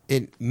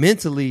 and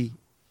mentally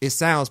it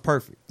sounds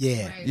perfect.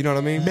 Yeah. You know what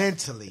I mean?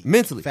 Mentally.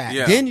 Fact.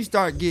 Yeah. Then you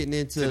start getting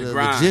into the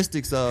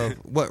logistics of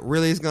what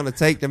really is going to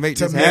take to make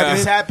this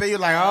happen. You're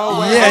like,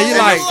 oh, yeah. You're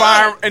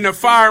like, the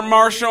fire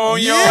marshal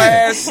on your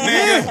ass,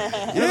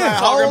 nigga. Yeah.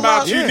 Talking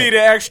about you need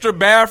an extra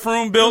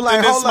bathroom built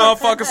in this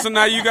motherfucker, so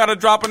now you got to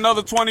drop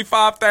another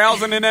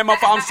 $25,000 in that motherfucker.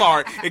 I'm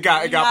sorry. It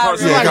got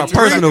personal. Yeah, it got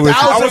personal with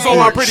you. I was on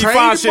my pretty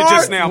fine shit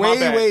just now. Wait.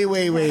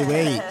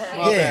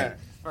 Yeah.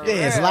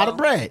 It's a lot of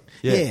bread.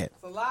 Yeah. It's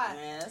a lot.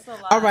 Yeah, it's a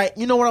lot. All right,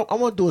 you know what? I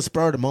want to do a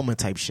spur of the moment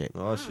type shit.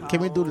 Oh, shit.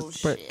 Can we do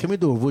this? Can we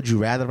do a would you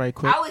rather right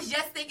quick? I was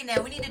just thinking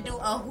that we need to do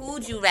a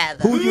who'd you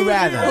rather. Who'd you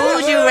rather?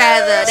 Who'd you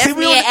rather? That's See,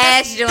 me and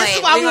Ash joint. This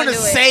is why We we're on gonna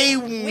the do it.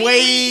 same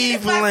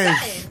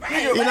wavelength.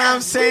 Right. You know what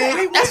I'm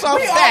saying? That's all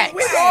facts.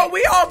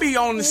 We all be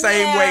on the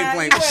same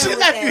wavelength. Shit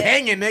left you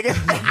hanging, nigga.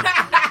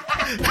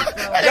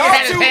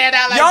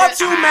 Y'all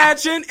two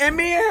matching, and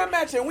me and him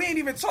matching. We ain't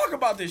even talk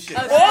about this shit.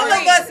 All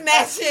of us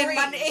matching. Three.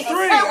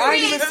 I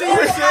ain't even see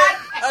this shit.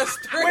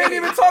 We ain't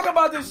even talk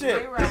about this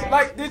shit.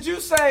 Like, did you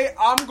say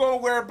I'm gonna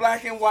wear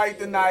black and white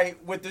tonight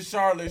with the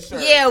Charlotte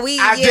shirt? Yeah,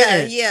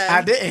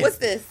 I didn't. What's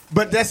this?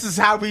 But this is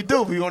how we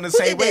do. We on the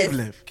same did this?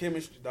 wavelength.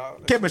 Chemistry,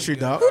 dog. Chemistry,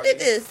 dog. Who did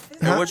this?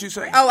 And what you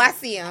say? Oh, I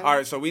see him. All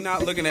right, so we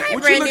not looking at. Hey,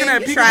 What you looking Brandon,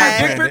 at? you People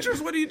tried. with dick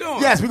pictures? What are you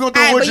doing? Yes, we're gonna do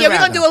All a right, would but you yeah, we're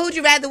rather. gonna do a who'd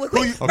you rather. Quick.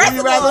 Who First you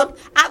of rather?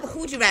 all,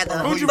 who'd you rather?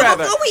 Who'd you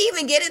rather? Before we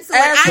even get into it,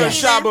 Ask I her, ain't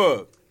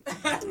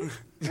Shabba.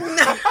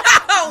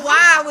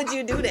 Why would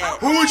you do that?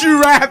 Who would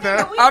you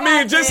rather? I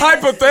mean, just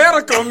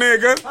hypothetical,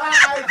 nigga.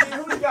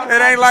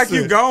 It ain't like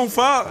you gon'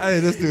 fuck. Hey,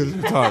 this dude is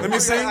retarded. Let me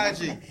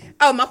see.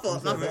 Oh, my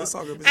fault. My fault.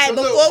 All right,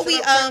 before we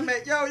Yo.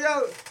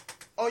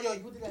 Oh, yo,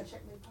 who did that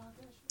checkmate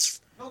podcast?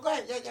 No, go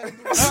ahead.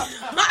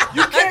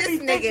 You can't be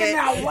thinking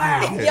out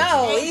loud.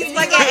 Yo, he's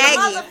fucking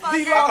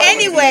Aggie.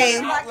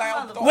 Anyway,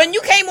 when you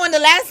came on the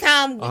last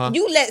time,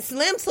 you let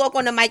Slim talk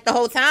on the mic the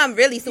whole time,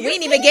 really. So we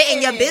ain't even get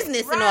in your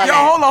business and all Yo,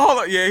 that. hold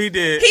on. Yeah, he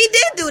did. He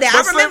did do that.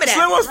 But I remember Slim,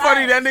 that. Slim was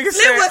funny. That nigga Slim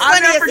said, was I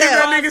funny never as forget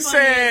hell. that nigga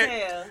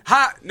said,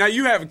 "Hi, now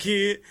you have a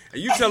kid,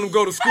 and you tell them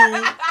go to school,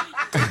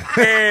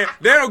 and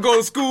they don't go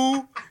to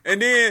school,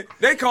 and then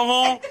they come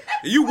home,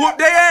 and you whoop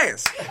their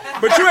ass.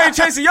 But you ain't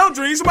chasing your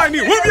dreams. Somebody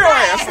need to whoop your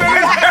ass."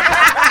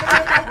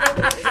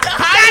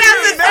 Shout out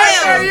to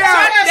Slim.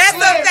 That's a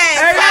fact.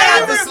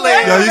 Shout out to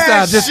Slim. Yo,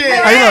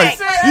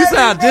 you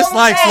sound just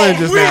like Slim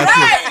just now, too.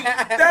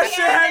 That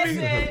shit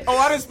had me. Oh,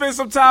 I done spent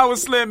some time with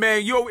Slim,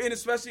 man. And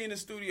especially in the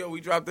studio,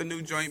 we dropped a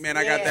new joint, man.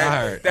 I got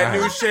that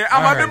new shit.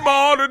 I'm at the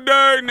ball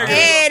today, nigga.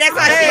 Hey, that's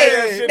our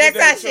shit. That's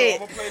our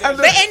shit.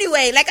 But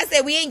anyway, like I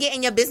said, we ain't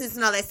getting your business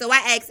and all that. So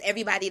I asked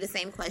everybody the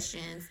same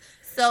questions.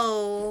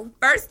 So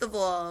first of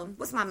all,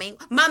 what's my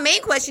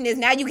main question is,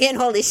 now you getting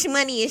all this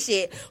money and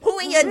shit. Who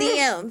in your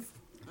DMs?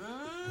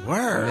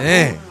 Word.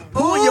 Man.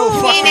 Who in your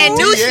fucking that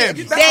new DMs?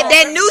 shit?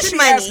 That new She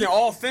money. asking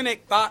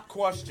authentic thought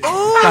questions.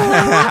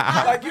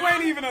 Like you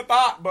ain't even a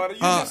thought, buddy. You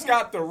just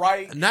got the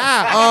right.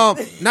 Nah,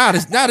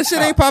 the shit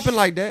ain't popping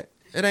like that.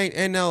 It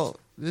ain't no.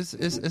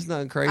 It's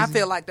nothing crazy. I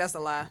feel like that's a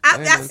lie.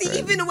 I see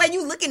even the way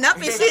you looking up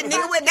and shit,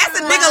 nigga. That's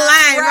a nigga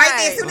line right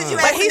there. As soon as you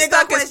But ask he nigga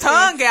stuck his question,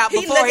 tongue out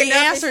before he looking up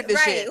and answered the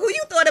right. shit. Who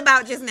you thought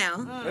about just now?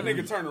 That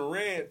nigga turning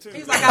red too. He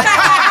was like,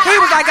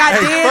 I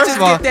did First just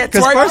of all, get that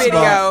because twerk first of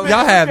video. all,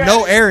 y'all have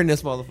no air in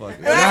this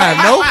motherfucker. Y'all have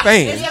no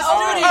fans.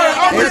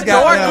 Let's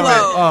got door that.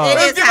 closed.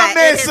 Let's give my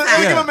man some.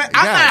 Let's give my man.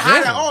 I'm not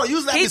hot at all.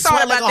 Usually I He be thought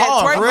sweating like about a that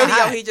hog. twerk Really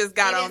video hot. he just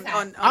got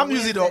on I'm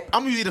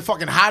usually the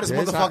fucking hottest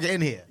Yeah, it's motherfucker hot.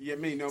 in here. Yeah,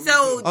 me no.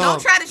 So don't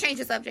try to change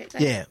the subject.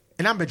 Yeah,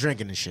 and I've been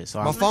drinking this shit. So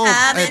My I'm phone.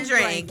 I've hey, been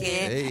drinking.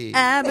 hey.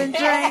 I've been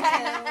drinking.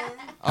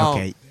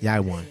 okay. Yeah, I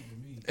won.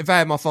 If I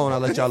had my phone,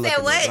 I'd let y'all look said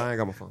at what? it. I ain't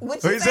got my phone. What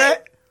What you you say?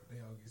 said?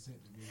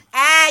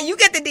 You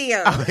get the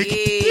deal. Oh,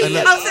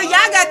 So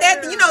y'all got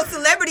that? You know,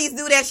 celebrities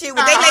do that shit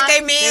where they let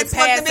their men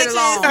fuck the pass it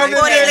along. bitches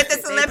before they let the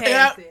celebrity.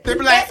 pass it. They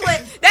be like,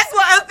 That's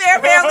what unfair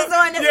apparel is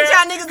on. That's what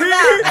y'all niggas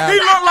about.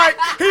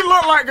 He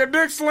looked like a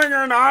dick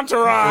slinger in the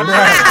entourage.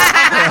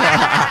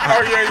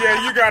 Oh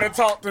yeah, you gotta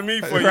talk to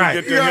me before Right.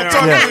 you get to You him. gotta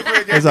talk to me before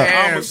you get to him.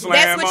 I'ma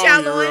slam what on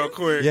y'all you on? real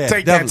quick. Yeah,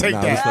 Take that, definitely. take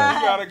Nah, that. that's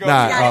You gotta go.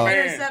 Nah,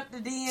 Intercept the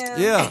DM.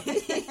 yeah.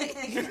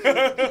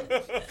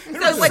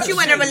 So what, you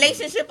in a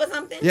relationship or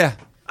something? Yeah.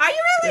 Are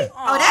you really?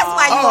 Oh, that's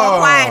why you all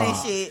quiet and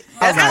shit.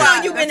 That's how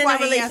long you been in a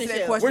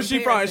relationship? Where's she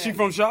from? Is she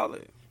from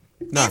Charlotte?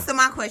 Nah. Answer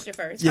my question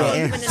first. Yeah, How long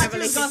you been in a I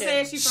was gonna say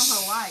relationship? she's from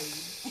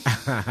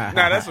Hawaii.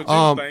 Nah, that's what you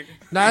was thinking.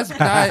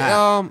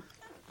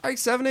 Like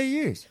 7-8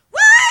 years.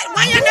 What?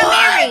 Why you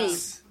not married?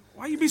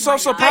 Why you be so Are you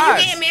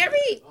surprised? getting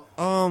married?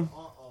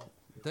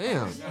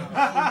 Damn. 7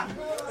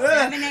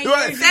 8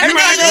 years.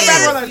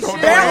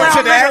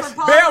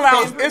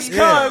 Bailouts. It's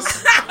cause.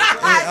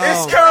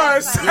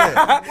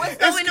 What's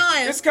going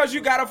on? It's cause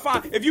you gotta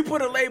find. If you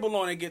put a label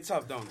on it, get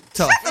tough, don't it?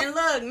 Tough. And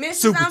look, Mrs.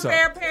 Super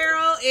Unfair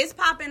Apparel is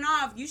popping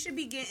off. You should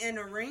be getting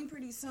a ring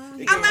pretty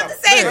soon. I'm about to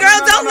say, girl,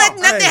 don't let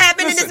nothing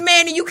happen to this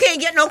man and you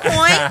can't get no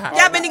coin.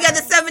 Y'all been together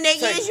 7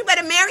 8 years. You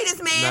better marry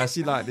this man. Nah,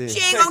 she locked in.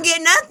 She ain't gonna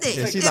get nothing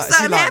Yeah, she if locked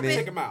something in. happens.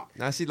 Take him out.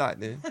 Nah, she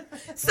locked in.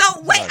 So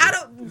wait, I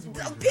don't.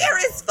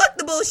 Paris, fuck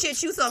the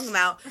bullshit you talking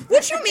about.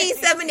 What you mean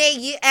 7 8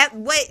 years?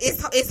 What?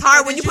 It's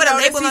hard when you put a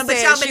label on,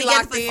 but y'all been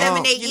together for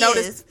 7 8 You noticed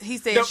years. he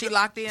said she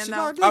locked in She though.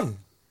 locked in.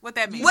 What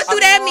that mean? What do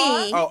that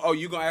mean? Oh,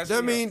 you gonna ask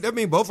that me? That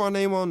mean both our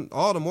name on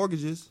all the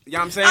mortgages. You know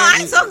what I'm saying? I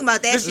ain't talking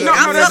about that shit. No,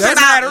 I'm talking about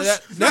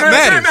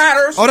that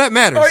matters. Oh, that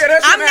matters. Oh, yeah,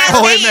 that shit matters.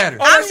 It matters.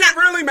 That shit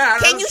really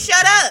matters. Can you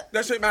shut up?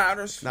 That shit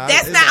matters. Nah,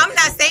 That's not. I'm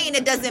not saying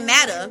it doesn't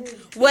matter.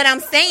 What I'm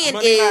saying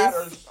Money is,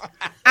 matters.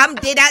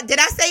 Did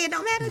I say it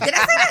don't matter? Did I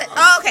say that?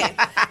 Oh, okay.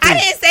 I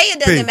didn't say it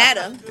doesn't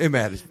matter. It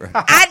matters, bro. Did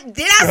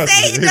I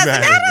say it doesn't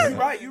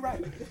matter? You're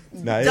right.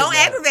 Nah, Don't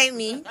aggravate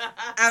me.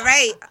 All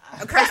right.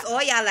 I'll curse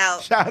all y'all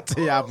out. Shout out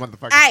to y'all,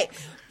 motherfuckers. All right.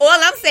 All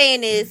I'm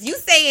saying is, you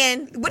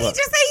saying, what did he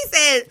just say? He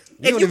said,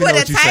 if you put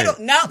a title.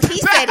 No, he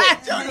said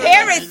it.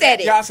 Paris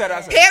said it. Yeah, I said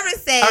it.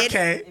 Paris said,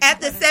 okay.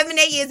 After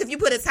 7-8 years, if you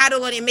put a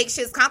title on it, it makes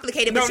shit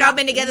complicated. But y'all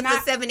been together for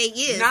 7-8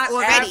 years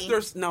already.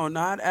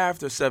 Not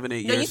after 7-8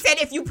 years. No, you said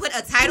if you put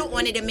a title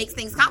on it, it makes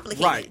things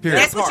complicated. Right.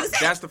 That's what you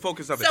said. That's the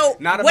focus of it. So,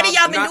 what have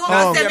y'all been doing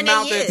for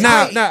 7-8 years?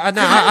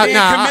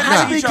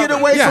 How do we get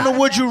away from the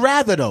would you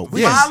rather, though?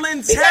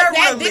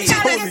 Voluntarily. This is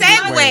the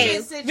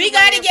segue. We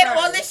got to get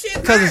all this shit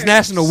because it's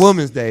National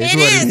Women's Day. It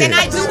is, and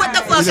I do what the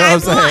fuck I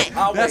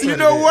want. You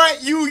know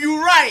what?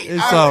 You right.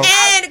 And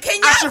can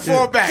y'all I should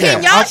fall back.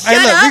 Can y'all shut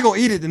up? We gonna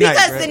eat it tonight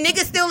because the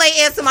niggas still ain't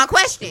answer my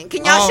question.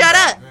 Can y'all shut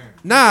up?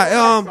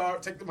 Nah.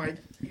 Take the mic.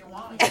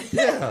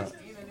 Yeah.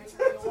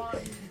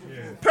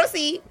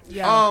 Proceed.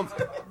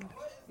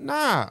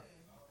 Nah.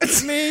 I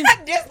mean,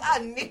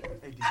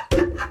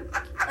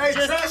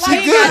 She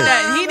good.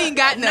 He didn't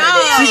got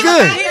nothing. She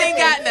good. He didn't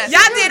got nothing.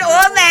 Y'all did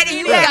all that and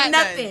you got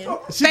nothing.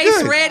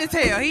 Face red as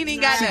hell. He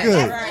didn't got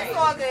nothing.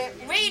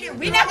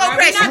 We not gonna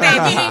press you,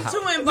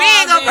 baby. We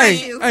ain't gonna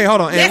press you. Hey,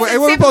 hold on. Hey, what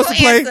we supposed to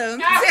play?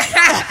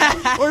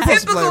 What we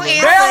supposed to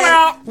play? Bail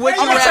out. I'm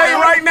gonna tell you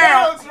right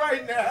now.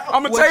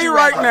 I'm gonna tell you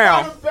right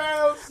now.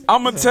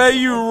 I'm gonna tell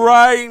you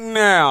right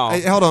now.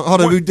 Hey, hold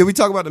on. Did we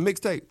talk about the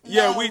mixtape?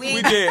 Yeah, we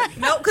did.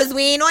 No, because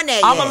we ain't on that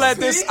yet. I'm gonna let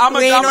this. I'm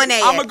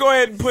gonna go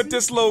ahead and put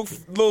this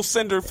little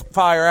cinder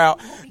fire out.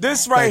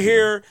 This right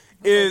here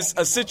is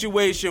a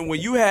situation when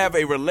you have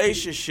a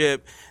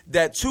relationship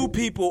that two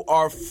people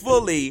are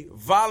fully,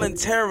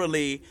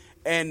 voluntarily,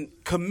 and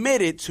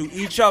committed to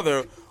each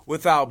other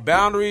without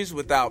boundaries,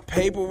 without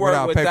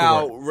paperwork,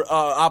 without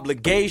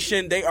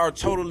obligation. They are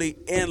totally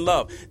in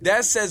love.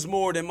 That says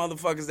more than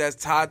motherfuckers that's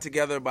tied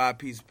together by a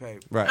piece of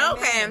paper. Right.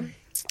 Okay.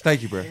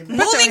 Thank you, bro.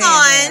 Moving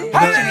on.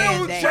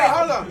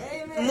 Hold on.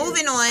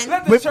 Moving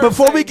on.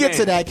 Before we get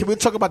to that, can we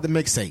talk about the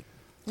mixtape?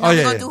 No,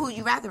 we're going to do Who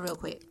You Rather real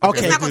quick.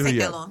 Okay. It's not going to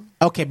take that long.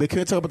 Okay, but can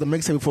we talk about the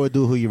mixtape before we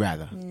do Who You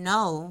Rather?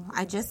 No,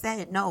 I just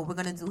said no. We're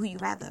going to do Who You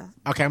Rather.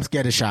 Okay, I'm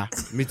scared of Shy.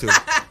 Me too.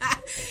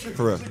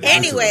 For real.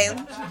 Anyway.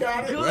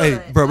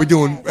 Hey, bro, we're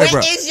doing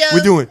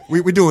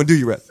Do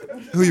You Rather.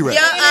 Who You Rather?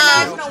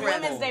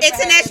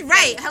 International,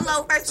 right.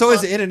 Hello, first So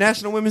is it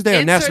International Women's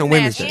Day or National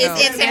Women's Day?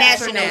 It's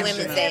International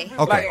Women's Day.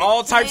 Okay. Like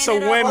all types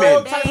of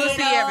women.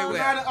 Pussy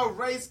everywhere. A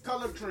race,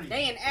 color, creed.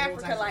 They in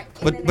Africa like.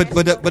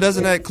 But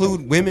doesn't that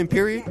include women?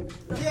 Period.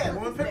 Yeah,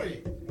 women.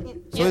 Period.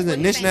 So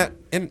isn't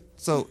it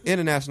so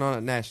international,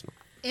 not national?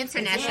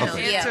 International,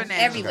 Okay. yeah,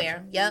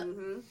 everywhere. Yep.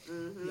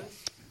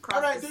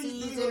 All right,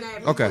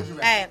 everywhere. Okay.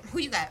 Hey, who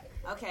you got?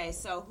 Okay,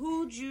 so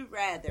who'd you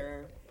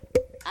rather?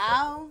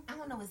 I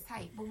don't know. It's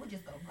tight, but we'll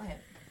just go. Go ahead.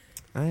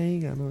 I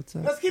ain't got no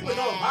time. Let's keep it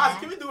no advisory.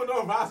 Can we do a no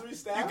advisory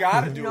style? You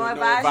gotta do No it.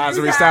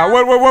 advisory style.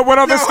 What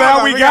other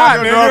style we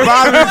got? No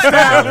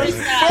advisory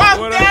style.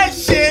 Fuck that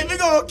shit. We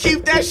gonna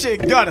keep that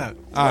shit gutter.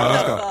 All right,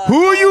 let's go.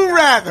 Who you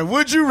rather?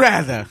 Would you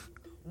rather?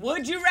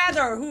 Would you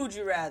rather or who'd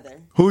you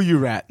rather? Who you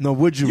rather? No,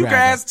 would you You rather?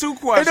 can ask two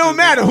questions. It don't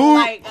matter who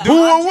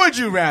or would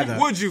you rather.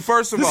 Would you,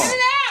 first of all?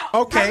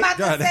 Okay. I'm about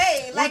to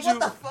say, like, what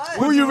the fuck?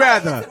 Who you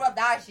rather?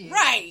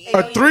 Right.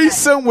 A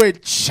threesome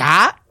with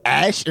Cha,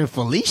 Ash, and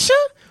Felicia?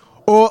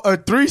 Or a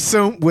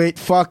threesome with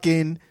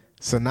fucking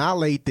Sanaa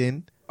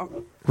Lathan,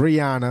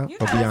 Rihanna, or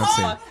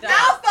Beyonce?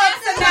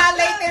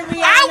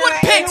 I would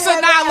pick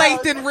Sanaa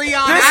Lathan,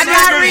 Rihanna. This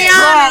Not nigga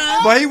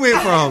Rihanna. But he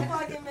went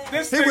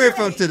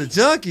from to the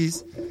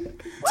junkies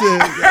to.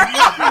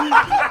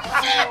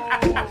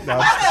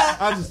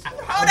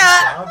 Hold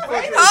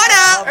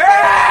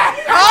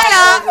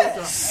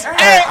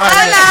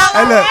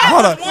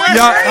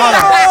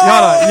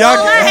up. Y'all.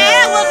 Her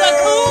hair was a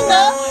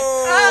cooler.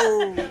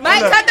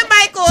 Mike, cut the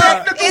mic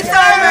off. It's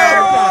over.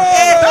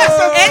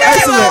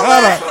 Excellent.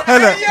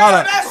 Hold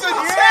up.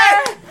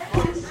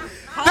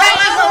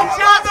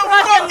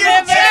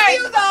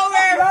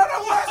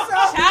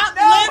 Chopped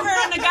liver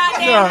in the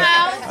goddamn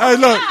house. Hey,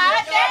 look.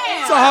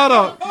 So hold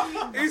on.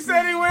 He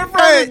said he went from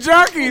the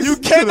junkies. You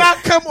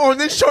cannot come on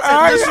this show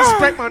and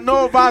disrespect my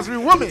no advisory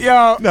woman.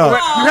 Yo, No,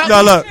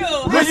 look.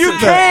 Well, you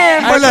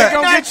can, but Hey, they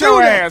gonna get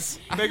your ass.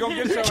 They gonna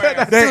get your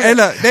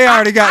ass. They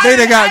already got.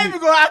 They got.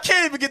 I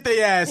can't even get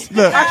their ass.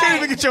 Look. I can't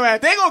even get your ass.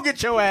 They gonna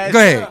get your ass. Go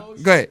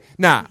ahead.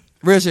 Nah,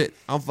 real shit.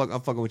 I'm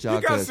fucking with y'all.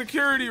 You got 'cause-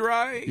 security,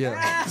 right?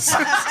 Yeah.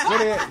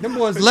 Them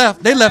boys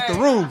left. They left the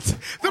room.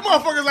 The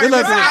motherfuckers like, They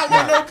left I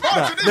want no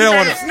parts of this. They don't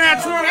want to.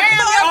 Snatch one.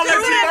 I'll let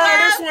you borrow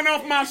this one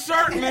off my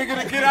shirt, nigga,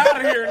 to get out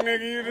of here,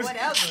 nigga. You just...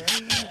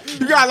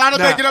 You got a lot of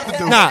making up to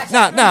do. Nah.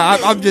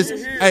 I'm just.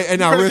 Hey,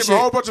 now real shit. A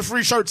whole bunch of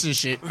free shirts and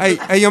shit. Hey,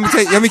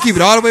 let me keep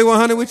it all the way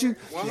 100 with you.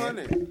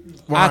 100.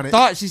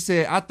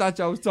 I thought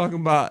y'all was talking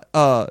about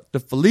the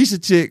Felicia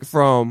chick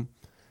from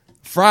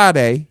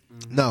Friday.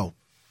 No.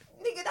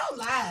 Nigga, don't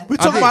lie. We're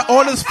talking about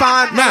all this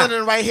fine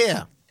melanin right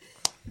here.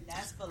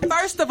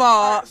 First of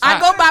all, I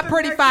go by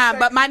Pretty Fine,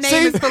 but my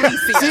name is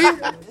Felicia. See?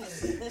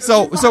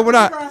 So when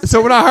I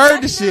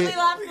heard the shit,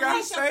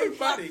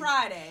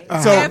 Friday.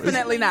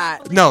 Definitely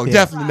not. No,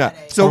 definitely not.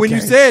 So when you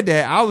said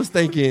that, I was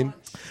thinking.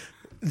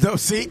 No,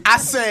 see, I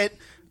said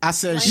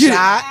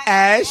Shy,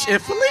 Ash,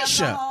 and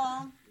Felicia.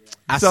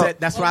 I said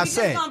that's what I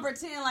said. We just gonna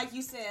pretend like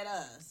you said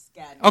us.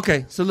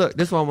 Okay, so look,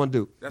 this is what I'm gonna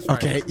do. That's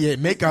right. Okay, yeah,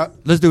 makeup.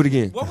 Let's do it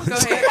again. What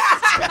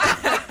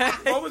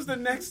was the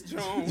next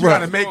Jones? You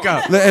gotta make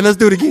up. And let's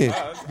do it again.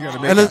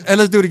 And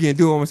let's do it again.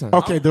 Do it one more time.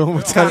 Okay, do it one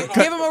more time.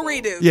 Give him a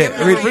redo. Yeah,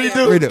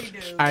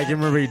 redo. All right, give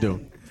him a redo.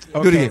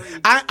 Okay. Do it again.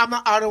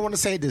 I don't want to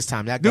say it this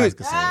time. That guys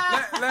can say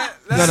it.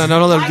 No,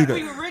 don't let him do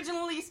that. We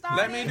originally started.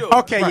 Let me do it.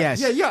 Okay,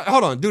 yes. Yeah.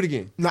 Hold on. Do it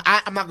again. No,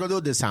 I'm not gonna do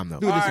it this time though.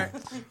 Do it this time.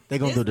 They're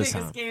gonna do it this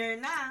time.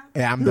 Scared now.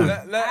 Yeah, I'm done.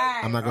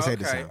 I'm not gonna say it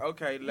this time.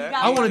 Okay.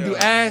 I want to do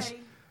Ash,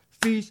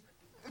 Fish,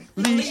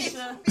 Leash.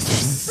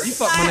 You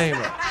fucked my name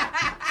up.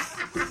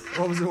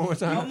 What was it one more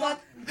time?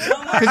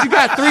 Because you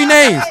got 3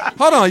 names.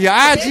 Hold on. Your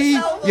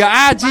IG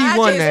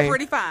one name.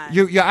 Pretty Fine.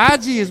 Your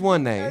IG is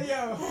one name.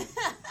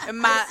 And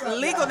my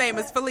legal name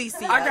is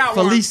Felicia. I got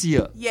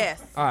Felicia. one.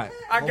 Yes. All right.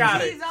 I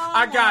got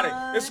it.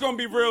 It's gonna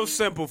be real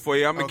simple for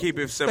you. I'm gonna keep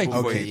it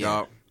simple for you,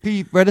 dog.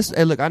 P, bro,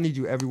 hey, look, I need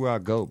you everywhere I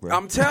go, bro.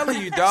 I'm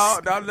telling you,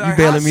 dog. You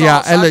bailing me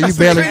out. Hey, look, you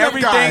bailing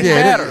everything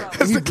better.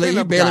 You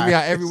bailing me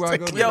out everywhere I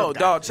go. Yo,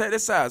 dog, check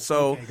this out.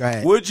 So,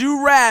 would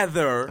you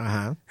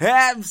rather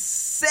have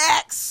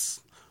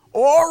sex,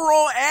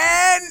 oral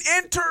and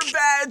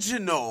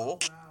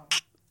intervaginal,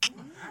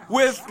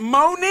 with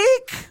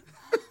Monique,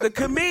 the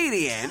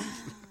comedian?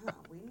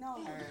 We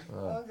know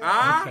her.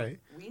 Okay.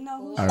 We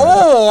know who.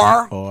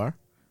 Or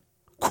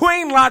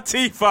Queen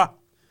Latifah?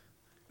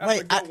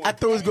 Wait, I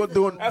thought it was going to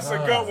do it. That's a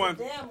good one.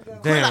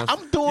 Damn.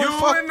 I'm doing You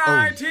fuck. and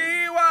I,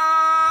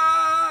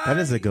 T.Y. That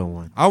is a good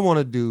one. I want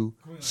to do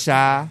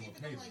Shy,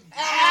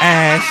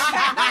 Ash,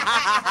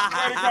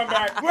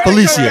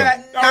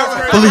 Felicia.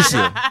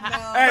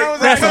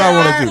 That's what I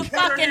want to do.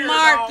 Fucking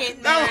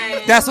market,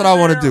 man. That's what I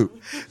want to do.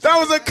 That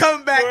was a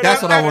comeback.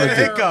 That's what I want to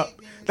do.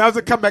 That was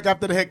a comeback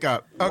after the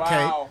hiccup.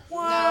 Okay. Wow.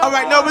 All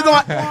right. No, we're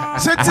going.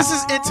 Since this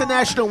is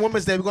International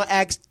Women's Day, we're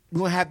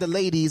gonna have the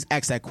ladies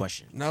ask that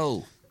question.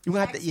 No. You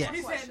gonna have to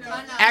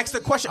ask the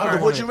question. Or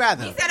would you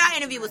rather? He said our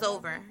interview was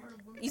over.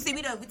 You see,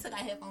 we took our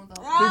headphones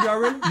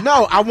off.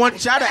 No, I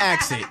want y'all to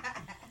ask it.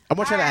 I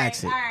want y'all to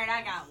ask it. All right,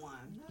 I got one.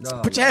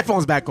 No. Put your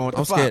headphones back on.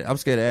 I'm scared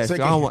to ask.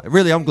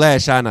 Really, I'm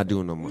glad Shy not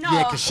doing no more.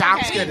 Yeah, because Shy,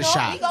 I'm scared of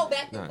Shy. We go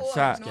back and forth.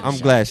 Shy, I'm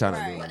glad Shy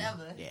not doing no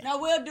more. No,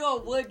 we'll do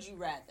a would you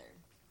rather.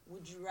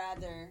 Would you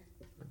rather?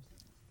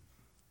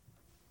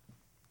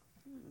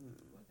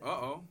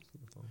 Uh-oh.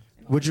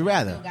 Would you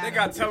rather? They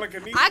got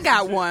telekinesis. I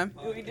got one.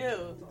 We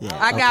do. Yeah,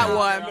 I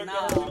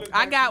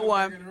got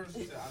one.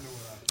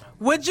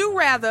 Would you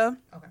rather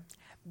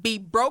be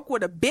broke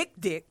with a big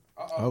dick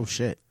Oh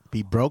shit.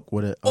 Be broke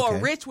with it. or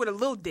rich with a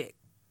little dick?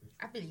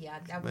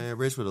 Man,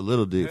 rich with a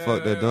little dick.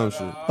 Fuck that dumb shit.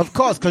 Of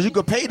course, because you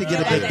could pay to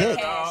get a big dick.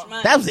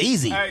 That was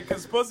easy. Hey,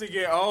 because pussy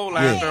get old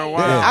after a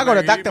while. Yeah. I go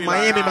to nigga. Dr. You be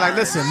Miami and be like,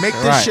 listen, make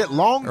this Right. shit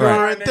longer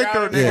Right. and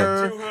thicker, nigga.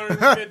 nigga.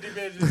 250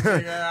 bitches,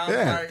 nigga. I was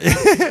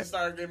like, I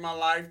start getting my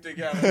life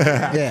together.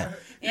 Yeah.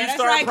 You that's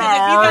start right, 'cause if you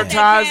got that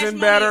cash prioritizing money,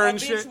 better a and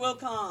bitch shit. will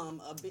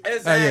come.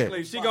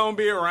 Exactly. She gonna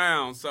be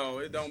around, so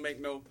it don't make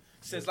no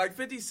sense. Like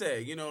 50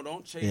 said,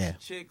 don't chase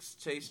chicks,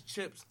 chase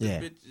chips. The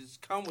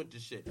bitches come with the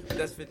shit.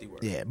 That's 50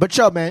 words. Yeah. But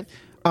yo, man,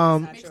 I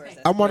want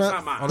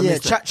That's not mine.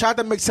 to, try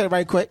to mix it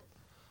right quick.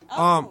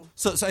 So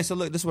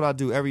look, this is what I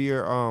do every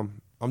year.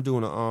 I'm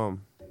doing a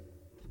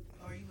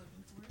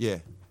yeah.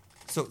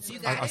 So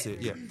I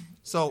said yeah.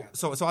 So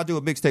I do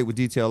a mixtape with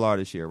DTLR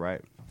this year, right?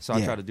 So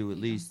I try to do at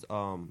least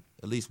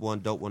one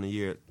dope one a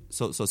year.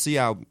 So see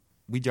how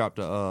we dropped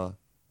a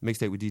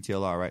mixtape with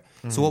DTLR, right?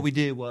 Mm-hmm. So what we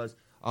did was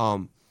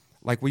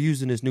like we're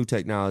using this new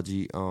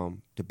technology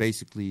to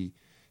basically,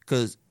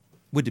 because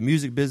with the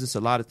music business, a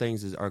lot of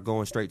things are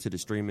going straight to the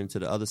streaming, to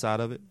the other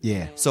side of it.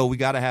 Yeah. So we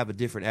got to have a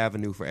different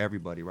avenue for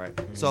everybody, right?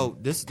 Mm-hmm. So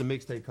this is the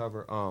mixtape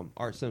cover.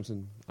 Art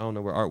Simpson. I don't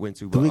know where Art went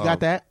to. But, Do we got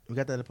that? We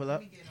got that to pull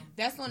up?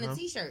 That's on the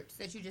T-shirts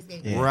that you just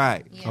gave me. Yeah.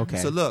 Right. Yeah. Okay.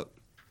 So look.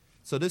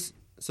 So this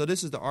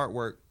is the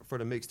artwork for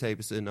the mixtape.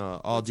 It's in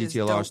all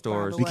DTLR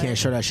stores. We can't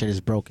show that shit is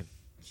broken.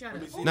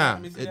 Nah,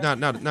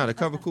 the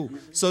cover cool.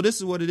 So this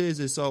is what it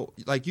is so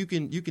like you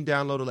can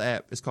download the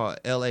app. It's called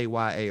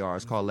LAYAR.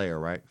 It's called Layer,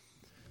 right?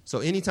 So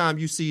anytime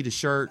you see the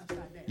shirt,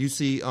 you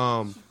see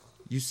the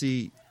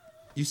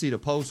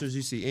posters,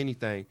 you see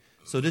anything.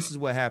 So this is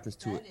what happens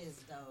to it.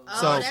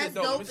 So that's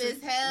dope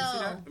as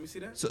hell. Let me see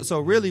that. So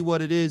really,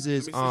 what it is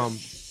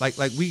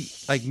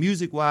like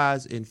music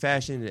wise and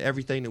fashion and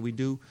everything that we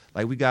do,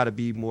 like we got to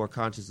be more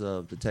conscious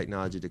of the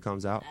technology that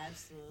comes out.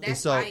 Absolutely.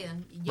 That's fire.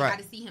 You got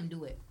to see him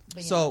do it.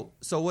 So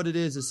what it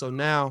is so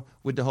now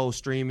with the whole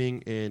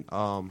streaming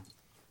and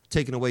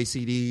taking away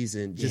CDs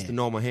and just the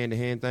normal hand to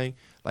hand thing,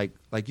 like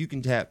you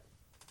can tap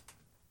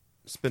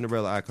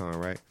Spinderella icon,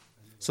 right?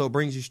 So it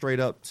brings you straight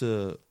up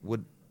to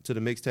the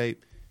mixtape.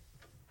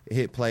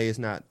 Hit play. It's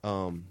not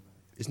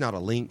a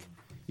link.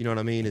 You know what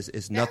I mean?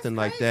 It's nothing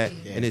like that,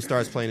 and it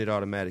starts playing it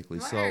automatically.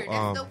 Word, so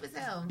that's dope as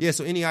hell. Yeah.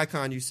 So any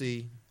icon you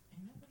see,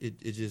 it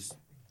just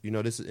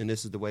this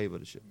is the wave of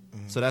the shit.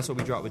 So that's what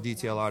we dropped with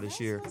DTLR this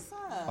year.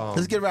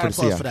 Let's get a round of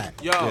applause for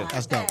that. Yo,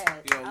 that's dope.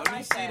 Yo, let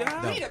me see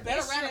that. We need a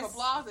better round of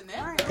applause than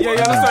that. Yeah,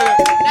 let's say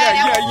that.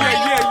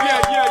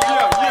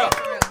 Yeah.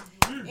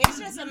 It's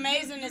just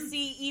amazing to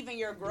see even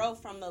your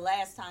growth from the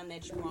last time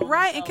that you were on.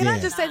 Right, and can I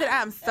just say that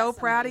I'm so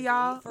proud of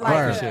y'all?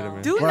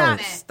 Like, do not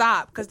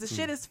stop, because the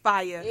shit is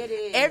fire. It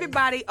is.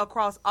 Everybody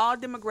across all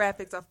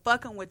demographics are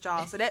fucking with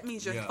y'all, so that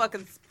means you're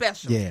fucking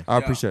special. Yeah, I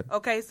appreciate it.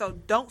 Okay, so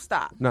don't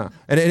stop. Nah,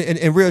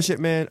 and real shit,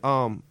 man.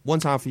 One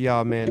time for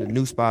y'all, man. The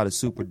new spot is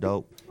super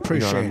dope.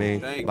 Appreciate you know what I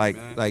mean?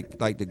 Thanks,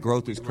 like the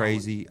growth is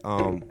crazy.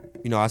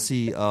 I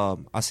see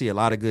a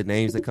lot of good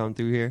names that come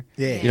through here.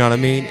 Yeah. You know what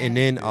I mean? And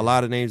then a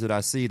lot of names that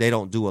I see, they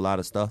don't do a lot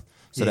of stuff.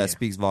 So that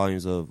speaks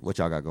volumes of what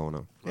y'all got going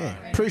on. Yeah,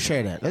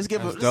 appreciate that. Let's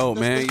give it dope,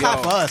 man. Let's clap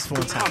for us for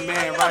one time.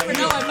 Man, right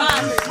here.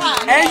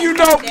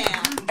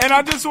 And and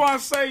I just want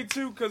to say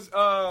too, because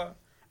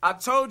I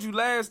told you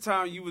last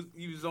time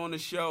you was on the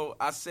show,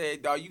 I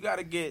said, dog, you got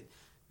to get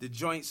the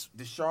joints,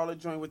 the Charlotte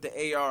joint with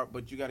the AR,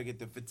 but you got to get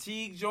the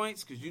fatigue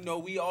joints, because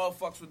we all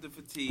fucks with the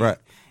fatigue, right,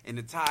 and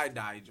the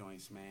tie-dye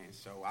joints, man.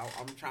 So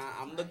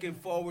I'm looking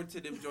forward to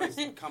them joints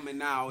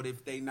coming out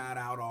if they not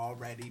out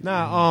already.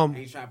 Nah, I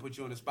ain't trying to put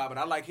you on the spot, but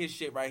I like his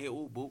shit right here.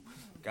 Ooh, boop,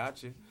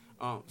 gotcha.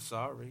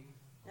 Sorry.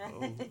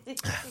 Oh.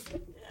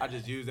 I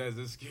just use that as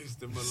an excuse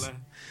to molest.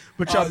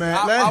 But yo, man,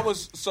 I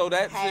was so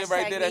that shit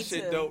right there. That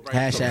shit dope.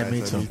 Right Hashtag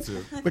me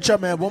too. But yo,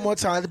 man, one more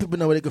time, let people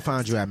know where they can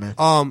find you at, man.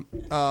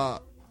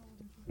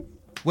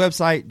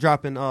 Website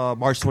dropping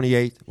March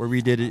 28th.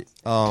 We redid it.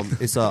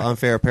 It's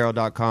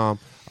unfairapparel.com.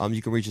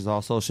 You can reach us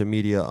on social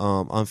media.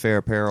 Unfair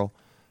Apparel,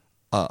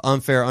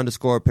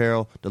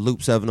 Unfair_Apparel, The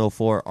Loop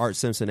 704, Art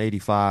Simpson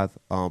 85,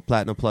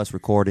 Platinum Plus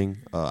Recording.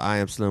 I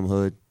Am Slim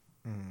Hood.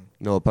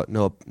 No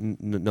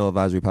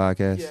Advisory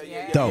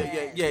Podcast. Dope.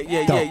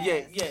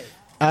 Yeah.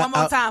 One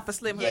more time for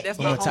Slim Hood. That's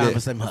one more time for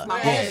Slim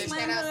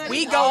Hood.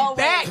 We go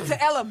back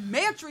to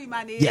elementary,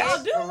 my nigga.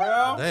 Yes.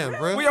 Damn,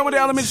 bro. Where y'all went to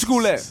elementary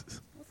school at?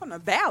 From the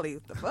valley.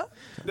 What the fuck?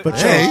 But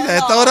hey, you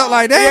had throw it up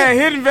like that. Yeah,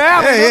 Hidden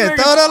Valley. Yeah,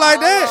 throw it up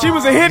like that. She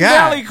was a Hidden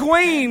Valley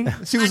queen.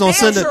 She was on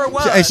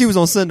Cinderella. She was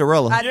on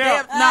Cinderella.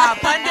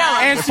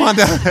 Pundella.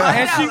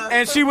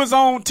 And she was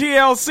on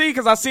TLC,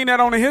 because I seen that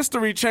on the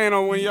History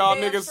Channel when y'all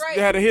niggas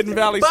had a Hidden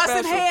Valley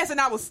busting special. heads,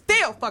 and I was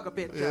still fuck a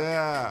bitch.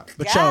 Yeah.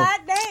 But yo,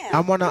 I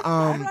wanna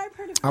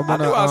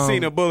I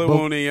seen a bullet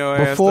wound in your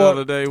ass the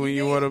other day when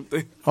you wore them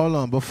things. Hold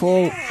on,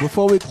 before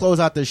we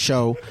close out the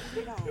show,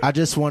 I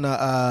just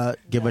wanna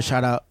give a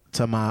shout out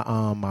to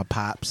my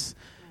pops.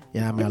 You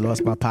know what I mean? I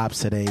lost my pops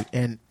today,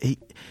 and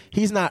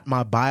he's not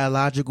my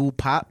biological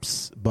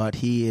pops, but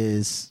he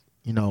is,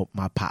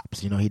 my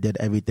pops. He did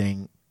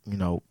everything,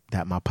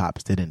 that my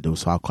pops didn't do,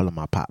 so I'll call him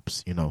my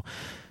pops,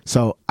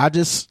 So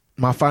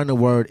my final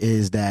word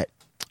is that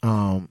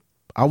I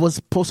was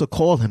supposed to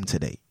call him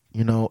today,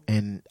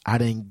 and I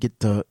didn't get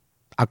to.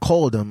 I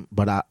called him,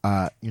 but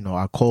I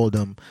called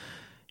him,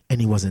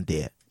 and he wasn't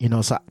there.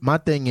 So my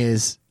thing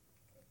is,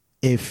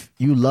 if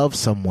you love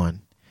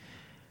someone,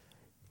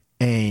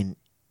 and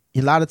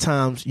a lot of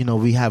times,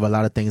 we have a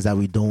lot of things that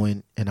we're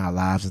doing in our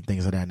lives and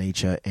things of that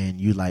nature, and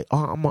you like,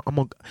 oh, I'm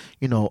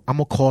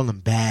gonna call them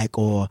back,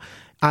 or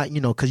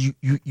because you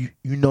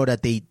know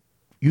that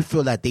you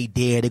feel that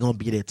they're gonna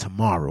be there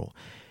tomorrow.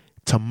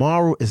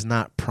 Tomorrow is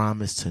not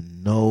promised to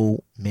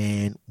no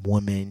man,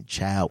 woman,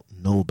 child,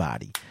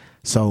 nobody.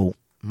 So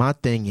my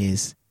thing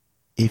is,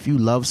 if you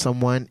love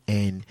someone,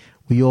 and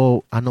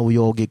I know we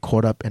all get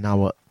caught up in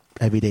our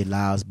everyday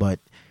lives, but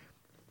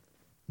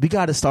we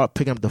got to start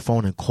picking up the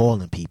phone and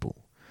calling people.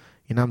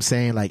 You know what I'm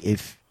saying? Like,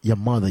 if your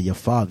mother, your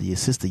father, your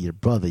sister, your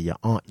brother, your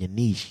aunt, your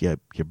niece, your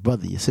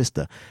brother, your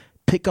sister,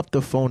 pick up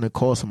the phone and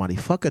call somebody.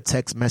 Fuck a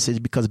text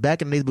message, because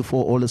back in the days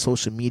before all the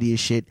social media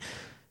shit,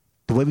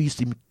 the way we used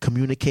to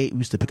communicate, we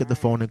used to pick up the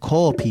phone and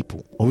call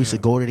people, or we used to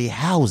go to their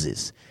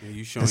houses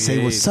and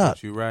say what's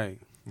up. You're right.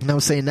 You know what I'm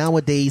saying?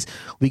 Nowadays,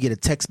 we get a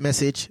text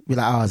message. We're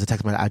like, oh, it's a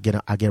text message.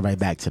 I get right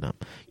back to them.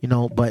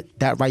 But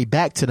that right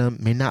back to them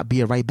may not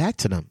be a right back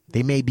to them.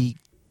 They may be,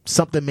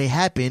 something may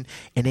happen,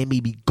 and they may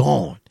be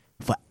gone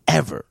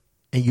forever.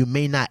 And you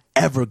may not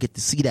ever get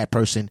to see that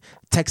person,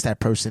 text that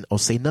person, or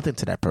say nothing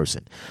to that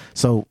person.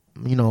 So,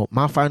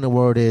 my final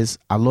word is,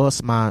 I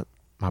lost my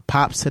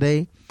pops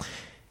today,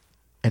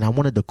 and I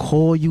wanted to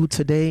call you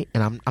today,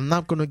 and I'm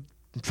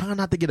trying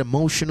not to get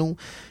emotional,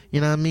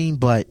 you know what I mean?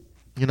 But,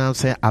 you know what I'm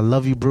saying? I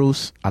love you,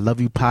 Bruce. I love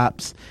you,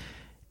 Pops.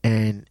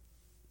 And,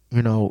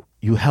 you know,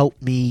 you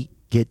helped me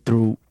get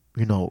through,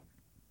 you know,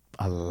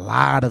 a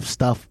lot of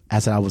stuff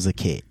as I was a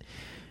kid,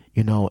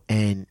 you know,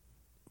 and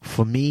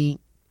for me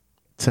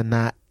to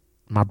not,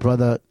 my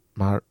brother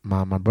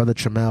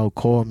Tramel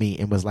called me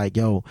and was like,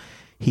 yo,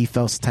 he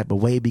felt some type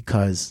of way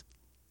because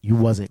you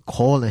wasn't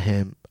calling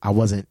him. I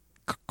wasn't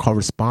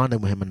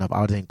corresponding with him enough.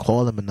 I didn't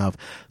call him enough.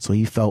 So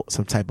he felt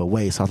some type of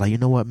way. So I was like, you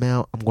know what,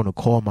 Mel, I'm going to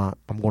call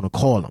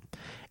him.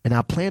 And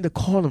I plan to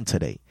call him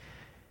today.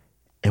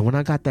 And when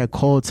I got that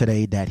call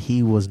today that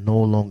he was no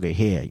longer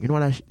here, you know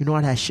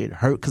what that shit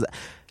hurt? Because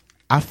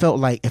I felt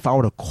like if I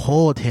would have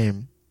called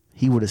him,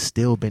 he would have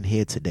still been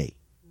here today.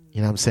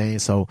 You know what I'm saying?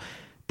 So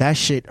that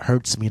shit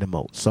hurts me the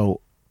most.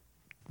 So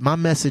my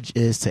message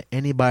is to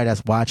anybody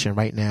that's watching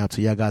right now,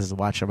 to y'all guys that's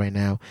watching right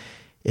now,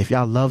 if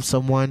y'all love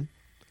someone,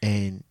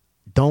 and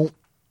don't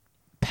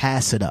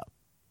pass it up.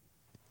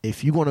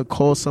 If you're going to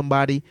call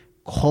somebody,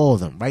 call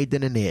them right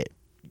then and there.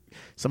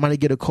 Somebody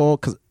get a call,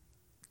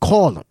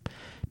 call them.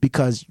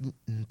 Because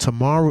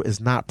tomorrow is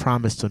not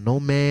promised to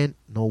no man,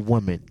 no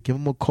woman. Give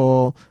them a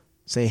call.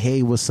 Say,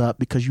 hey, what's up?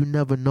 Because you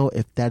never know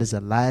if that is the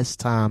last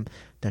time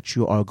that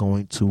you are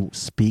going to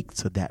speak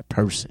to that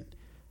person.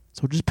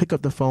 So just pick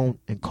up the phone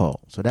and call.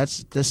 So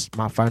that's just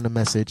my final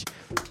message.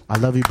 I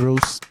love you,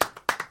 Bruce.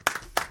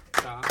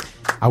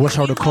 I wish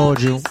I would have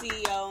called you.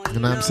 You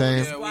know what I'm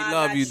saying? Yeah, we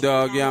love you,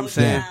 dog. You know what I'm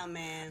saying?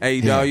 Yeah.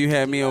 Hey, dog, you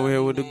had me over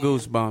here with the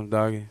goosebumps,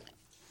 doggy.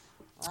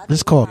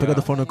 Just call. Pick up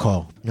the phone and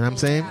call. You know what I'm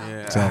saying?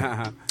 Yeah.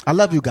 So, I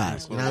love you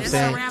guys. You know what I'm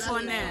saying?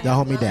 Y'all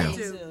hold me down.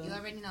 You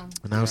already know.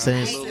 You know what I'm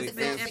saying?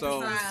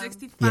 Episode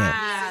 65.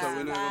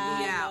 Yeah.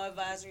 No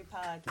Advisory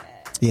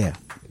Podcast. Yeah.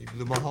 You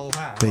blew my whole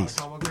high. Peace.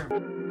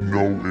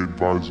 No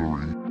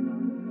advisory.